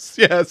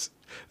 Yes.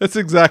 That's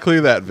exactly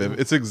that, Viv.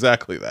 It's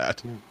exactly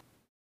that.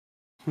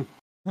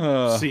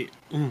 See,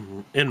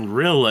 in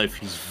real life,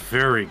 he's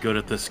very good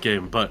at this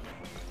game, but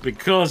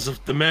because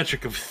of the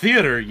magic of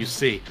theater, you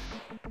see,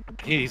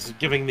 he's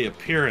giving the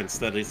appearance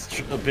that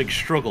it's a big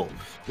struggle.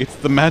 It's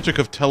the magic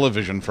of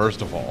television,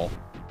 first of all.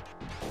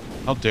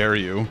 How dare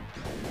you?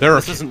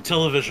 This isn't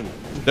television.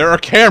 There are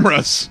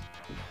cameras!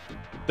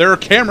 There are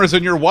cameras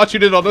and you're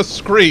watching it on a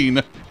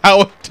screen!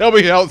 Tell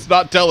me how it's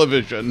not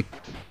television!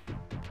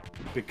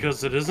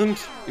 Because it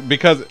isn't?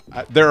 Because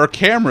there are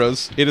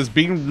cameras. It is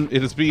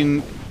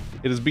being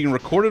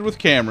recorded with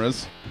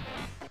cameras,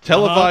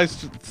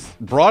 televised,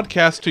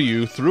 broadcast to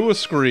you through a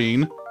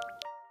screen.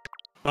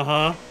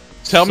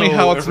 Tell me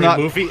how it's not.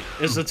 Movie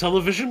is a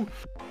television?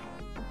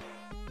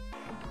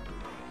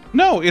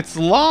 No, it's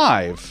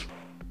live.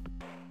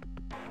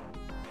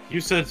 You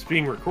said it's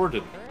being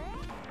recorded.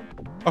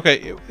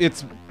 Okay,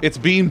 it's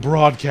being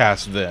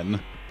broadcast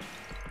then.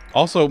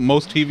 Also,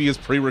 most TV is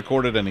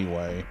pre-recorded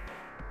anyway.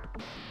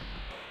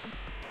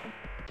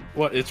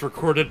 What, it's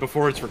recorded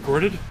before it's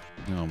recorded?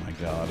 Oh my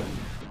god.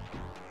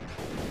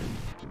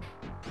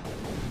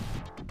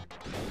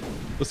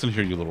 Listen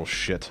here, you little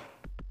shit.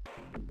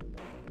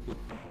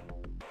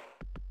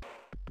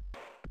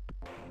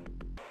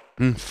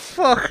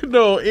 Fuck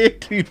no,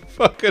 18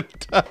 fucking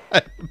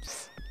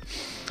times.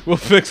 We'll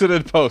fix it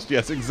in post.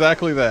 Yes,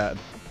 exactly that.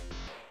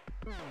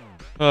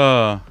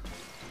 Oh,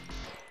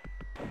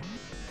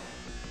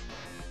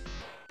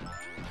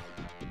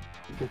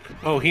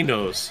 he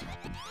knows.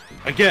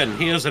 Again,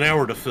 he has an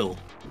hour to fill.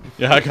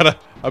 Yeah,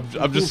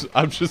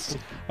 I'm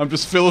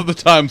just filling the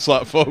time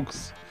slot,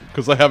 folks,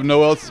 because I have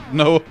no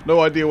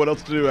idea what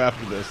else to do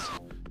after this.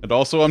 And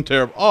also, I'm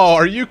terrible. Oh,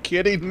 are you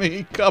kidding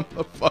me? Come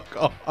the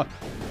fuck on.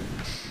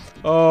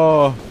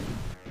 Oh.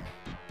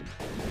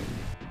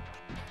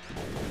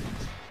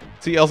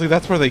 See, Elsie,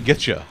 that's where they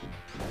get you.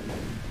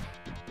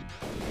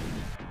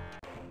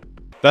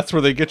 That's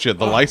where they get you.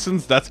 The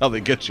license, that's how they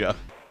get you.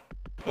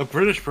 A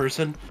British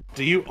person,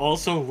 do you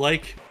also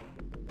like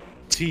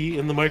tea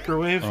in the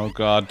microwave? Oh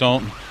God,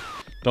 don't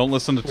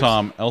listen to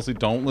Tom. Elsie,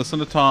 don't listen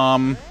to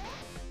Tom.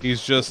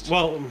 He's just...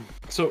 Well,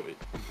 so...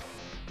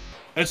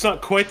 It's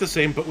not quite the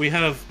same, but we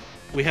have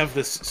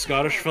this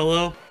Scottish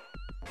fellow.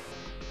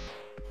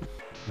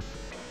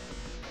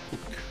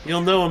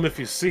 You'll know him if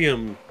you see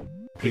him.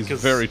 He's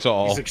very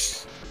tall.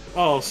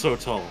 Oh, so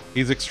tall.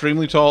 He's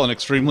extremely tall and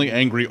extremely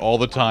angry all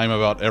the time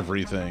about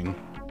everything.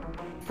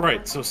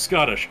 Right, so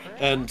Scottish,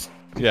 and...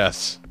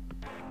 Yes.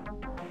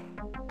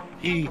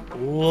 He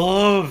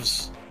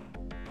loves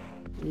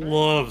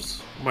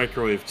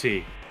microwave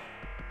tea.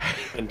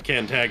 And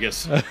canned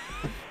haggis.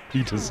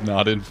 He does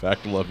not, in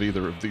fact, love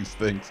either of these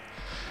things.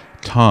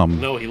 Tom.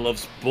 No, he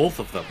loves both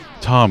of them.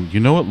 Tom, you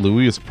know what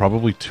Louis is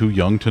probably too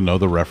young to know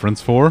the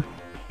reference for?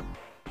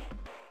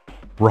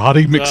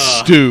 Roddy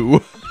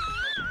McStew.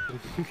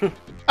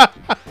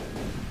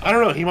 I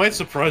don't know, he might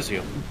surprise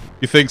you.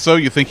 You think so?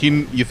 You think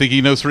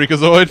he knows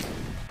Freakazoid?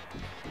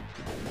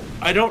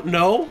 I don't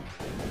know.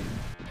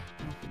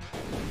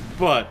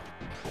 But...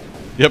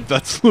 Yep,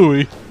 that's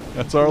Louis.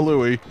 That's our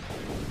Louis.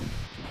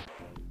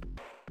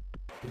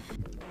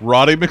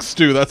 Roddy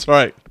McStew, that's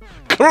right.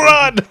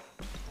 Crud!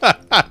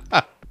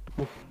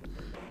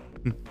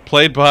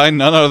 Played by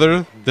none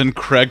other than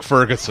Craig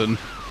Ferguson.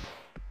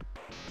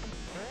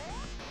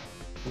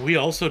 We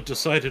also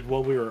decided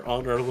while we were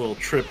on our little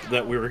trip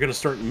that we were going to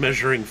start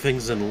measuring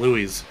things in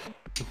Louis.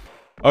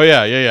 Oh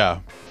yeah.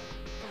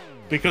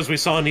 Because we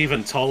saw an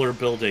even taller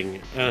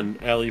building,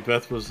 and Allie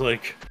Beth was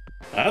like,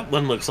 that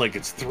one looks like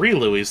it's 3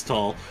 Louis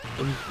tall.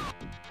 And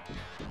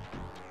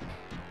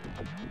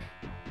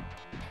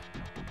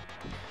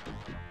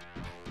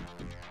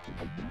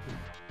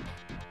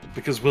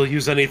because we'll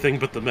use anything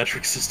but the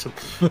metric system.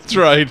 That's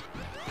right.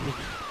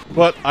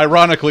 But,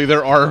 ironically,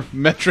 there are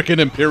metric and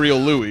imperial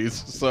Louis,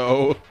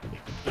 so...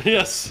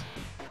 Yes.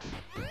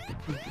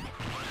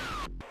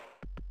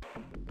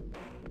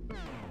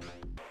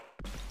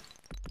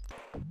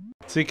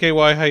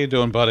 CKY, how you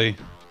doing, buddy?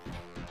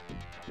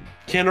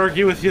 Can't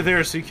argue with you there,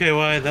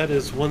 CKY. That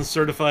is one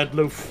certified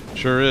loaf.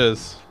 Sure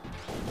is.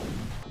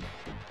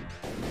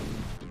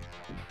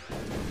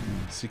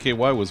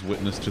 CKY was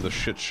witness to the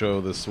shit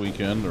show this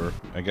weekend, or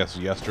I guess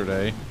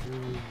yesterday.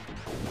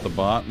 The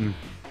bot, and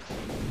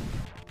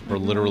for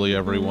literally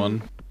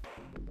everyone.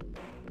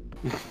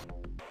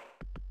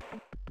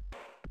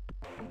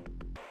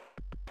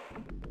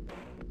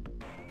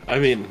 I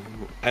mean,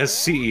 as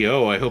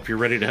CEO, I hope you're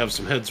ready to have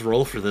some heads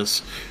roll for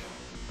this.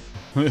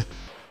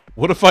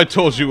 What if I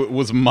told you it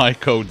was my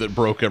code that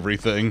broke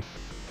everything?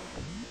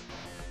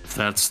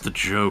 That's the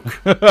joke.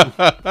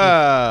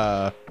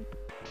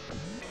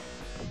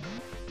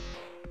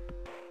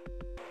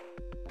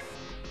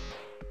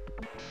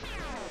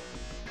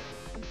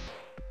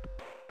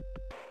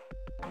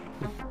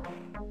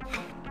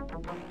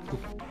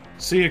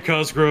 See ya,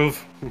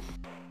 Cosgrove.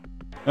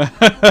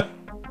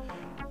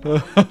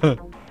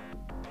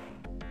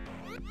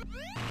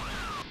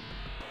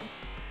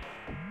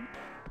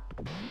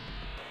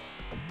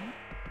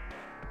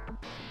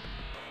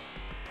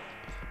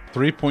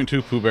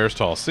 3.2 Pooh Bears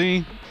tall.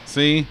 See?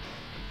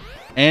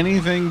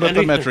 Anything but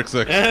the metric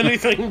system.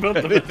 Anything but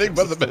the Anything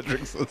but the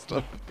metric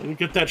system.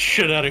 Get that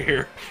shit out of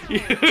here.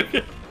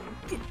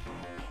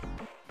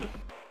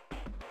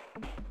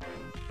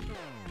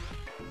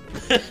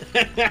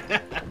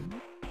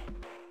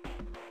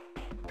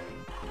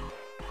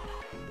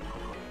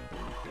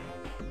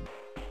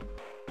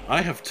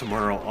 I have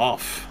tomorrow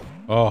off.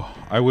 Oh,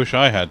 I wish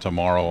I had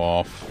tomorrow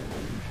off.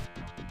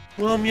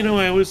 Well, you know,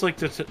 I always like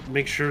to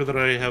make sure that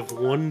I have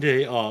one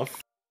day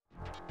off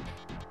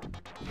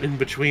in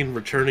between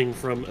returning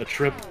from a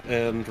trip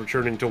and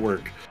returning to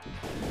work.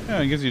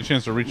 Yeah, it gives you a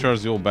chance to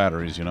recharge the old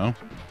batteries, you know?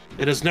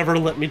 It has never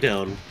let me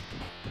down.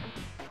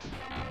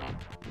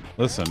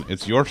 Listen,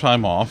 it's your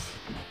time off.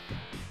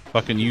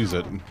 Fucking use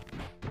it.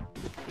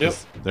 Yep.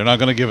 They're not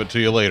gonna give it to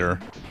you later.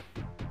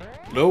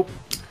 Nope.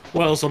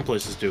 Well, some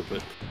places do,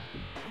 but...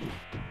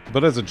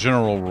 But as a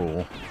general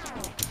rule...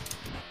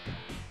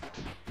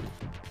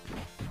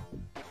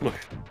 Look.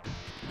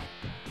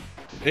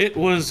 It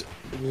was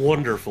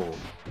wonderful.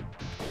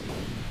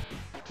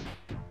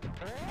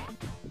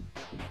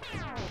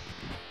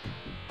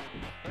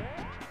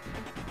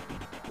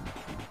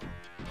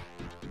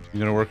 You're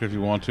gonna work if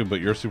you want to, but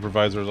your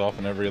supervisor is off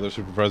and every other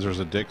supervisor is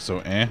a dick,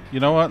 so You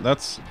know what?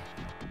 That's...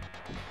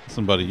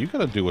 Listen, buddy, you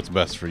gotta do what's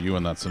best for you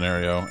in that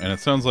scenario, and it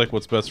sounds like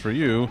what's best for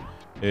you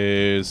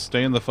is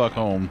staying the fuck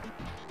home.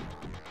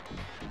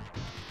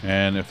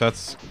 And if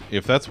that's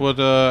what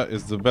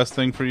is the best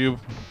thing for you,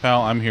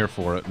 pal, I'm here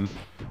for it, and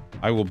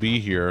I will be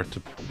here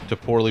to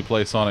poorly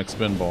play Sonic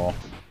Spinball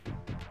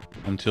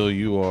until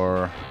you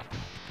are,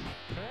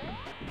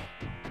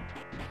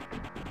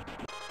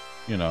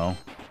 you know,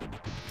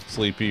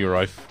 sleepy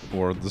or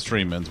the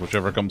stream ends,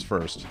 whichever comes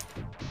first.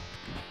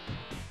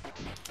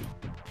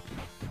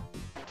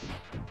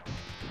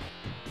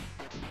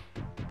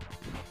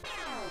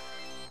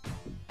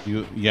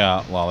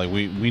 Yeah, Lolly,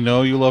 we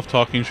know you love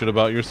talking shit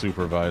about your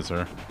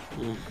supervisor.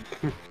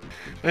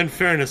 In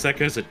fairness, that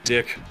guy's a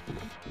dick.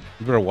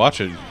 You better watch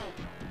it.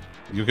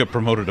 You'll get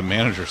promoted to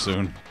manager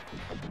soon.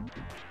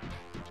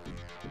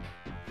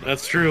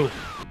 That's true.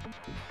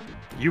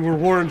 You were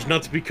warned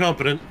not to be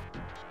competent.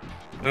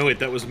 Oh wait,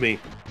 that was me.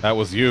 That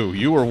was you.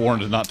 You were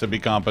warned not to be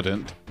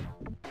competent.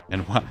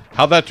 And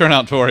how'd that turn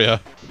out for you?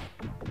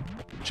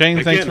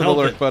 Shane, thanks for the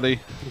lurk, buddy.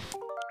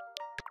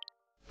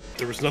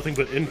 There was nothing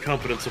but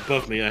incompetence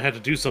above me. I had to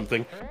do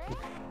something.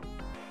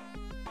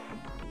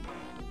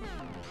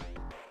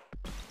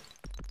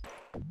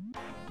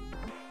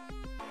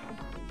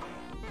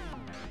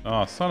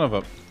 Oh, son of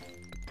a...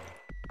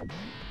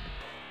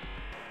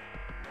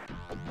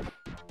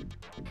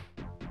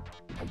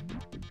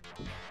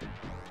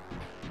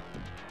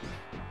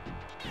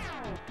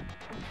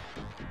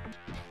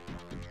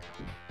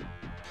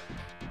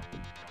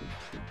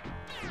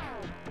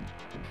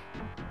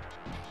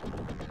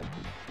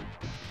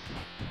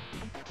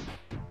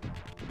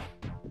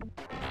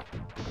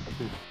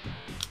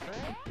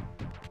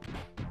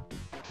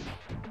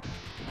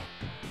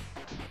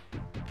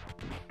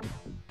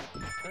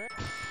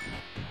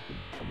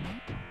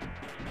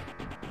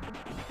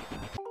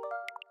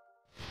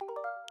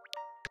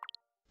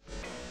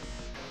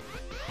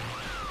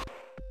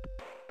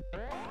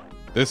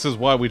 This is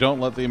why we don't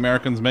let the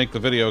Americans make the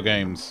video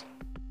games.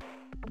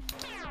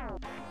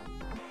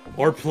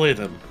 Or play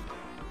them.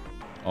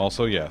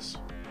 Also, yes.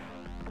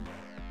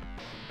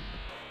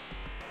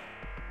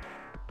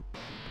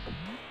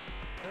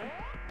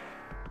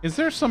 Is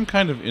there some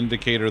kind of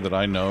indicator that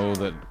I know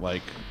that,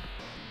 like...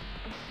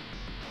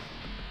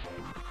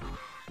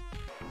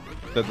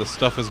 that the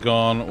stuff is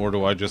gone, or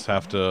do I just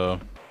have to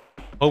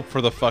hope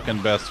for the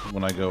fucking best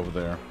when I go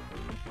over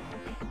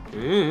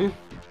there?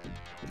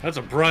 That's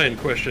a Brian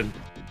question.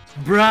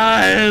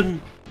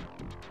 Brian!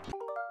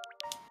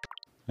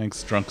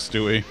 Thanks, Drunk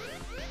Stewie.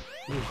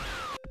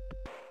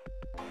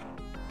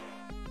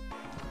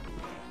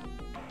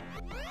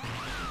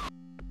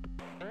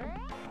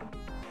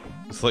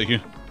 It's like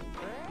you...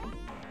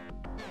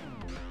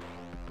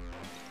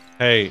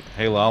 Hey,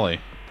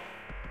 Lolly.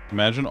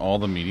 Imagine all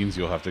the meetings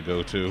you'll have to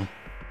go to.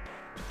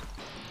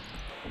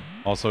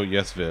 Also,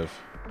 yes, Viv.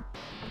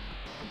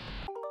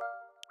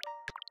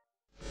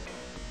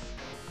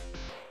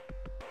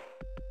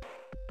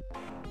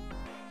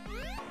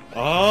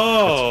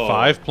 Oh!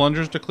 It's 5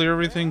 plungers to clear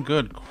everything?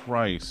 Good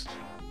Christ.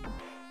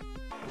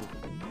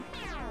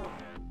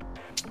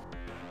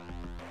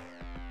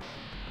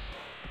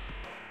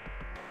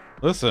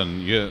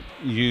 Listen,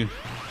 you...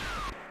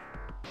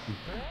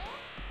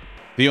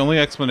 The only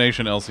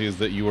explanation, Elsie, is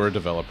that you were a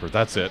developer.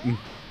 That's it.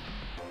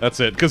 That's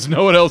it, because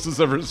no one else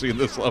has ever seen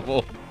this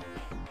level.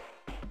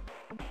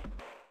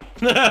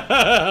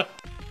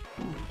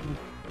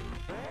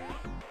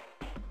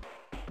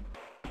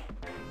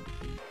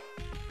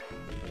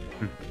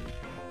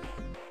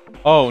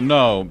 Oh,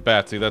 no,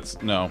 Batsy,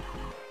 that's... No.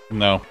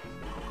 No.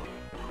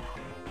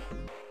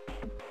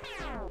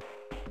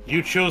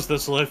 You chose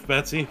this life,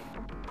 Betsy.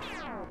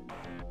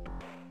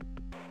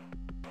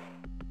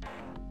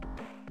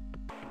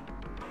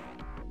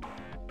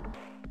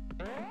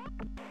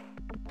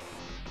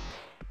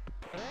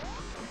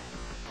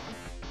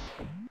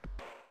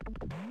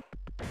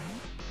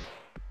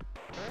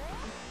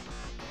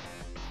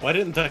 Why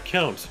didn't that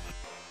count?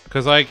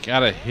 Because I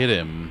gotta hit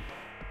him.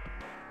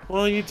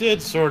 Well, you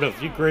did, sort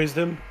of. You grazed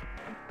him.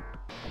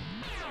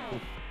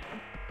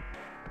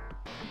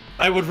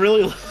 I would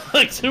really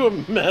like to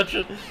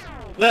imagine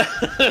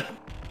that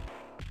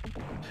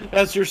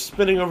as you're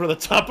spinning over the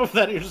top of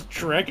that, you're just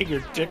dragging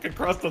your dick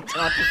across the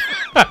top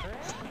of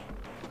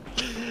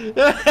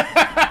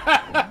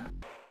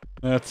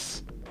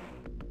That's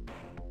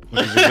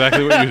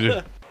exactly what you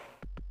do.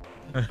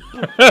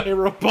 Hey,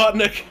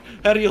 Robotnik,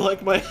 how do you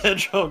like my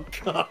hedgehog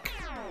cock?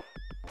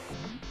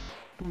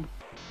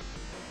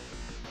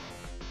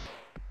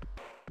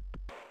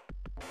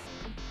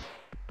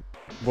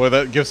 Boy,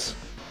 that gives...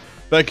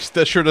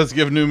 That sure does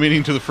give new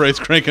meaning to the phrase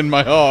cranking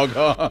my hog,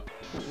 huh?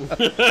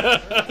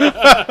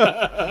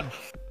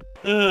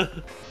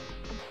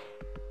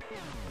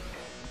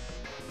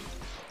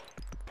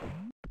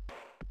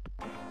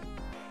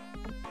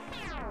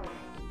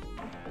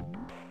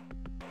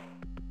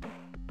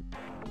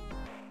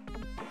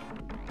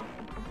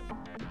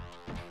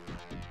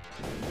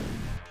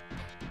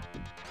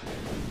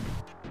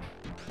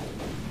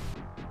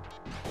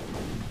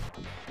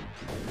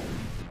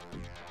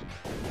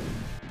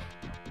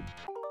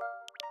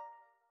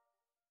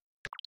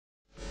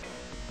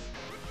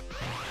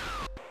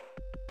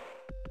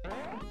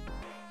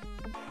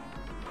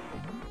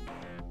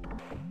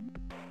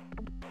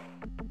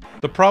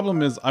 The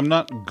problem is, I'm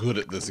not good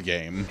at this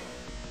game.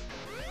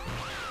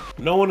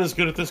 No one is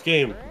good at this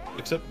game,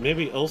 except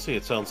maybe Elsie,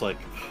 it sounds like.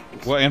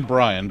 Well, and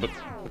Brian, but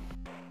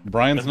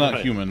Brian's not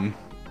Brian. human.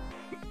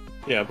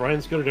 Yeah,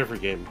 Brian's good at every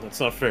game. That's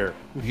not fair.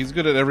 He's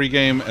good at every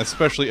game,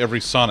 especially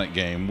every Sonic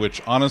game,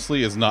 which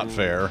honestly is not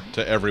fair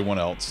to everyone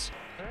else.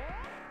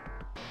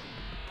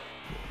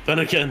 Then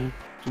again,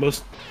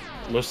 most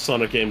Most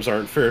Sonic games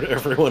aren't fair to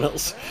everyone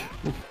else.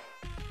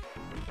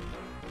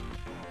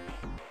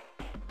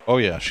 Oh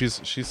yeah,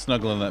 she's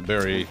snuggling that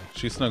berry.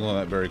 She's snuggling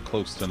that berry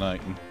close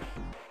tonight.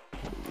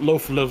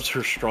 Loaf loves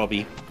her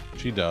strawberry.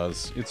 She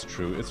does. It's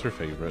true. It's her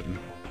favorite.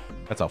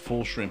 That's a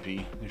full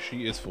shrimpy.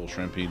 She is full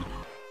shrimpied.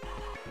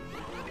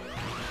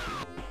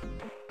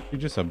 She's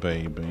just a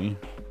baby.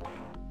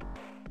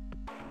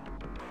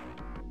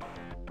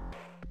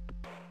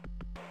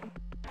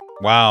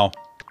 Wow.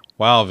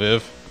 Wow,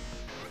 Viv.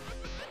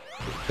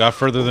 Got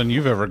further than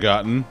you've ever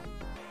gotten.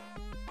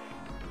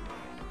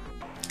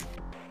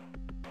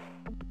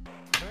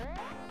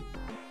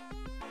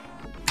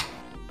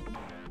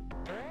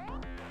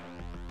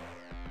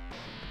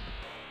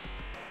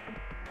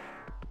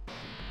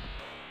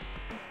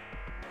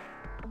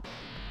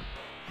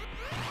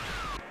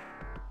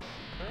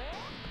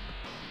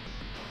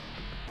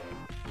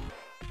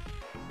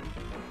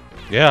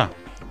 Yeah,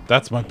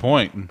 that's my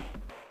point.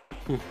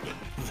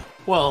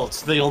 Well,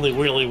 it's the only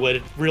real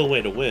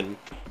way to win,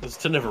 is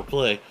to never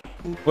play.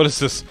 What is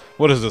this?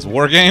 What is this?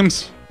 War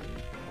games?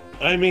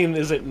 I mean,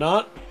 is it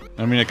not?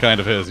 I mean, it kind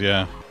of is,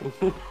 yeah.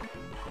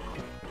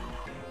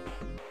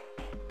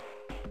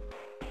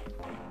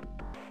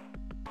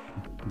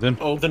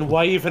 Then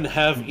why even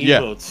have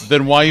emotes? Yeah,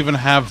 then why even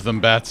have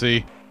them,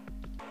 Batsy?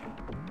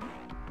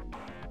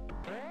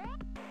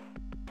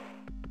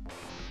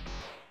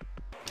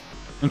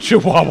 And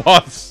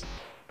Chihuahuas.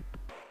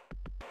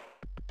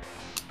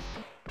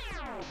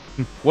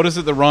 What is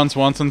it that Ron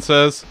Swanson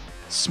says?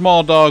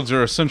 Small dogs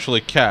are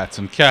essentially cats,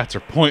 and cats are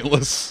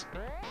pointless.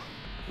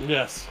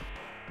 Yes.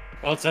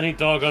 Well, it's any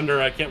dog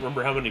under, I can't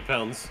remember how many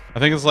pounds. I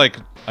think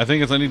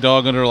it's any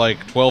dog under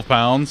like 12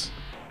 pounds.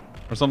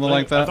 Or something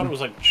like that. I thought it was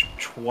like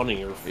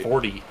 20 or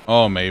 40.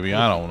 Oh, maybe.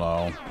 I don't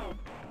know.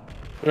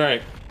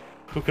 Right.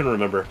 Who can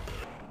remember?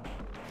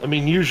 I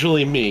mean,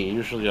 usually me.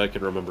 Usually I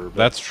can remember. But...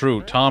 That's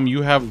true. Tom,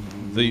 you have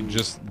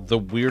just the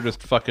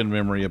weirdest fucking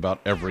memory about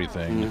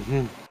everything.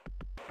 Mm-hmm.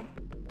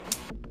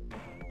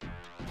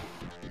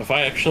 If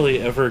I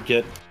actually ever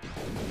get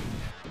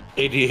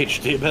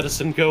ADHD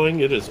medicine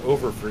going, it is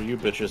over for you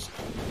bitches.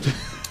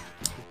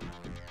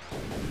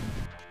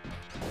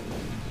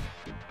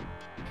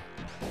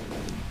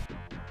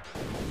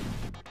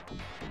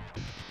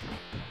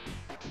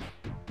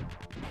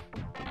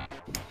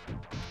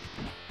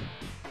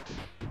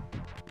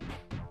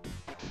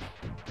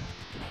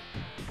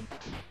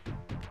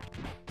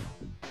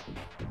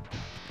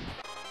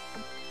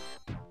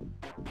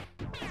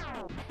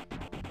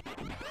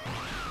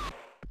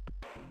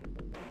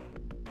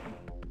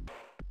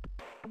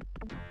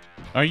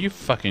 Are you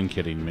fucking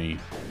kidding me?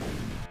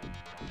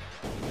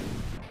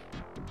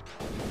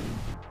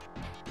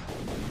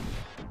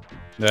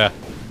 Yeah,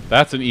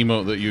 that's an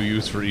emote that you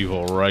use for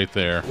evil right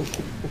there.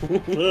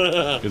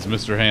 Is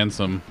Mr.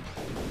 Handsome.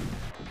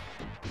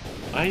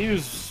 I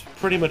use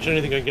pretty much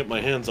anything I can get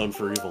my hands on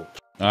for evil.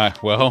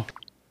 Well,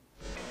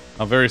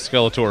 I'm very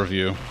Skeletor of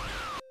you.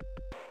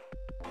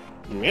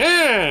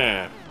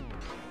 Yeah!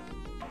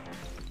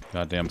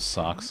 Goddamn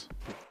socks.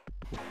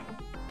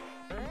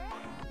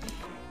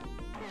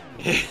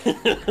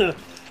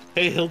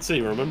 Hey,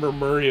 Hiltsy, remember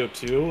Mario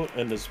 2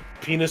 and his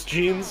penis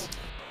genes?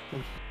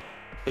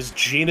 His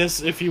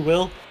genus, if you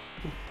will?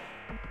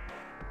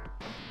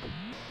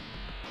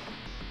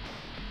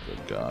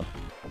 Good God.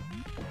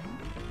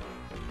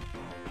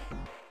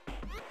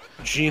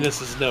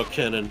 Genus is no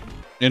canon.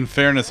 In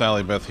fairness,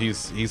 Alibeth,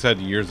 he's had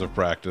years of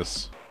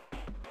practice.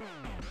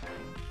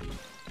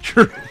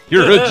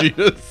 You're a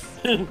genus.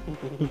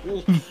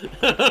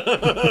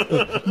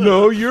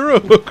 No, you're a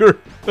hooker.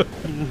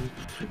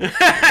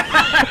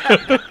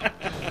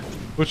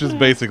 Which is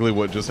basically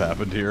what just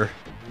happened here.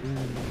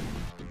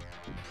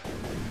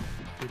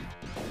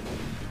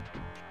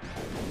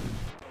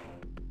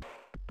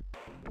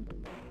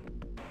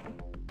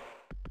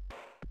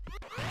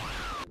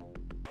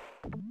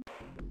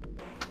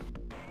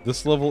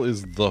 This level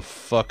is the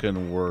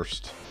fucking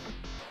worst.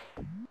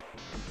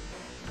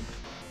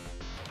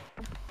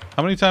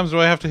 How many times do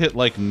I have to hit,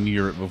 like,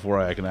 near it before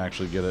I can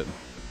actually get it?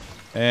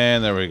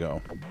 And there we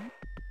go.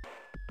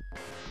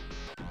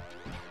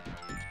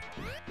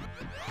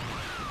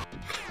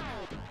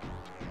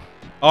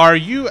 Are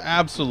you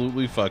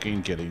absolutely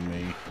fucking kidding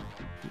me?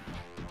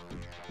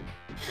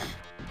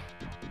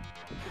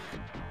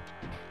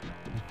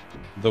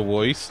 The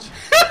Woist?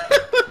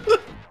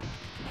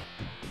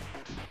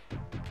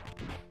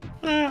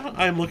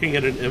 I'm looking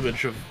at an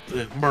image of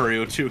the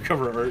Mario 2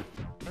 cover art.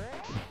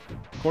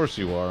 Of course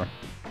you are.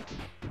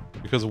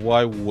 Because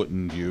why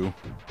wouldn't you?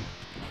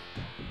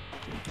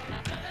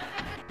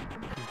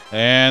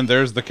 And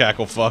there's the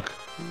cackle fuck.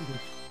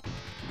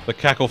 The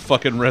cackle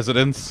fucking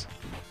residence.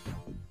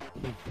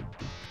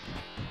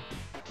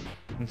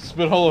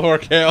 Spit Hollow Horror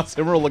Chaos,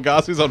 Emerald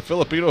Legacies on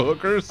Filipino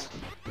hookers.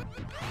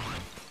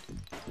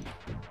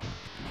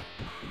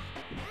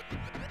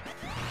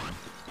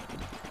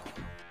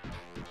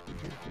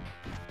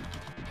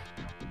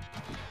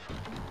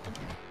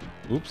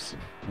 Oops.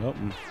 Oh.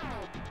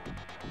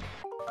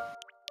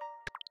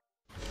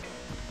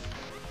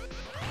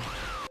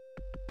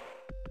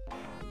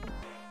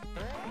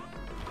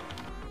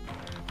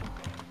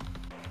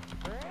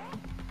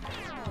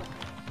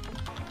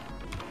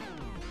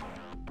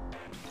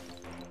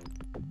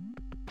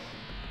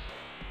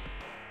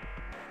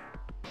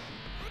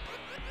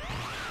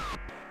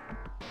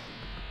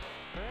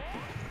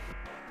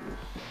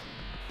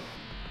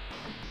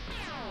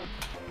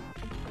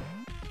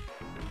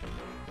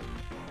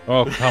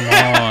 Oh, come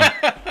on.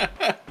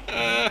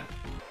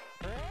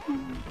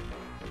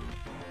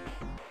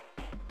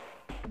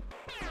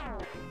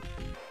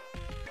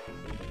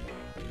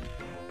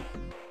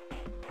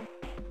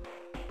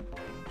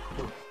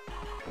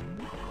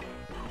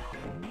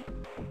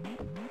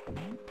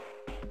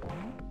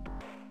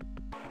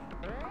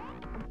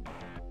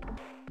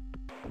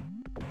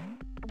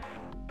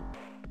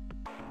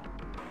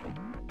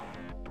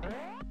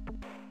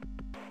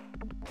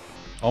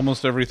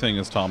 Almost everything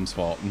is Tom's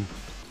fault.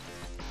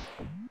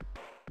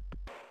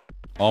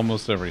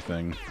 Almost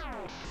everything.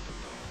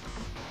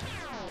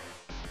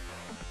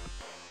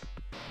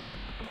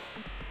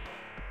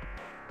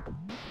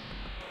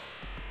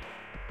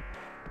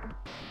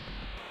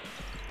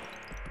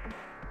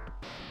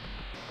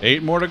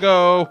 Eight more to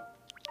go.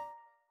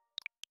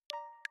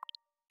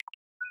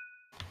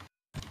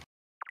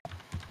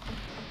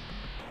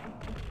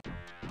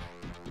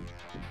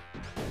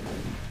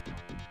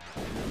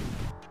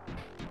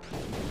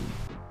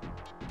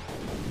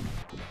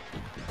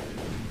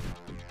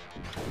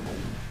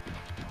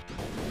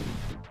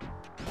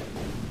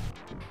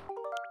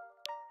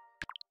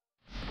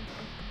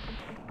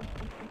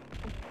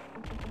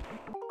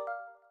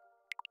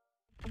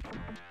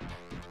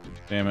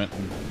 Damn it.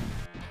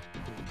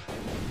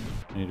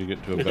 Need to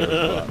get to a better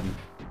spot.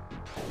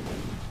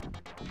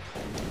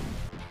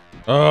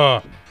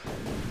 Ugh!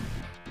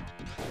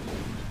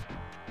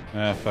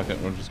 Ah, fuck it.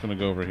 We're just gonna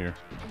go over here.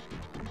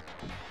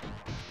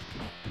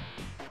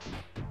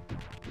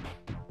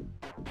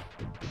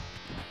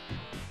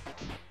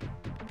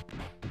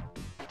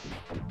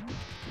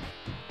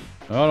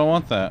 No, I don't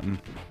want that.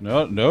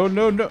 No, no,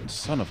 no, no.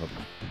 Son of a...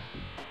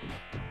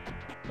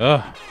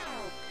 Ugh.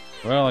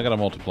 Well, I got a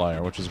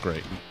multiplier, which is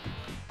great.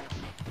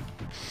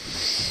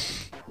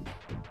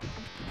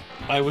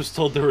 I was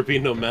told there would be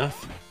no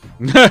math.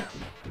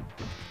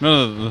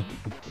 No.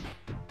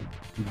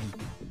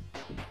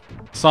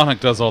 Sonic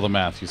does all the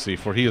math, you see,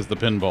 for he is the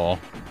pinball.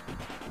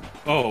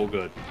 Oh,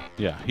 good.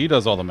 Yeah, he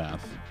does all the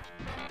math.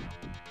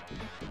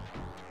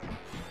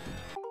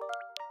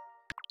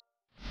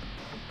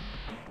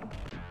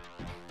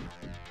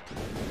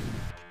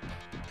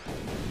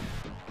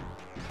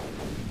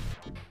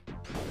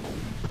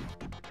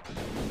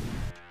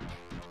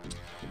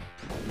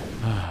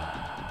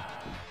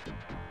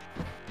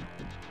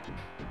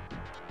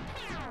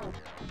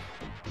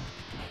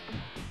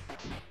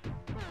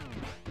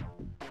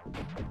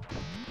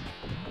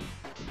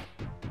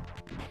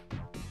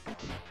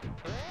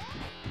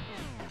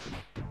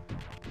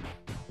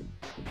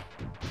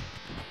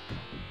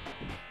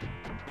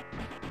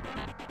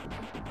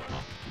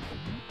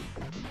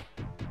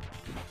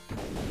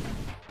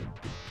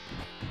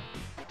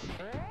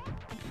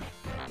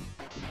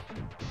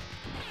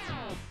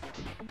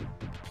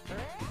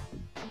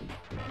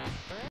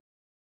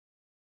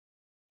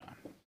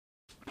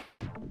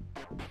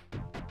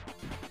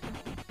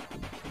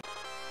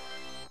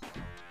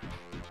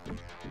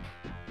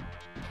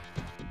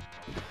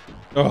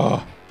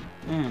 Oh.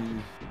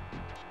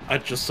 I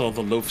just saw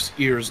the loaf's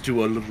ears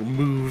do a little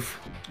move.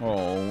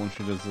 Oh, when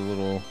she does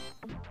the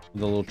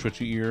little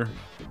twitchy ear.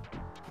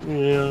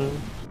 Yeah.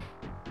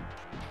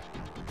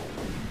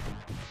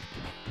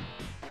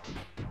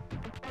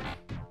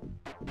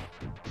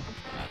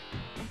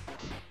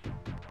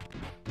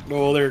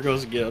 Oh, there it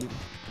goes again.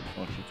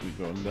 Oh, should we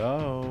go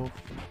low?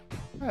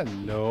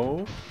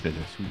 Hello. That is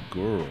a sweet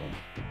girl.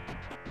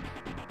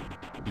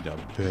 You're the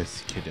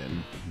best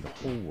kitten in the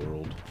whole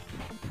world.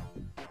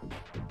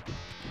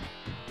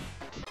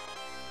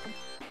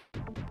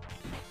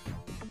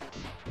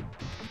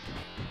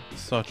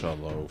 Such a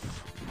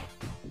loaf.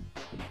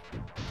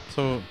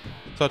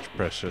 Such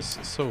precious,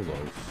 so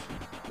loaf.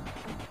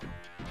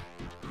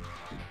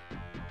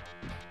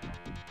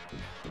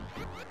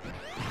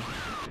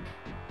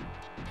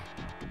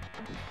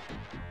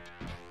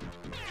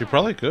 She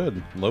probably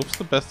could. Loaf's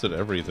the best at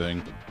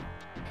everything.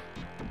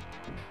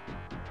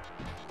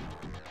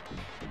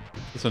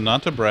 So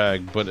not to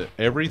brag, but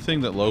everything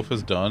that Loaf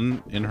has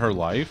done in her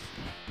life,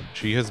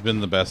 she has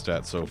been the best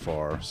at so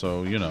far.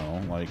 So, you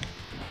know, like...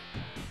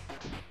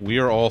 We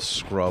are all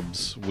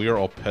scrubs. We are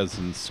all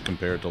peasants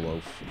compared to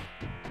Loaf.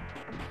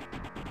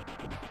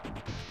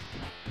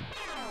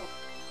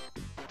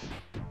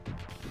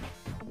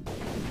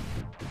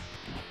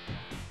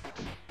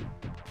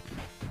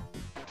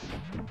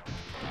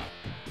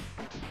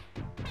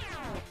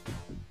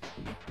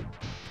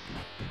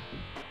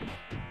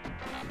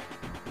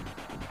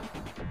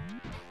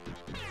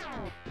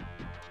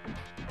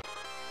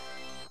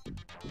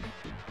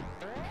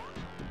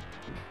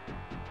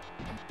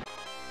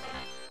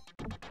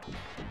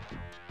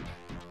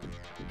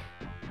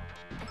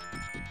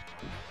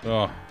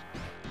 Oh.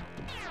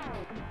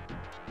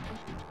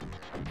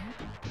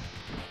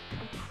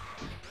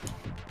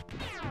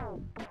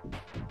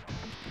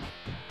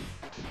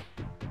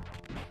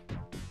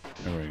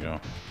 There we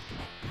go.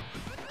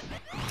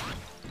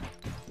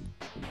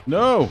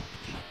 No!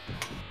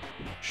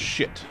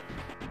 Shit.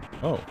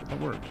 Oh, that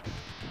worked.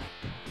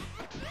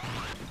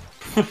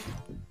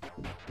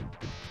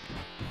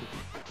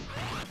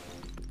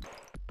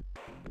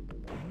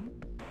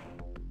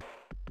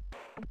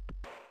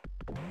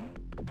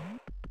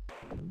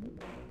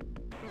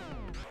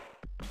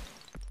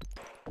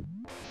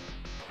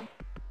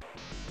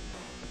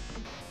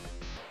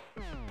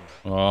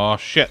 Oh,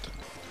 shit.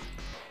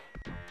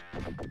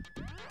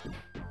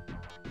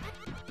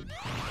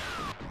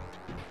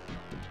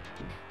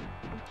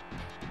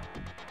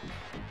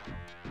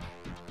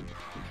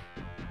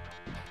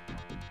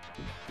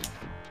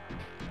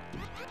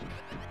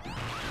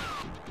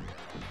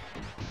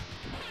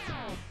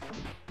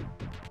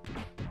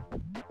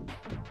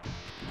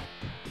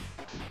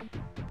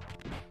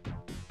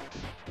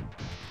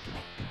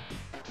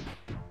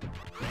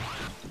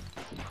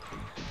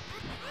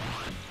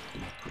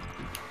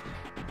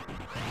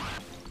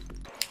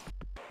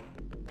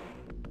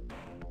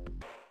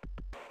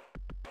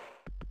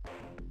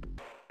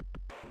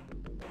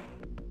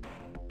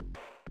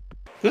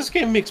 This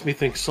game makes me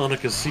think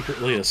Sonic is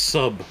secretly a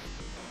sub.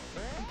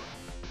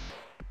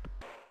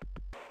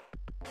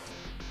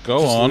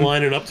 Go on.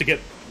 Lining up to get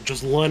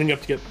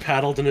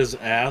paddled in his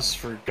ass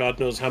for God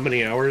knows how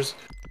many hours.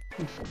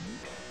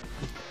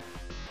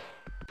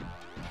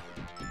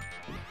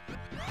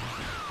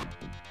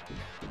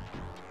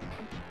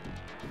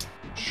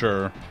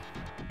 Sure.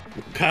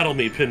 Paddle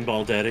me,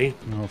 Pinball Daddy.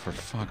 Oh, for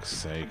fuck's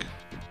sake.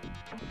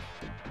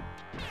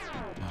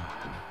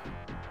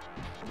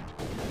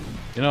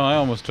 You know, I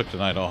almost took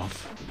tonight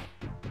off.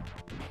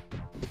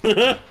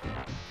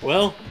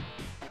 Well,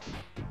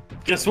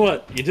 guess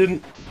what? You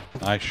didn't.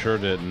 I sure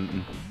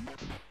didn't.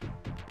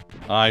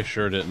 I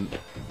sure didn't.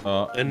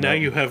 And now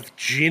you have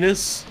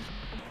Genus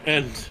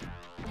and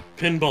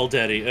Pinball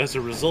Daddy as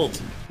a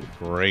result.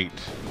 Great.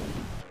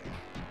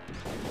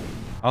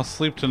 I'll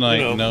sleep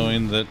tonight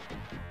knowing that,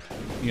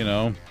 you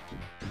know,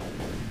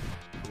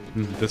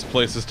 this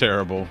place is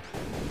terrible.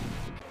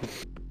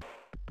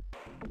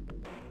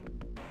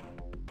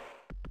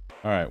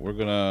 Alright, we're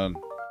gonna...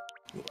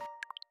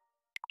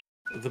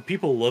 The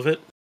people love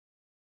it.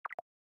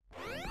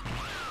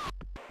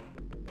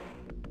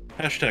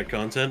 Hashtag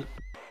content.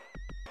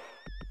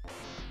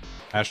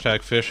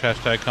 Hashtag fish,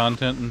 hashtag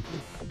content.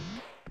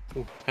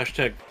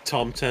 Hashtag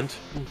Tom Tent.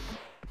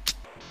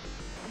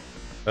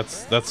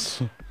 That's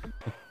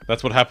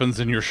what happens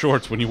in your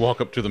shorts when you walk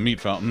up to the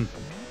meat fountain.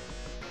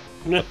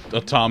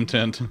 A Tom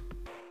tent.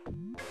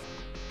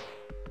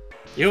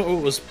 You know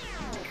what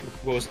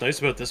was nice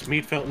about this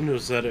meat fountain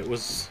was that it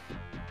was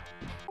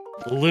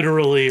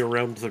literally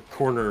around the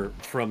corner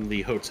from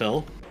the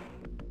hotel.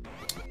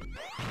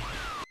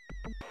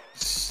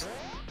 It's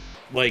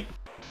like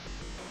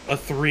a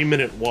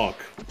 3-minute walk,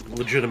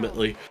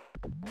 legitimately.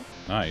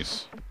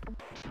 Nice.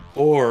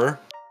 Or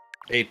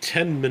a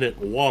 10-minute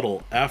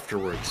waddle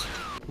afterwards.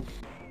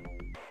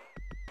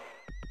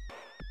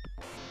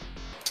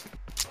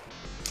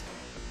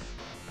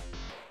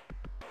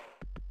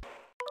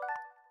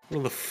 One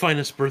of the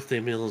finest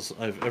birthday meals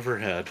I've ever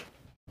had.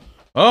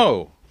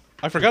 Oh!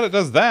 I forgot it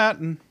does that!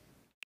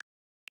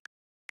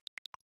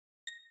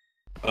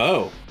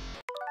 Oh.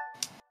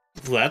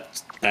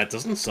 That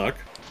doesn't suck.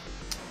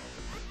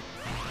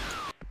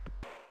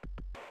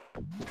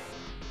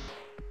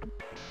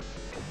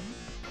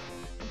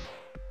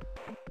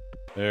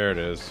 There it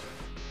is.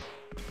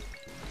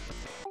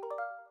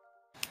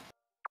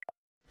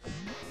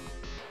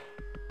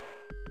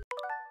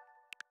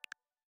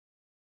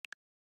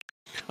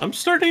 I'm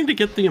starting to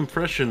get the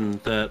impression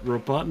that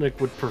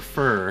Robotnik would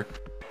prefer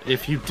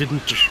if you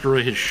didn't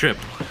destroy his ship.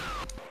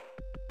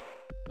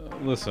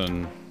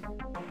 Listen.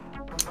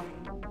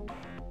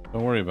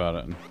 Don't worry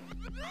about it.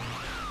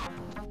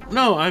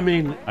 No, I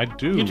mean... I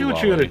do, You do what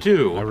Lolly. you gotta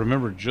do. I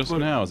remember just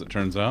now, as it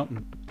turns out.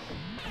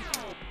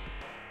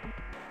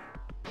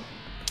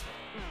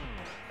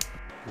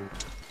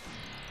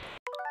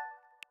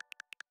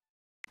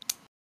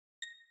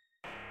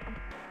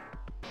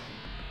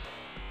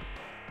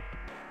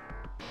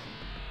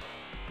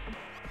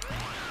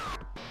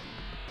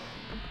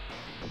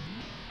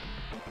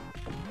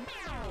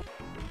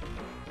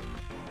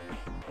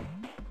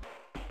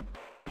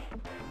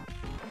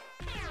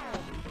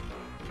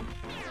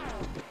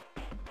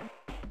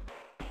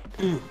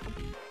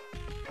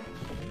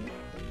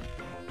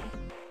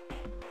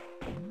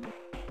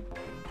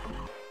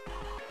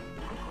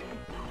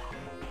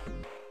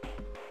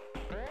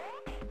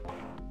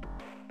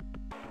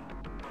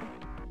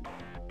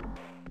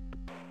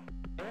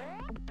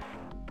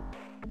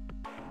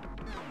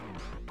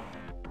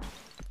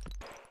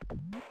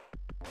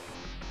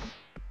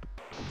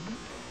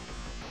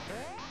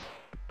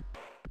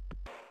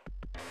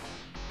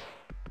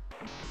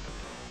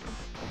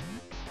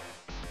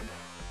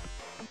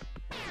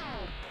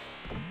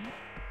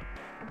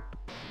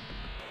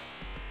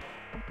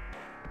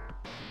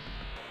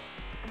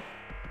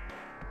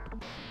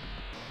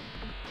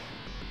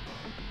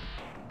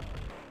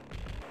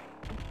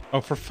 Oh,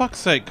 for fuck's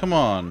sake, come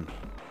on.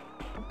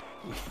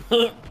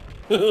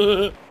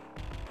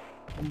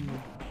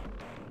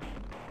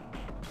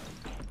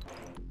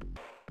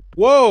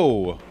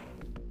 Whoa!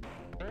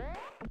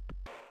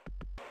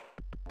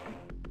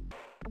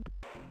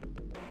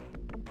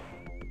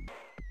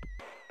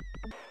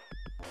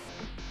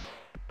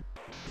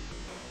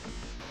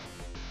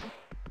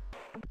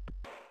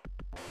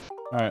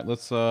 Alright,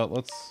 let's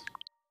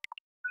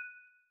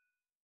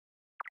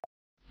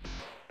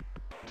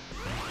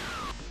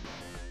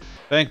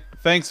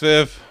Thanks,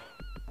 Viv.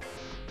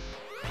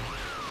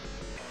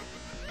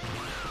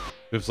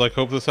 Viv's like,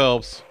 hope this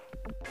helps.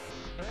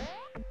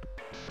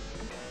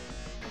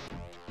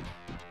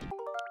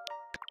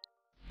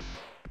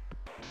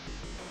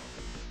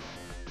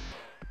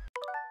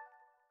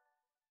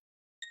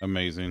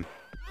 Amazing.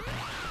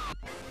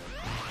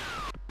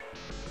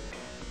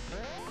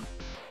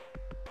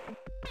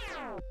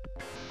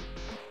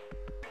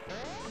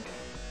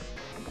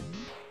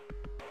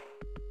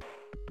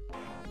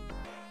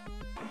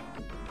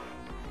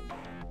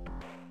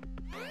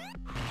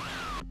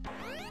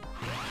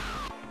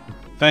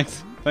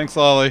 Thanks,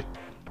 Lolly.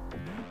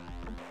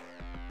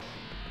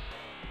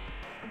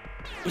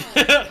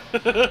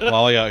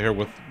 Lolly out here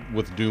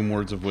with doom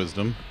words of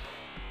wisdom.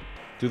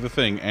 Do the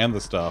thing and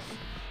the stuff.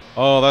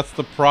 Oh, that's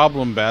the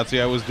problem,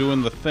 Batsy. I was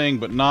doing the thing,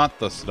 but not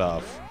the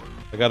stuff.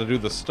 I gotta do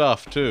the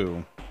stuff,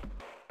 too.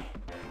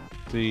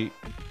 See?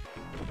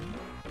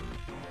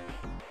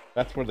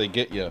 That's where they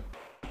get you.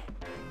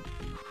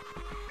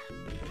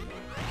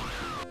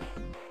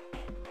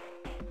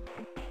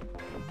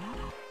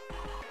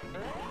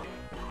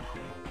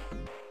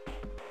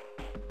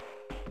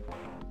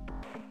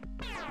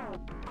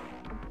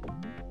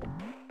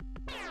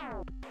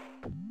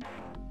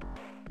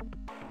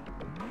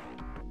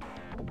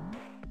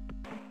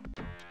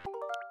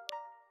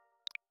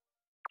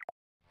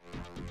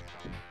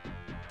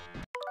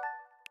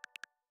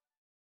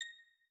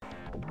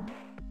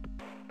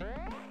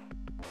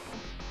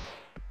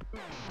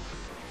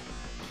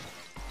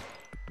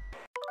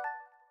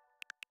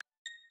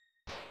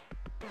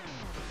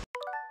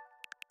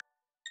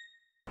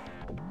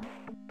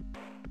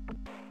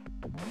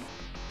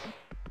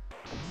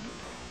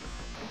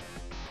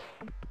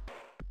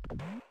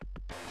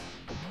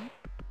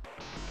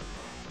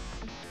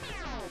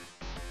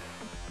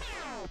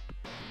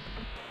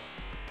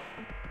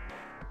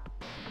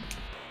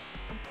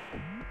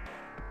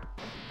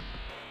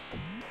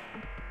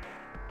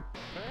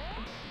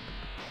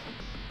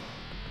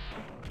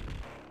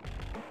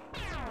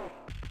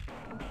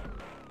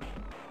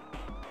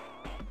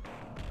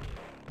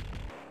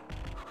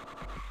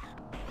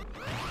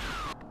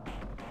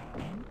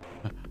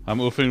 I'm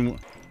oofing.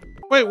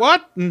 Wait,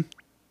 what?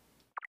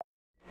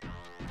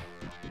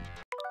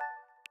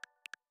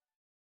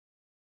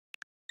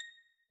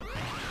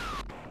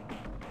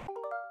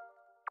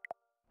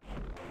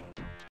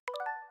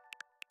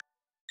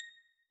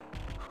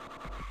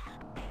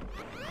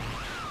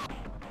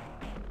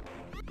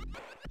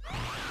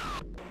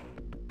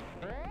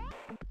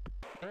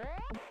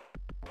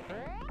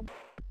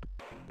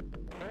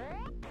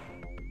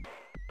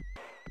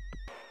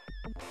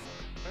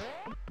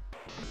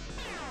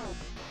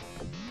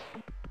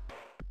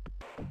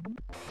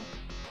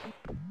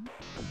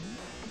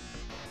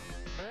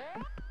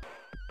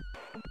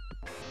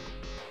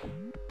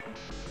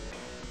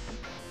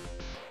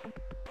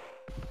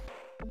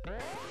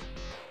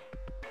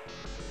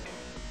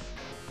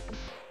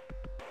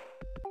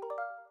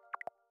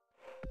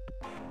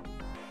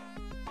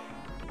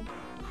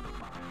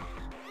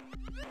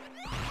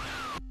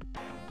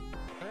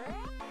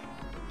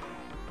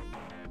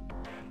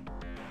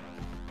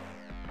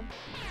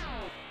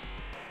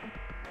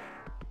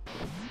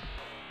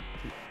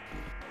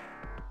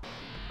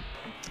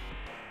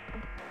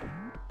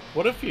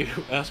 What if you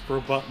ask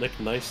Robotnik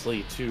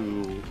nicely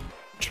to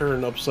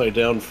turn upside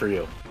down for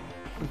you?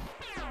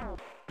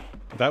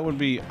 That would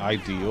be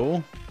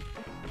ideal.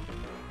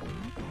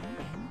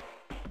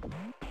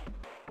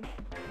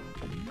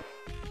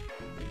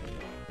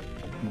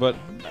 But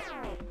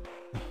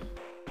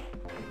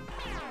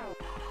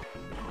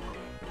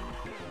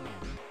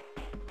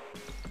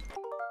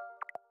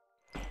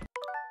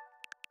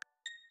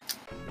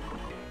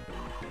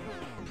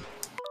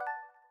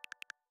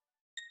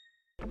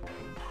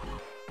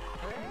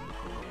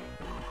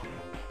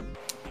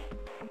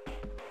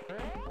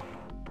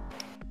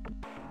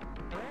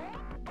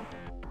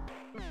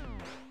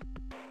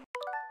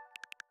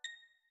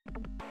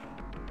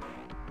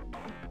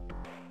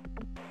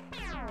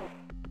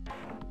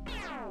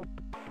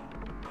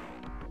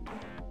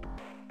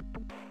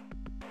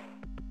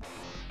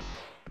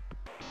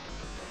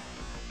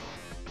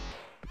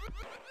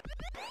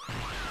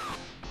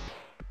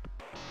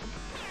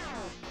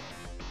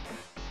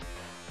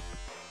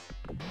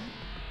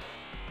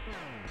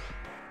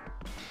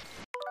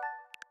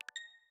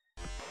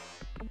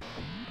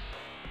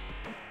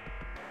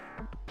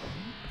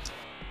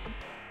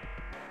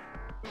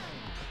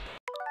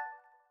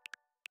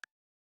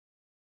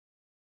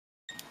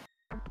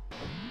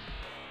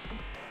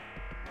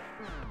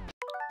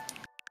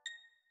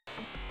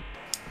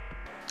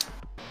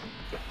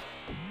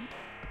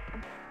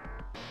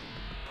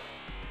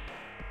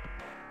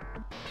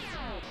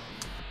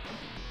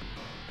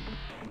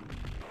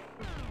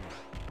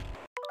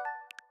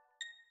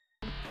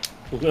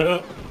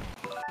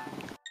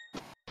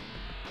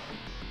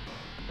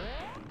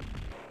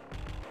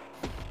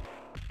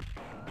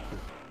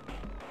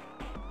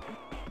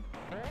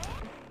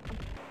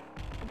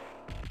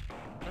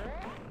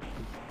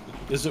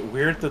Is it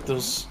weird that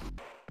those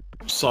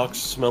socks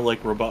smell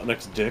like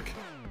Robotnik's dick?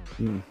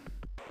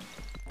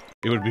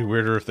 It would be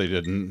weirder if they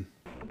didn't.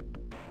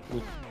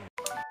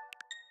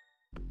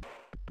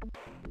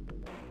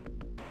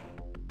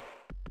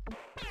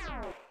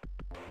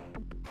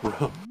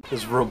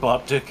 His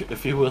robot dick,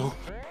 if you will.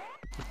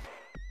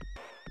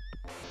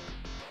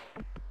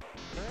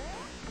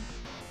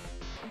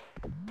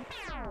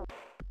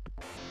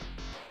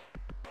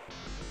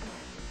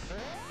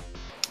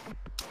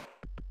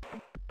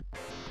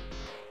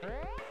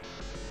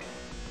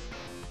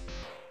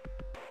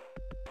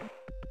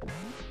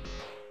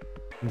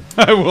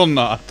 I will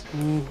not.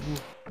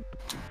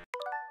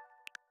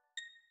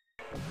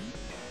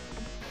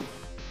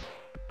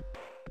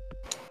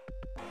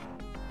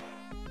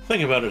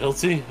 Think about it,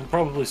 Hilty. It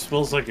probably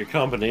smells like a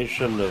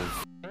combination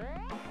of,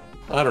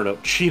 I don't know,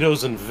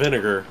 Cheetos and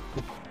vinegar.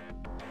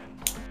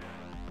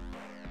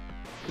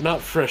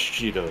 Not fresh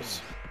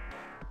Cheetos.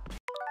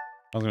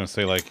 I was gonna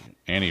say, like,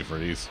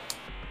 antifreeze.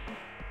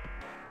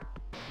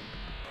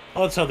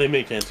 Oh, that's how they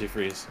make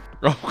antifreeze.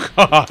 Oh,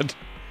 God.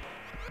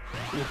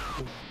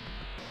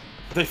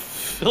 They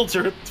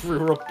filter it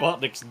through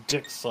Robotnik's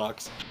dick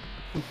socks.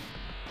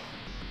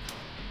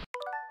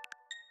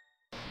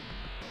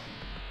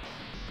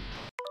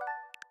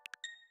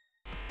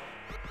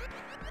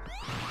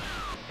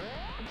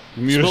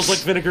 Smells like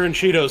vinegar and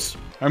Cheetos.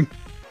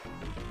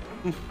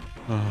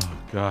 Oh,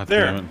 God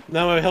there. damn it.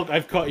 Now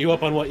I've caught you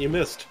up on what you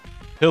missed.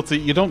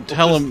 Hilty, you don't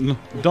tell him.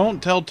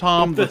 Don't tell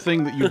Tom the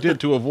thing that you did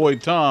to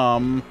avoid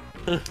Tom,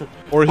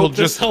 or he'll just.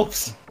 This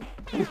helps.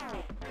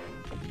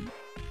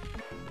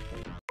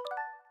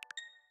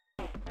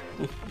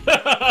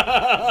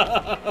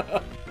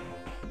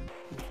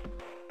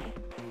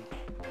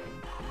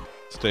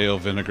 Stale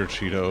vinegar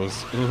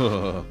Cheetos.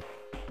 Ugh.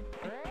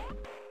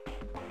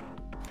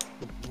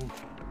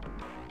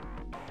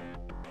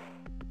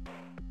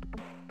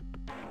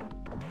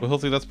 Well,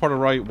 Hilty, that's part of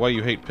why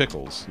you hate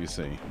pickles, you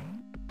see.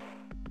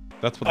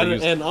 That's what they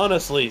use. And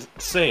honestly,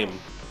 same.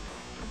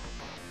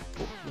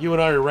 You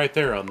and I are right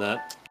there on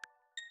that.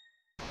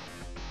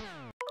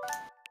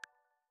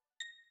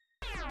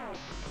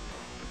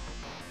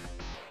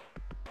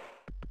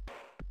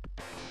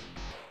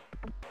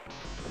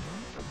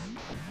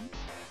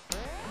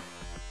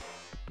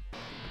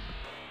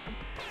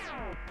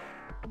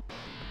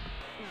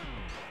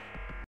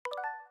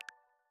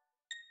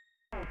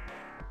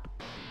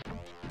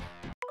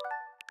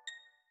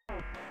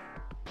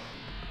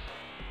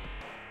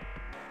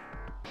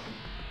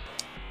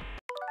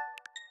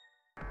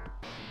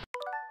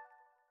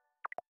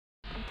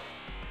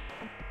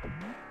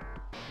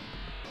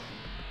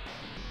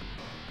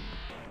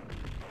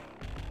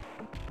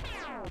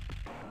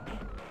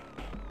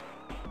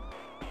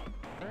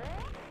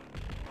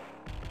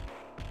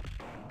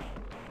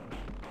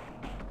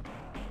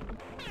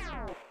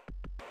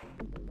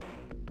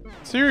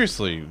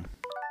 Seriously.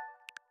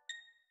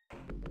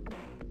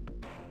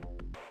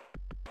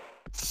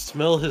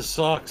 Smell his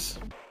socks.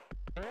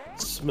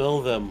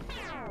 Smell them.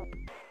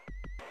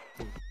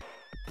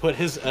 Put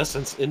his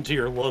essence into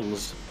your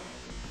lungs.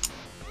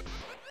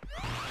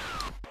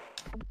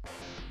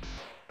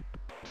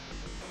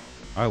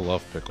 I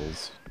love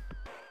pickles.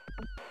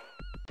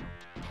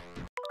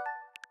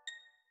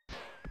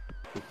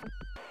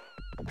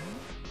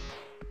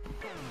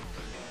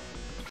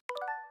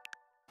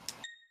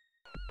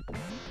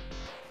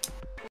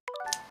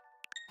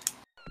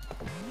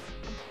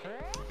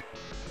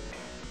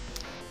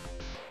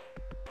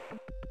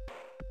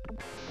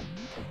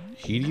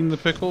 Heating the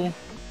pickle?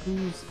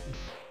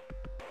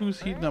 Who's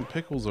heating up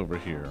pickles over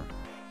here?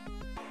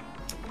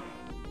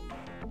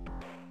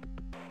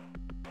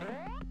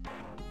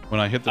 When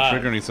I hit the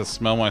trigger and he says,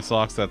 "Smell my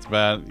socks, that's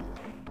bad."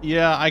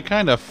 Yeah, I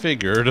kind of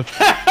figured.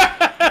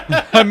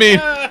 I mean,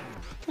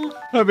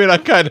 I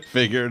kind of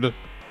figured.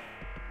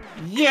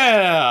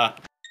 Yeah!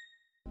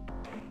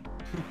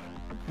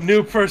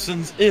 New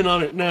person's in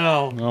on it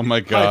now. Oh my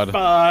God.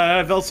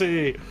 High five,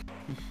 Elsie!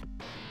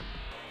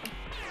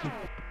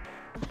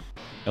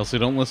 Elsie,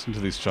 don't listen to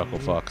these chuckle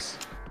fucks.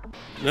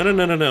 No.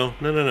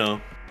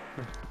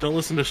 Don't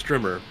listen to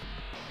Strimmer.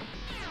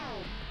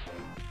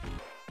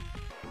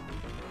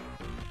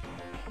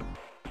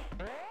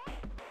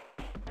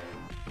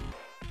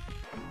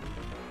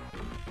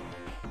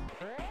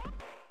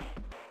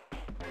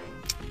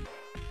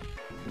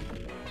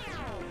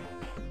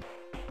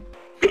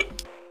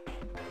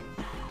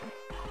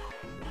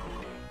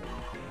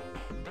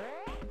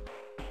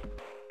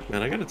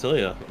 Man, I gotta tell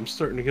you, I'm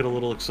starting to get a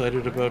little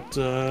excited about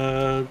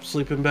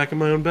sleeping back in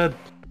my own bed.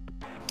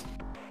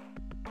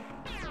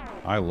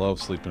 I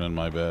love sleeping in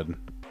my bed.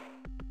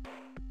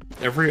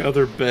 Every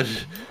other bed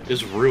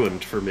is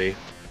ruined for me.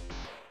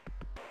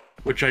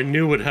 Which I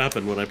knew would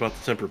happen when I bought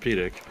the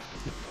Tempur-Pedic.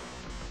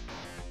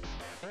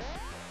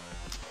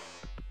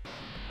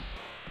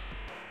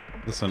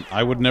 Listen,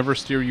 I would never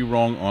steer you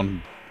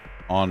wrong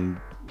on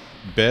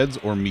beds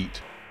or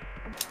meat.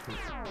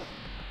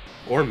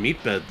 Or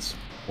meat beds.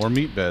 Or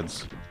meat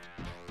beds.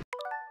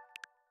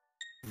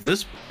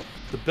 The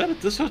bed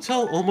at this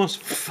hotel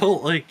almost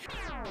felt like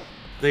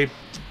they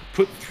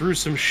put through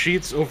some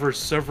sheets over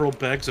several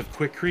bags of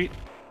Quikrete.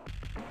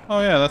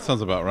 Oh yeah, that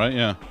sounds about right,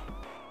 yeah.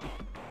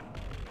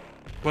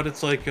 But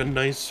it's like a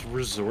nice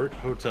resort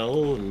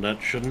hotel, and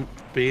that shouldn't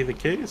be the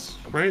case,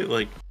 right?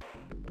 Like,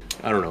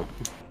 I don't know.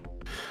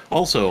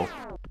 Also,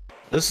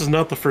 this is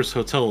not the first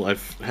hotel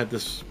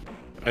I've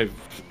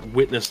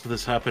witnessed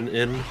this happen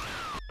in,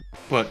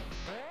 but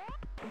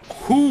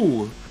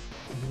who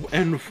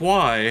and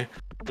why,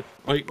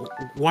 like,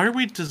 why are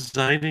we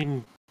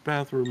designing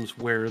bathrooms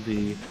where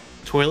the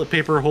toilet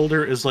paper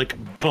holder is, like,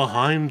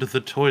 behind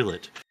the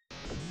toilet?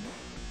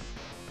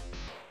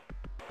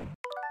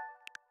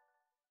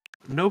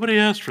 Nobody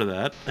asked for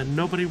that, and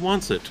nobody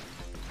wants it.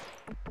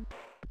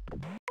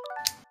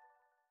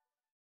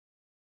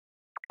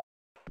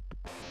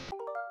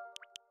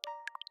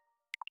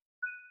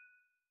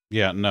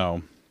 Yeah,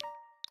 no.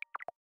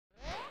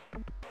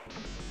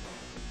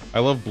 I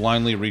love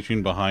blindly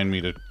reaching behind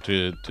me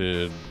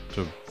to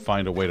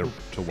find a way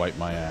to wipe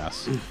my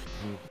ass.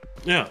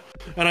 Yeah,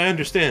 and I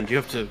understand you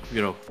have to,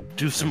 you know,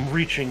 do some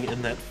reaching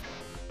in that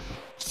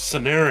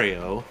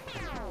scenario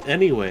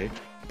anyway,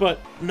 but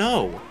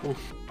no.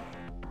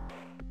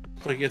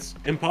 Like, it's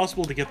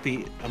impossible to get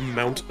the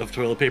amount of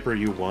toilet paper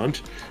you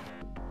want.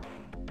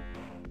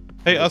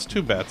 Hey, us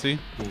too, Batsy.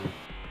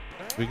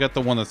 We got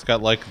the one that's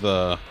got, like,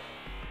 the...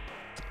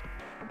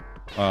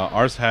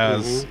 ours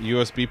has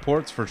USB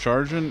ports for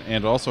charging,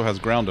 and also has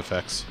ground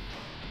effects.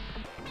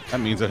 That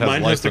means it has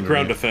Mine has lights the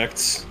ground underneath.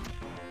 effects.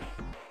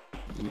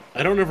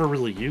 I don't ever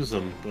really use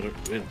them, but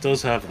it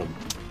does have them.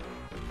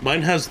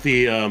 Mine has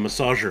the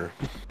massager.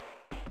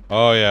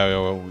 Oh,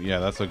 yeah,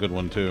 that's a good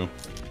one, too.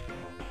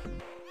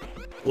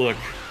 Look,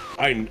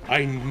 I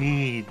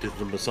need the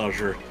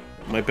massager.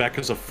 My back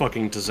is a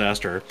fucking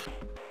disaster.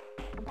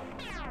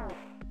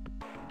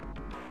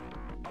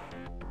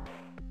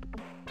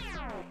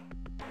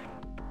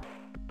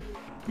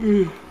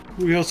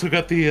 We also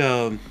got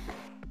the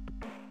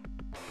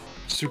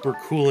super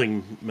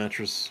cooling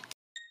mattress,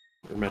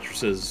 or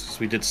mattresses, 'cause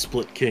we did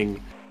split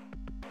king.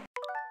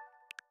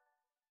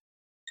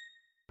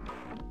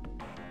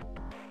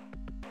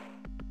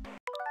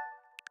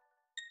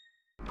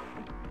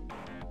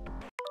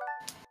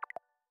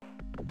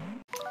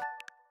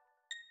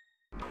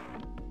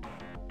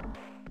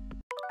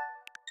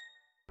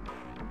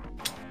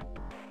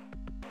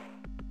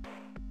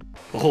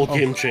 The whole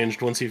game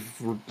changed once he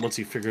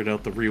figured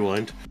out the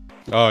rewind.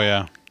 Oh,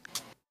 yeah.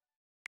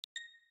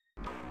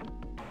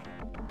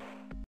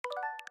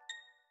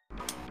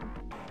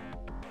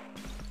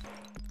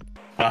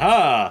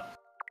 Aha!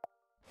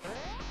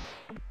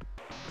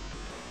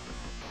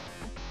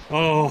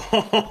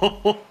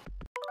 Oh!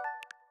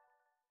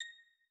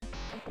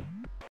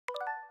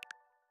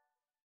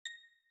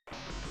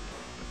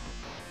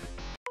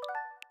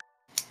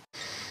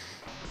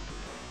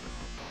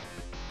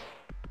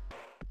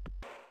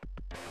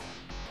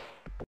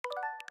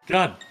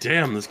 God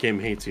damn, this game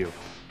hates you.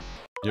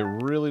 It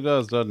really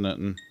does, doesn't it?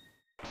 And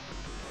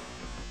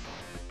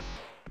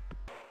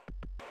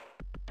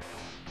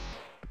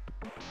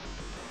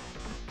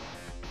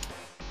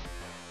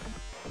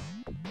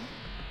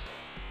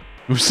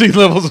we've seen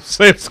levels of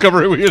safe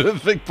discovery we didn't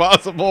think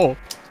possible.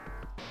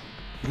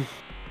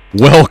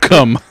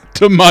 Welcome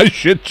to my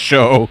shit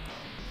show.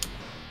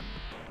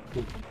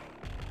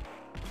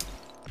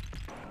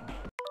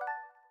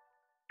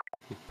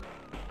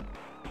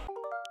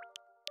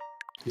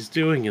 He's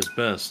doing his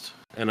best,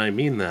 and I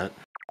mean that.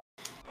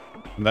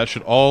 And that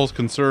should all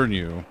concern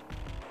you.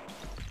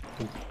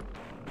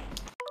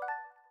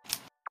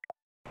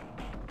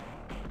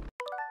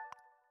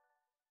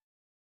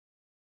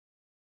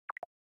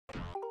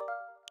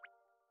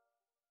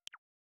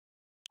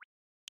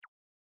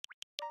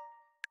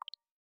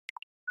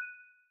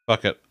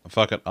 Fuck it.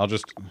 Fuck it. I'll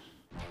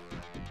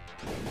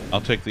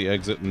take the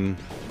exit and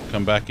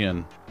come back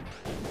in.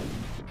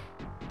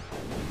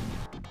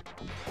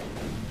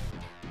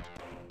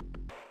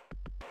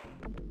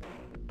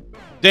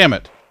 Damn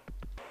it.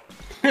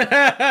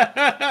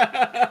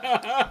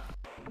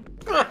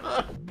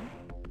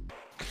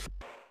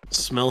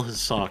 Smell his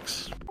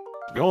socks.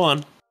 Go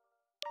on.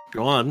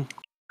 Go on.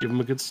 Give him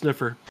a good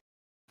sniffer.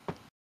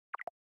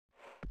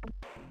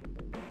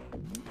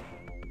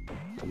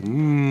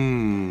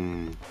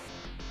 Mmm.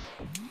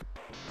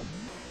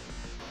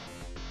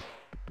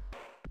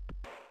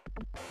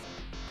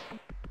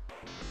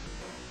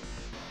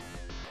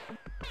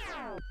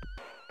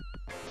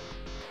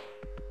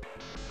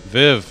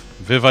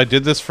 Viv, I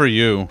did this for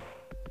you.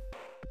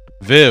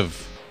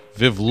 Viv,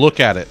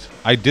 look at it.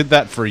 I did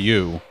that for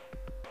you.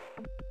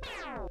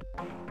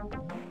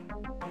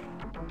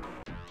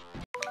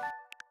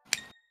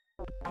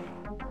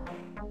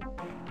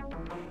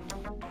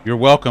 You're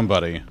welcome,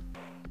 buddy.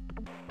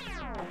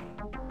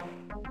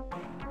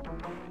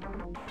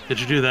 Did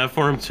you do that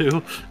for him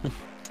too?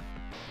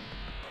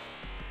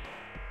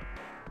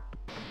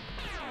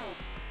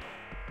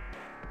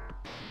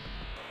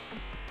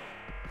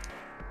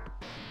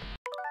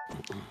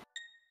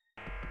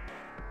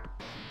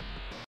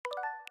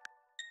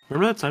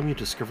 Remember that time you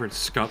discovered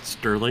Scott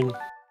Sterling?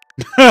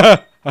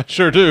 I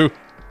sure do.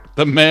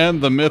 The man,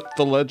 the myth,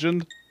 the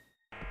legend.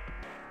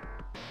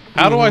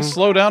 How do I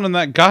slow down in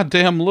that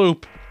goddamn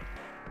loop?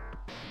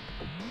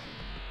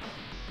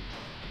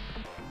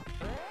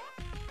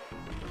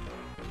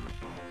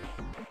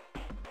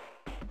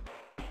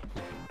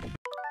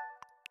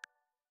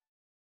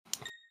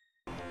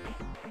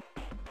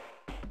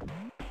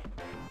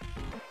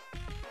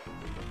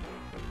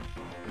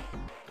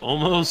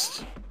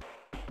 Almost.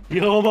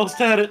 You almost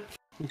had it.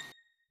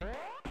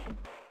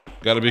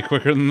 Gotta be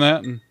quicker than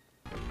that.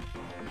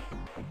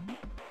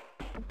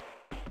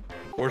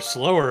 Or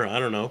slower, I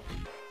don't know.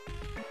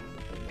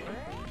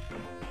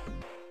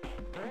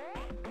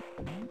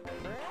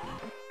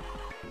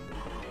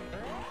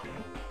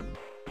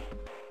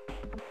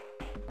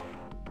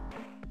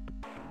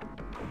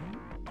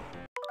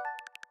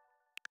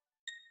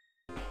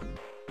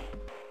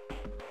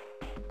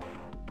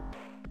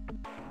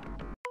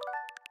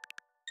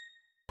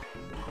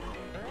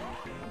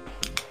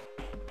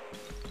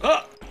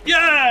 Oh,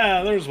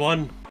 yeah, there's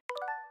one.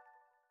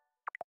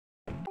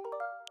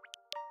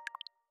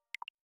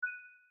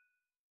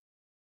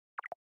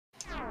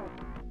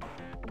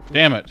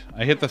 Damn it,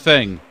 I hit the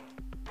thing.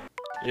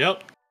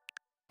 Yep.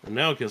 And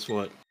now guess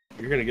what?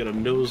 You're gonna get a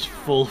nose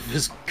full of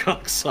his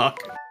cocksock.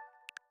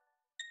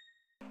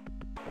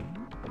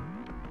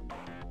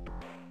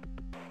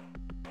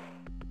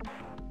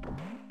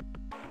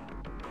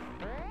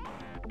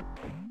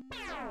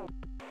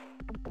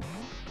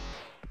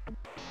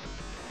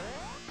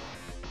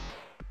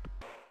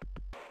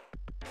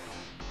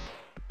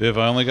 Viv,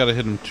 I only gotta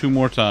hit him 2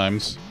 more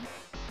times.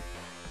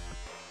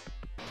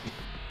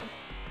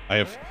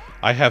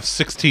 I have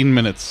 16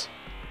 minutes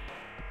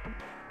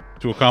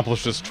to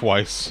accomplish this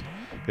twice.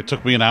 It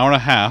took me an hour and a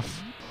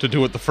half to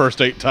do it the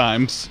first 8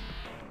 times.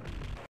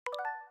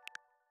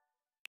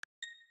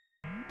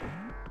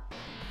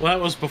 Well, that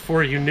was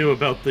before you knew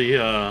about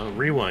the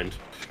rewind.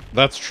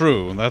 That's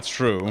true, that's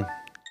true.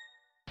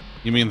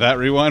 You mean that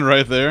rewind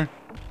right there?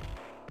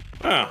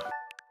 Ah.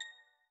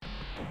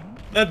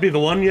 That'd be the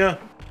one, yeah.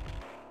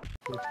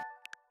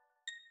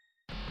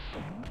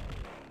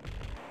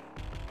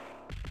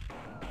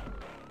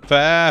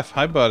 Faf,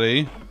 hi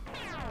buddy.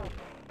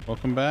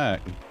 Welcome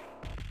back.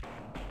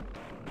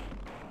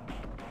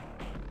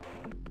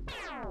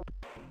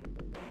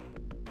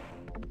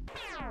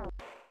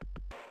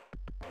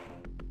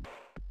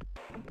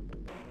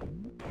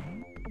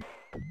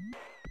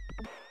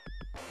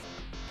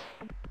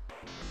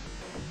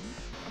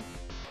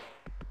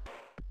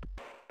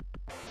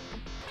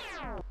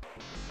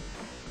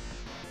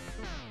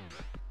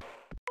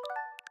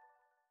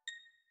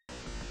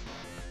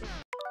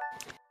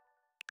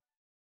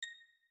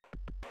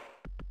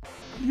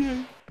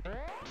 Yay.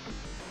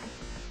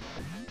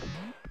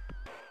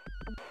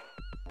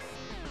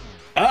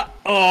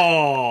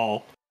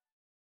 Oh!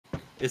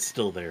 It's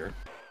still there.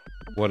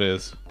 What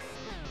is?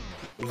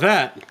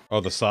 That.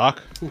 Oh, the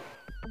sock?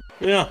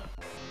 Yeah.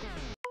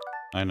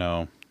 I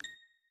know.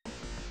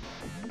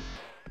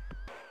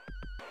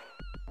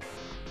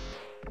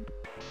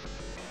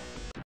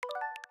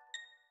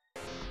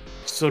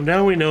 So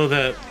now we know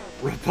that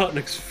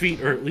Robotnik's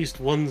feet are at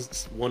least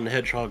one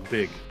hedgehog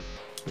big.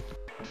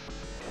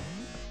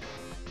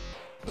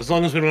 As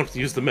long as we don't have to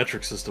use the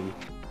metric system.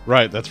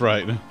 Right, that's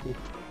right.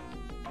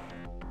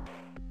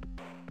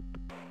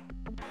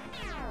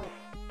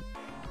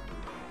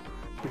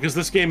 Because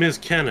this game is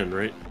canon,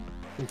 right?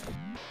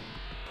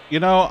 You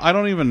know, I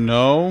don't even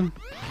know.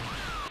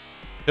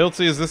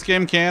 Hiltzy, is this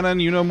game canon?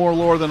 You know more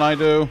lore than I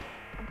do.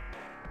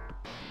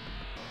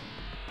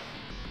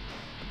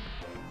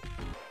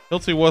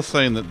 Hiltzy was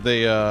saying that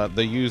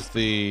they used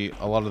a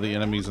lot of the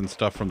enemies and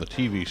stuff from the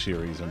TV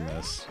series in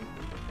this.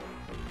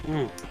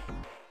 Hmm.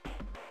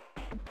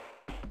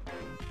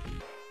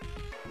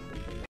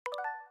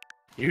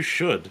 You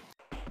should.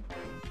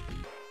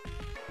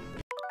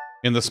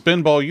 In the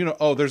Spinball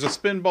oh, there's a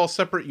Spinball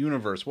separate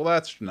universe. Well,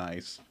 that's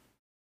nice.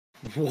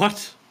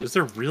 What? Is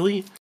there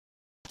really?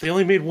 They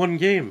only made one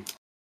game.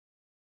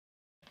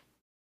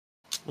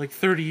 Like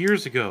 30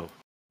 years ago.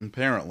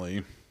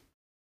 Apparently.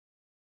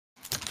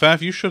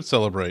 Faf, you should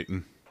celebrate.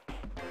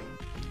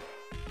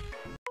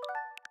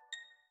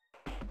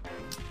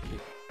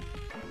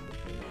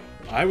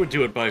 I would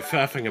do it by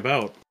faffing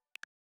about.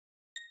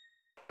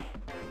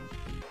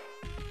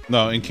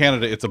 No, in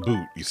Canada it's a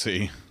boot, you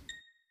see.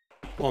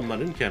 Well, I'm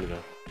not in Canada.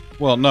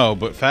 Well, no,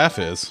 but Faf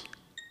is.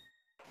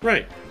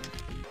 Right.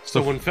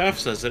 So when Faf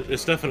says it,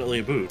 it's definitely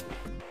a boot.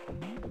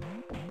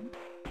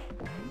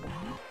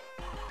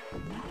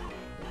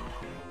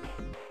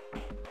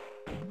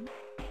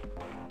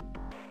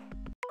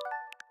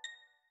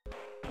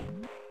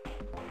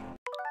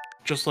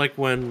 Just like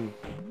when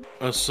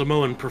a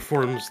Samoan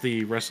performs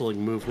the wrestling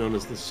move known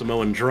as the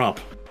Samoan drop.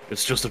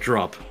 It's just a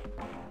drop.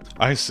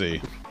 I see.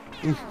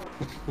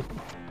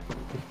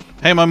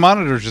 Hey, my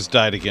monitor just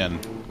died again.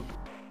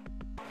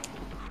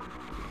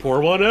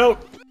 Pour one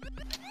out!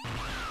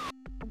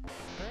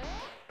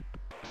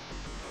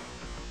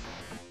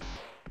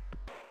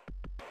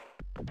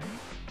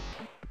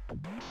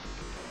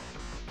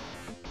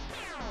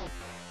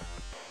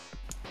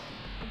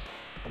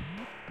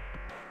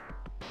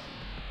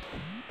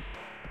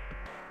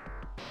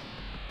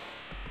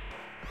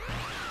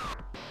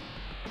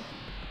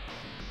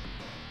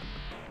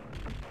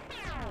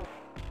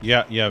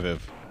 Yeah,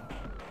 Viv.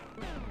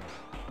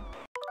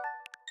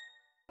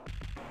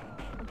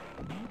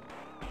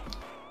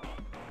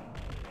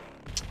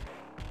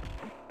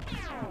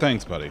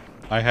 Thanks, buddy.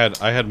 I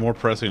had more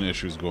pressing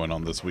issues going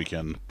on this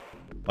weekend.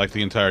 Like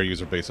the entire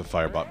user base of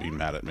Firebot being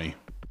mad at me.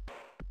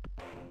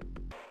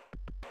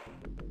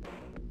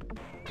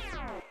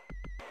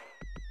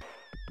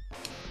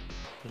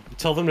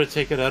 Tell them to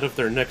take it out of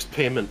their next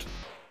payment.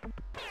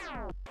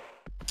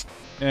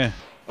 Eh.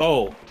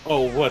 Oh,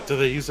 what? Do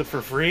they use it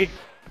for free?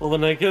 Well,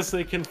 then I guess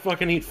they can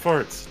fucking eat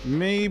farts.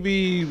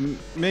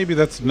 Maybe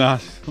that's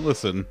not...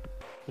 Listen.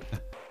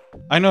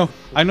 I know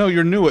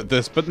you're new at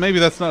this, but maybe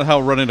that's not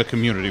how running a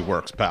community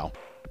works, pal.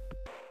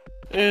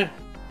 Eh.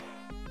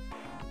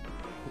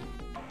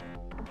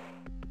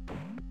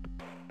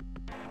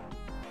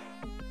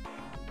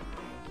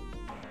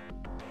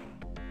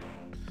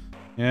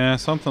 Yeah,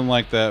 something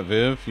like that,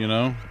 Viv, you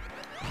know?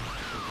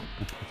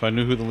 If I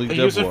knew who the lead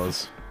dev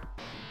was.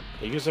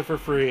 I use it for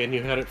free, and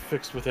you had it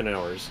fixed within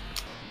hours.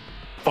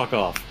 Fuck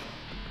off.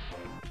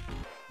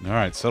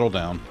 Alright, settle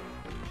down.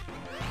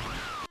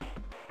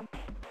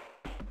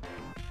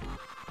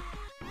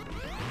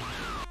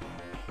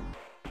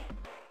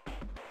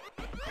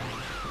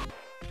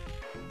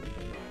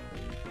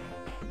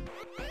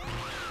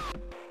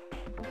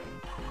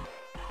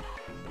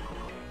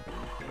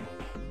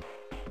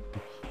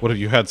 What, have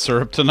you had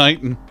syrup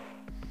tonight? And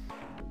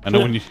I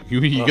know when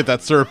you get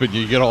that syrup and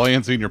you get all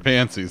antsy in your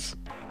pantsies.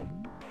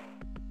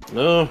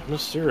 No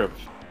syrup.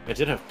 I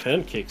did have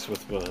pancakes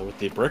with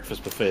the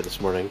breakfast buffet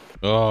this morning.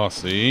 Oh,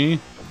 see?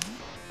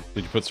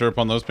 Did you put syrup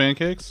on those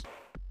pancakes?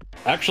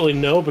 Actually,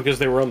 no, because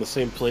they were on the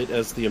same plate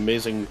as the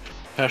amazing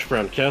hash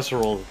brown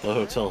casserole that the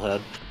hotel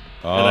had.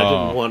 Oh. And I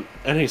didn't want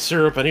any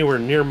syrup anywhere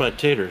near my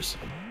taters.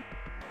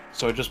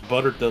 So I just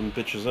buttered them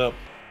bitches up.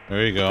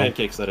 There you go.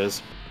 Pancakes, that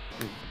is.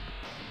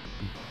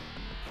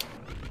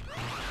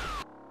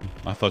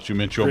 I thought you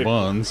meant your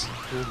buns.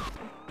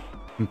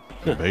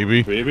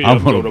 Baby, Baby,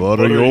 I'm gonna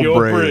butter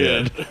your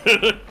bread.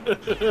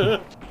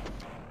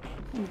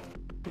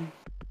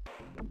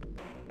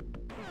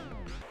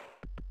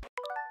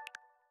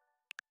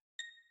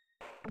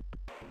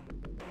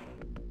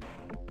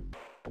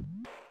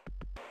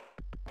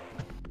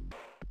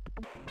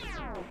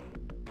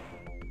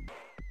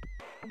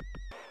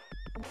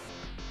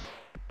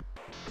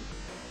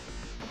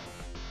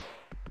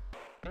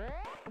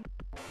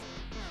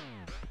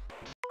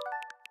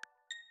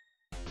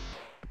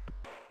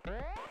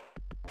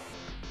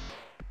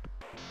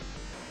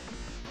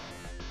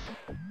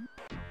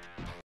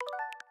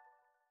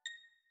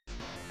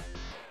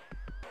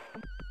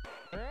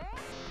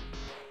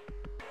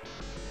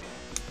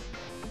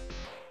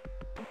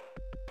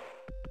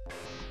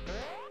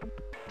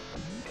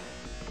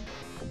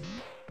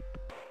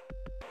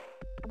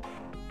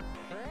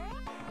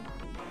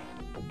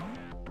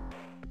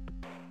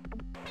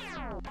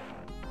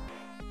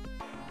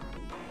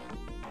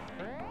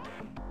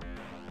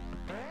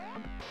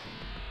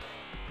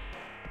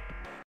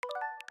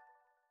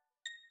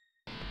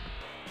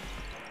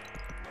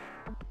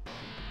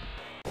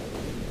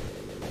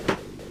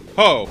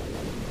 Ho!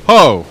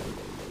 Ho!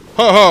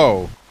 Ho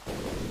ho!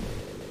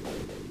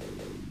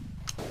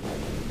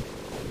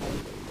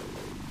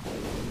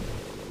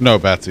 No,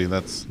 Batsy,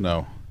 that's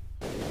no.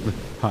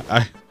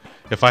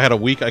 If I had a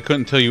week, I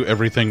couldn't tell you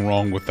everything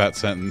wrong with that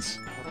sentence.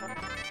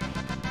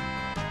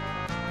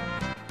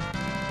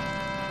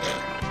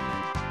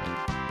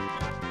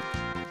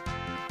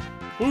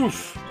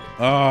 Oof.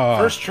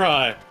 First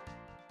try.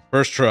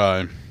 First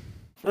try.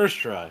 First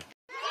try.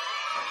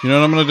 You know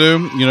what I'm gonna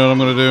do? You know what I'm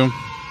gonna do?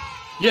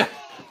 Yeah.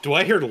 Do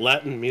I hear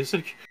Latin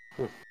music?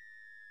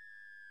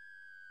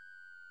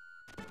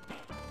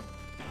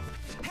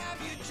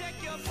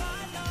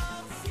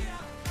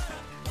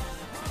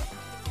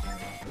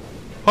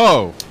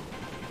 Ho!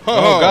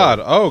 Oh God!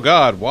 Oh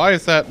God! Why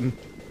is that?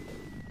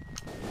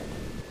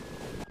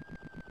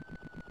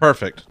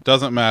 Perfect.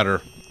 Doesn't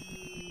matter.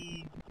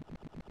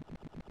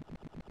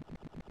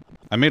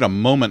 I made a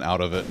moment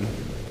out of it.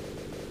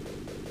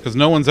 Because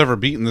no one's ever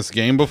beaten this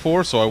game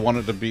before, so I want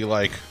it to be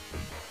like,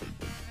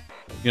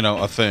 you know,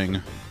 a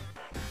thing.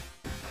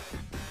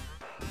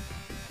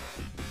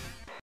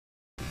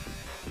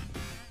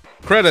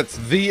 Credits,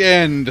 the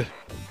end.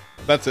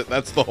 That's it,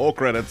 that's the whole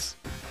credits.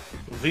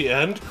 The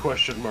end?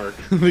 Question mark.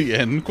 The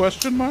end?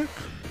 Question mark?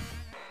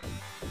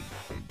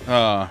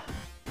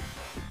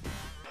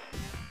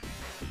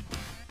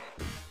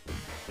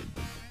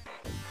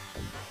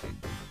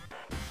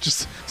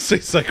 Just say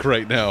psych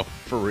right now,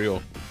 for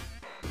real.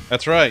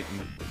 That's right.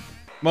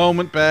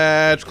 Moment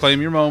badge, claim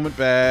your moment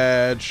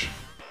badge.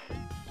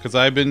 Because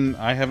I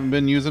haven't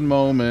been using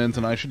moments,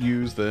 and I should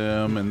use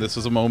them, and this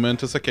is a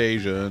momentous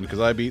occasion, because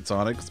I beat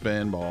Sonic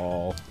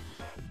Spinball.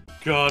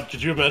 God,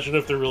 could you imagine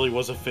if there really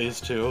was a Phase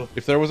 2?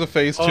 If there was a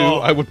Phase 2,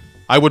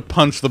 I would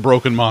punch the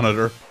broken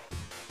monitor.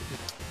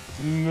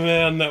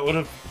 Man, that would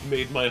have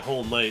made my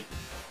whole night.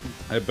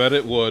 I bet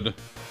it would.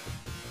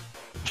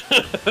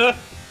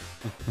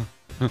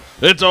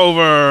 It's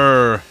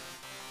over!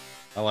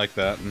 I like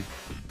that.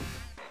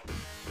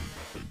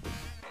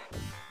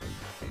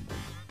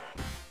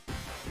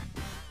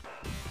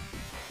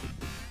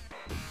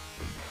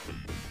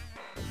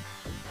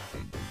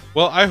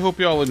 Well, I hope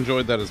y'all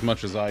enjoyed that as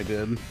much as I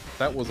did.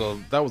 That was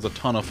a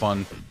ton of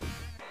fun.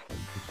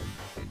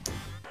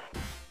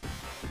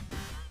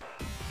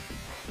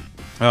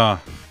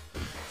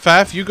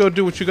 Faf, you go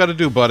do what you got to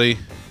do, buddy.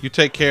 You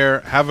take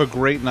care. Have a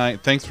great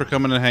night. Thanks for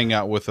coming and hang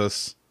out with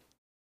us.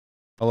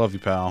 I love you,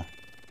 pal.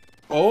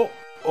 Oh.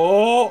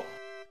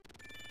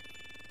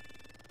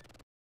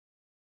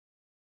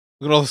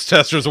 Look at all those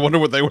testers. I wonder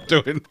what they were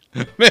doing.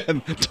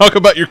 Man, talk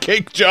about your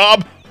cake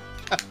job.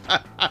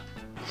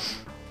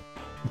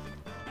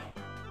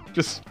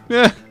 Just,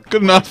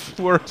 good enough.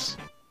 Works.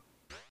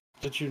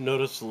 Did you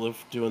notice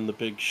Liv doing the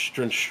big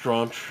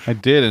straunch? I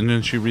did, and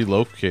then she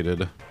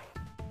relocated.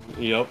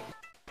 Yep.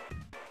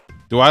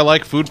 Do I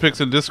like food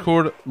pics in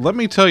Discord? Let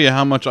me tell you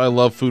how much I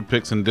love food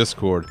pics in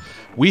Discord.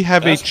 We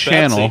have a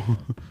channel.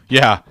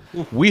 Yeah,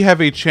 we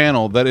have a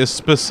channel that is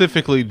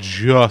specifically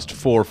just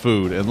for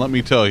food, and let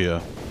me tell you,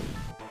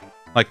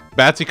 like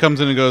Batsy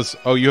comes in and goes,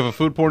 "Oh, you have a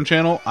food porn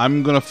channel?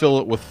 I'm gonna fill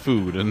it with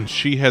food," and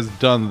she has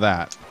done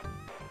that.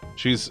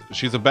 She's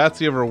a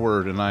Batsy of her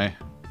word, and I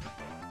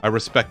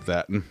respect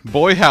that. And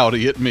boy,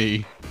 howdy at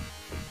me.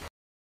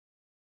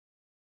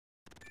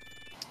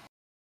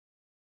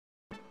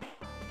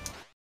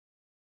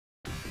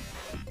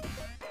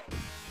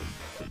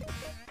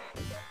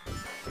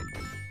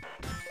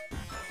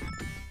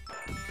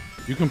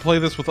 You can play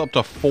this with up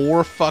to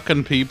 4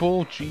 fucking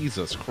people?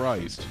 Jesus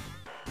Christ.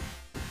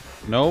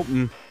 Nope.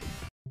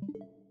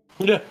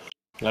 Yeah,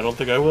 I don't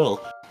think I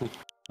will. I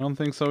don't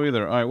think so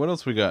either. Alright, what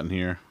else we got in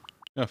here?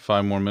 Got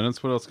 5 more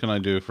minutes. What else can I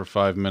do for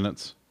 5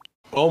 minutes?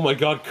 Oh my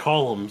god,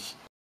 columns.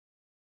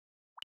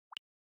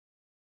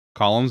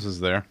 Columns is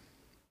there.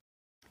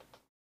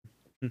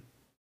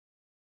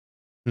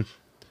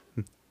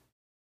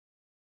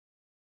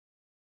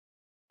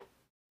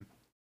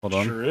 Hold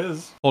on. Sure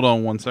is. Hold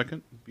on 1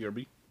 second.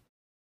 BRB.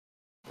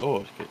 Oh,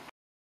 okay.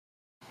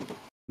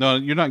 No,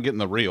 you're not getting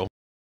the reel.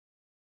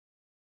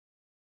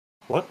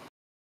 What?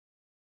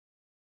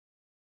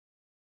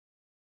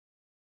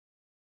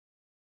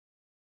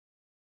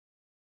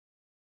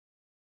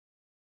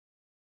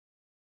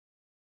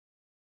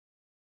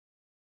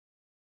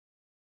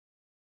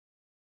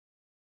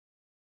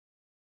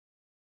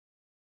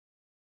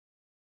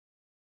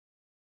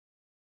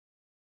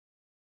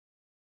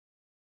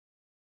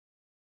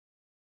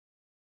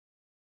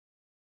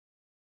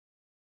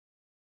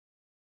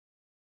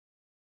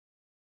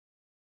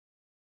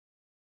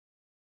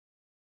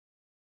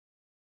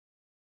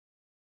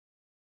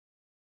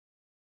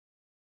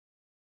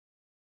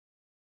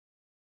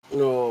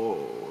 No,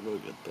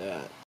 look at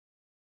that.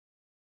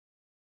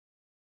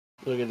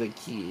 Look at the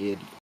kid.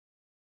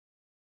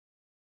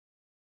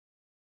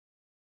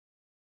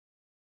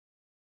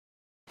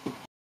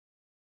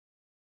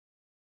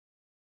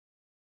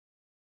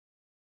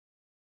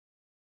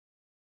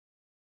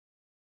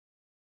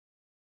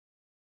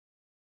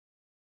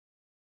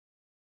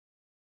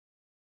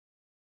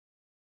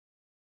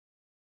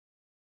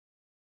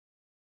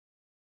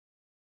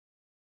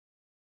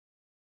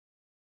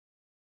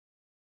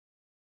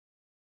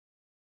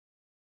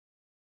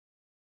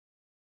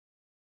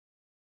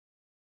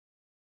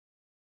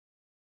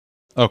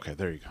 Okay,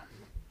 there you go.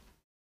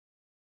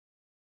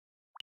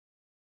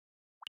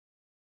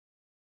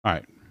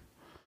 Alright.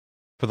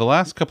 For the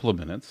last couple of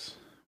minutes,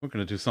 we're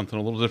going to do something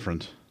a little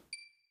different.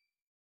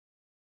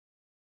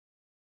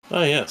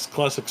 Ah, yes,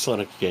 classic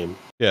Sonic game.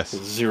 Yes.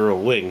 Zero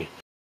Wing.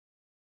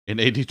 In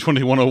AD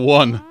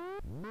 2101,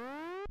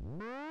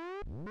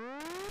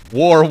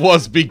 war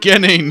was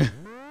beginning!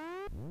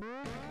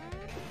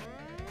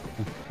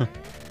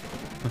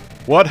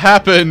 What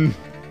happened?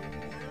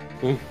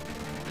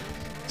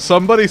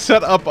 Somebody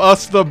set up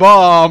us the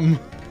bomb.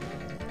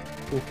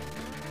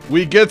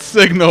 We get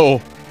signal.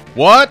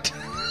 What?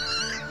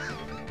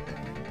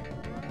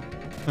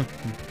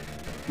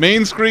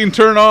 Main screen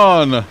turn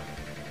on.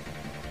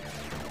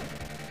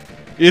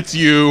 It's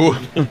you.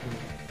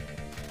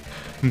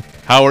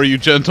 How are you,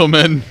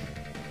 gentlemen?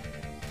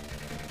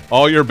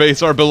 All your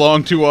base are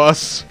belong to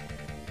us.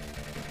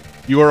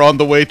 You are on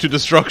the way to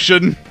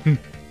destruction.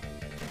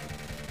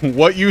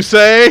 What you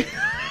say?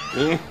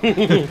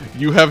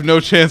 You have no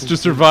chance to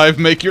survive.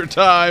 Make your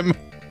time.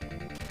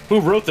 Who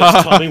wrote this?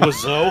 Tommy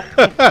Wiseau?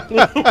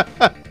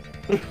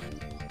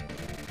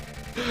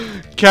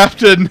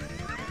 Captain,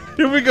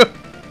 here we go.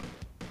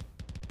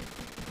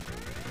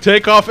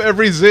 Take off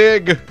every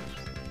zig.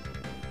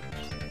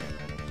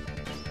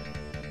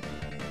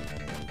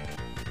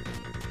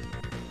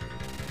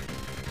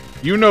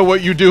 You know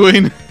what you're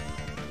doing.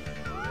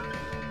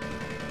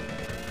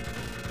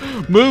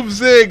 Move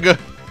zig.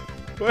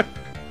 What?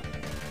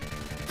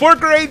 For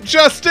great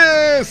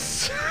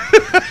justice!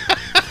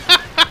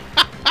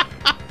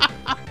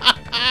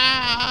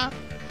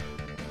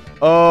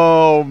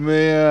 Oh,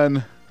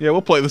 man. Yeah,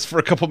 we'll play this for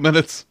a couple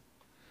minutes.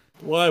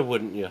 Why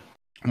wouldn't you?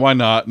 Why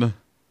not?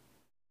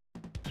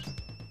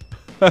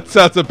 That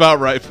sounds about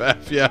right,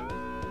 Faf, yeah.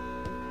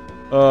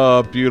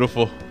 Oh,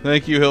 beautiful.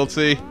 Thank you,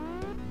 Hiltsy.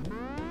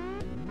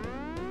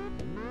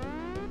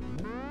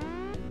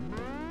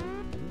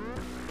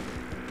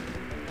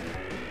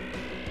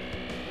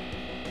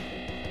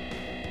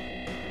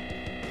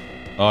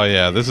 Oh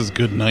yeah, this is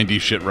good 90s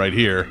shit right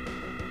here.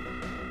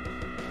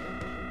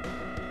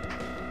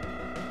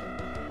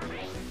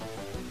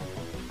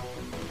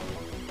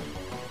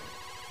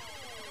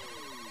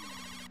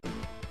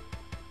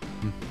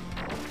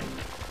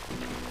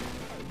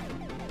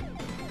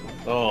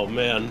 Oh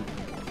man.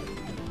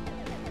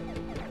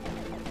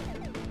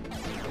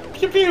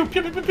 Pew pew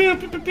pew pew pew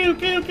pew pew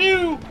pew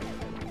pew.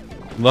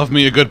 Love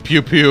me a good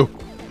pew pew.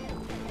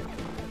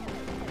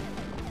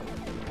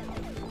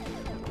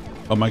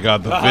 Oh my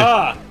god,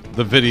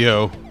 the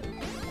video.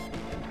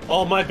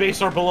 All my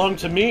base are belong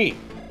to me.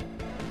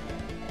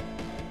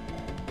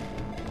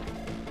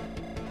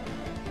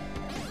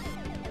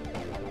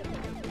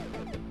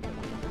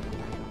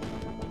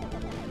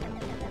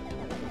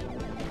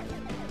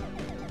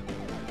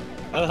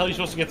 How the hell are you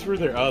supposed to get through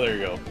there? Oh, there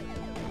you go.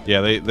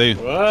 Yeah, they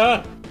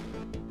Ah!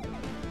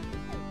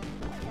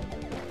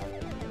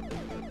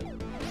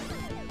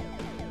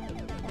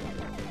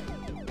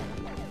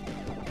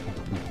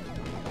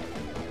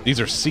 these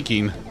are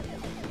seeking.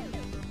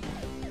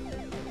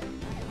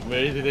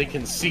 Maybe they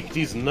can seek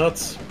these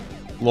nuts.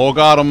 Lol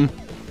got him.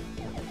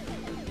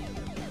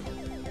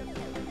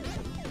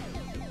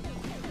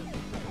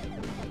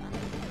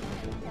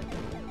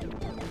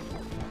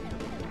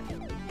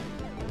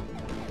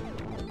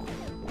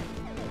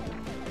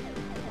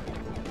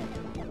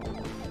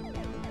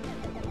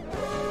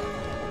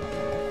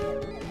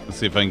 Let's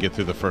see if I can get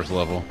through the first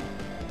level.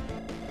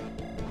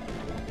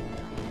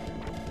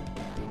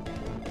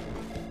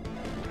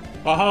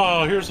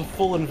 Aha, here's a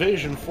full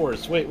invasion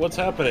force. Wait, what's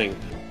happening?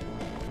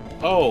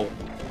 Oh.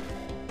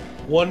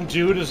 One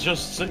dude is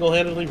just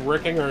single-handedly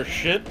wrecking our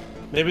shit?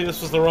 Maybe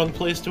this was the wrong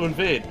place to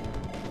invade.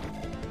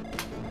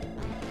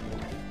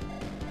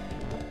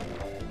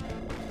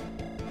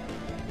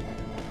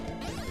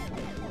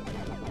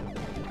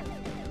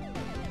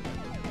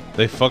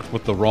 They fucked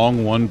with the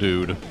wrong one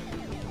dude.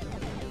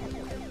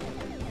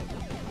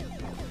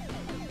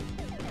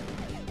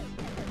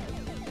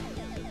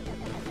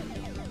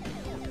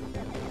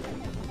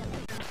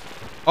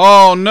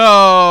 Oh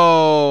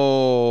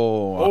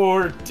no!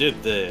 Or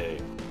did they?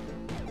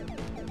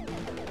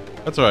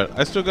 That's alright.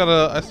 I still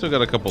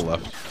got a couple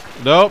left.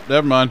 Nope,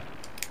 never mind.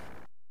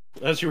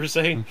 As you were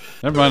saying?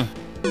 Never mind.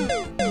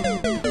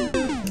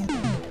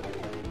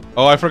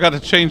 Oh, I forgot to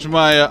change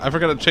my I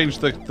forgot to change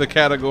the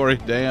category.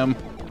 Damn.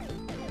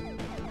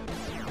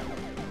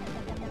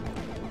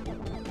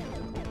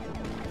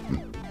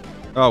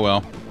 Oh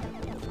well.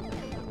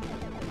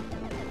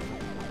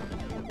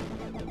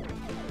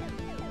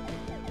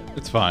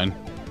 It's fine.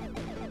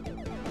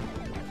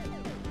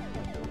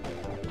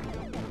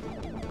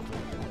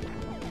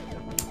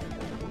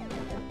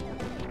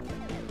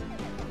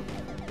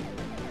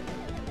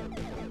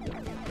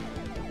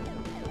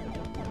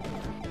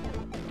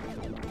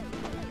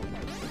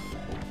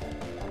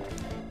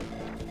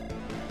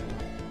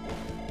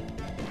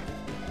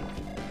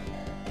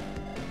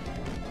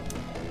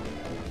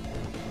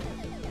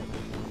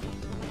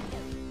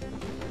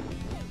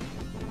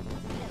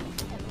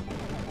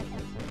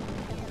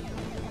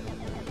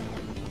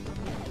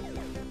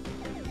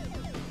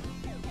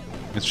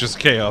 It's just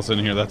chaos in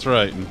here, that's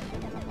right.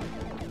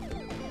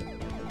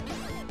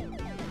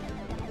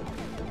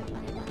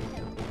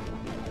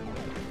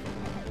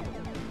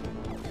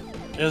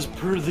 As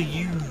per the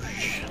usual.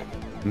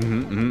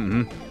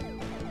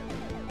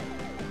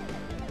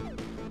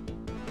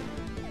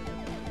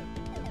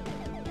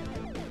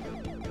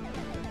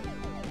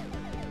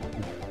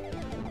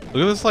 Look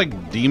at this,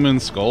 like,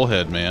 demon skull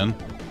head, man.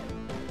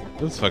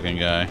 This fucking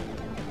guy.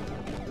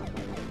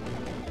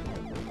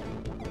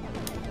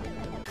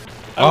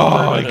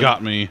 Oh, he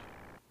got me.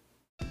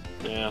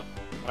 Yeah.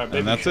 Alright, maybe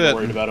And that's we should it.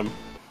 worried about him.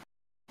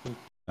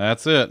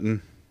 That's it.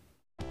 And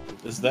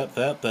Is that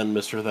then,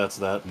 Mr. That's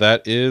that?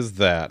 that is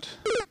that.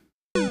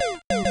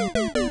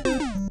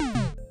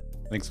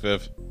 Thanks,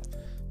 Viv.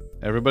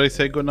 Everybody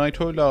say goodnight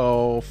to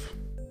Loaf.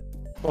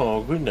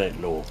 Oh, good night,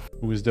 Loaf.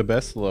 Who is the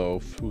best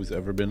loaf who's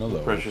ever been a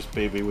loaf? Precious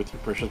baby with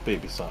your precious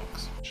baby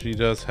socks. She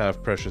does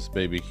have precious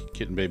baby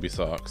kitten baby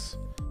socks.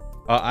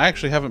 I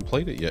actually haven't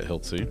played it yet,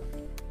 Hiltsy.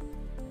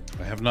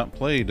 I have not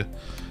played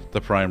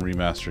the Prime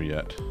Remaster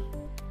yet.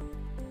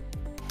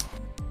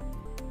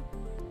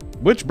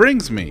 Which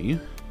brings me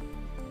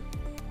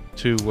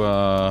to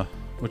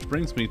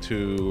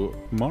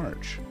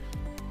March.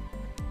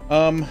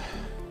 So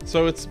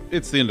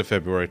it's the end of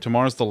February.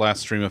 Tomorrow's the last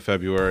stream of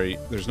February.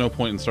 There's no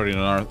point in starting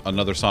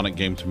another Sonic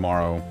game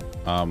tomorrow.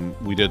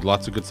 We did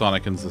lots of good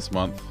Sonicans this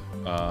month,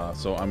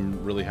 so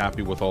I'm really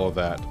happy with all of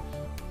that.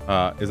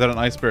 Is that an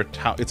Ice Bear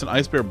It's an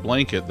Ice Bear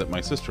blanket that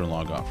my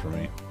sister-in-law got for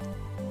me.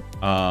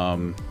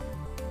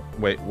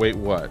 Wait,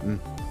 what?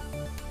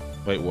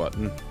 Wait, what?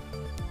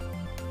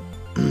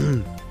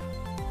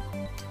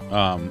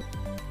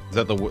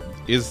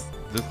 Is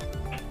that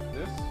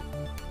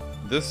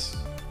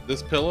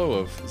this pillow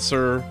of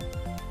Sir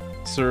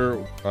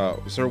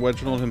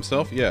Reginald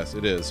himself? Yes,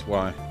 it is.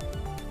 Why?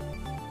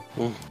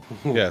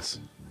 Yes.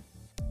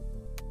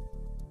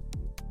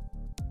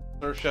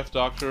 Sir Chef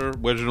Dr.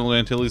 Reginald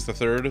Antilles III,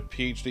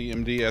 PhD,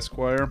 MD,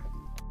 Esquire.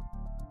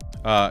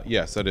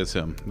 Yes, that is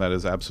him. That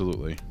is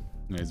absolutely.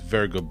 He's a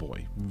very good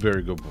boy.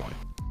 Very good boy.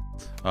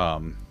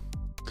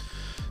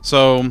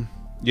 So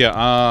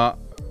yeah.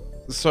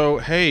 So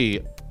hey,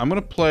 I'm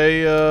gonna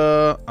play.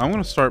 I'm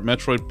gonna start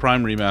Metroid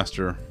Prime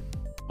Remaster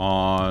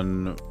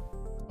on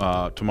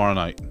tomorrow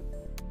night,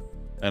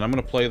 and I'm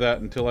gonna play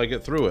that until I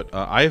get through it.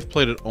 I have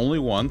played it only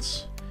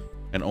once,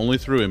 and only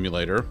through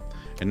emulator.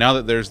 And now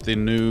that there's the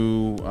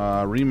new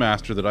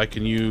remaster that I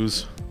can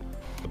use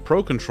the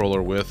Pro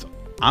Controller with,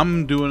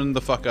 I'm doing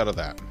the fuck out of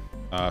that.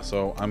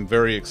 So I'm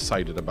very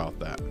excited about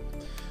that.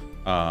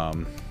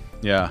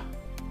 Yeah,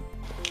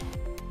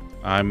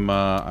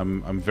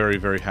 I'm very,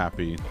 very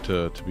happy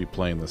to be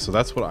playing this. So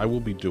that's what I will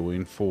be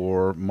doing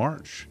for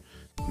March.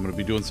 I'm going to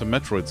be doing some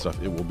Metroid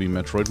stuff. It will be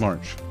Metroid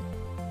March.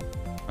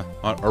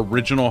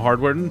 Original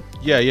hardware?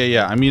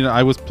 Yeah. I mean,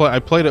 I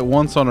played it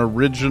once on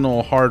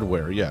original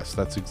hardware. Yes,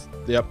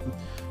 yep.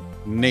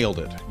 Nailed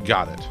it.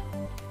 Got it.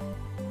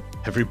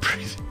 Every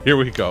breath. Here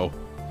we go.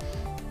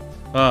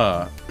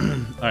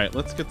 Alright,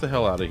 let's get the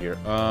hell out of here.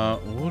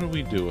 What are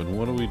we doing?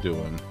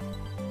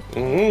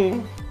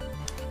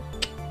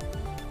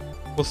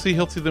 We'll see,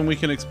 Hilty, then we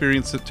can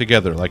experience it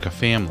together like a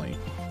family.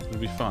 It'll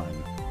be fine.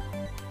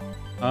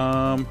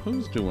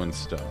 Who's doing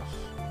stuff?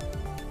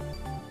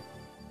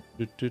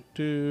 We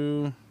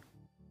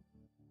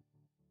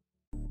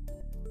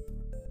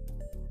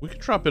could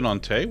drop in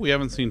on Tay. We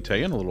haven't seen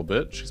Tay in a little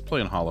bit. She's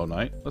playing Hollow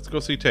Knight. Let's go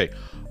see Tay.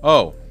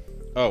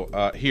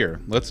 Here.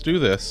 Let's do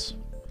this.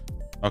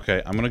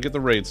 Okay, I'm gonna get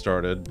the raid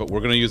started, but we're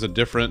gonna use a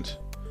different.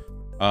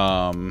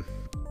 We're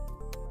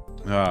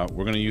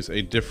gonna use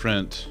a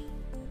different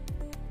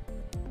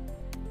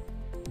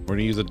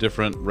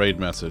raid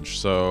message.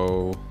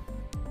 So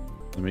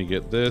let me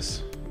get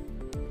this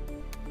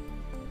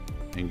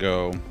and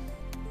go.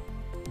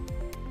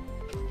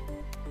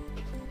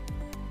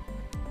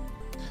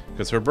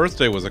 Because her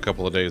birthday was a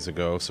couple of days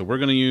ago, so we're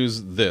going to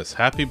use this.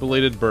 Happy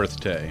belated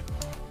birthday.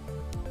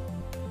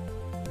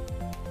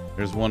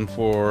 Here's one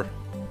for...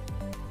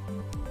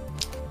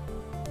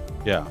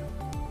 Yeah.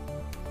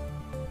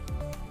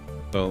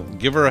 So,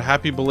 give her a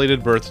happy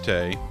belated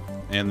birthday,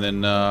 and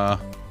then,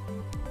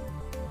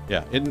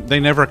 yeah, they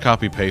never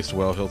copy-paste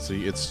well,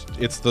 Hiltsy.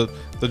 It's the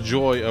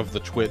joy of the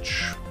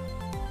Twitch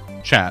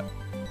chat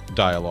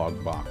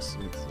dialogue box,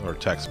 or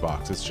text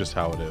box. It's just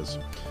how it is.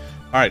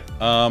 Alright,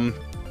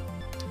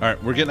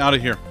 Alright, we're getting out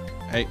of here.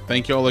 Hey,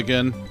 thank you all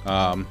again.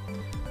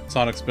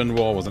 Sonic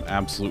Spinball was an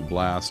absolute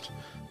blast.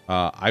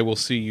 I will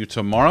see you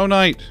tomorrow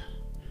night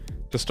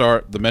to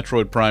start the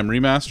Metroid Prime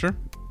Remaster.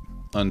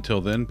 Until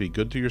then, be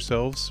good to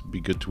yourselves,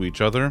 be good to each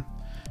other,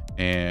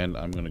 and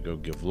I'm going to go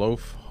give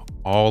Loaf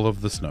all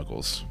of the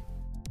snuggles.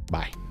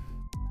 Bye.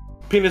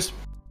 Penis.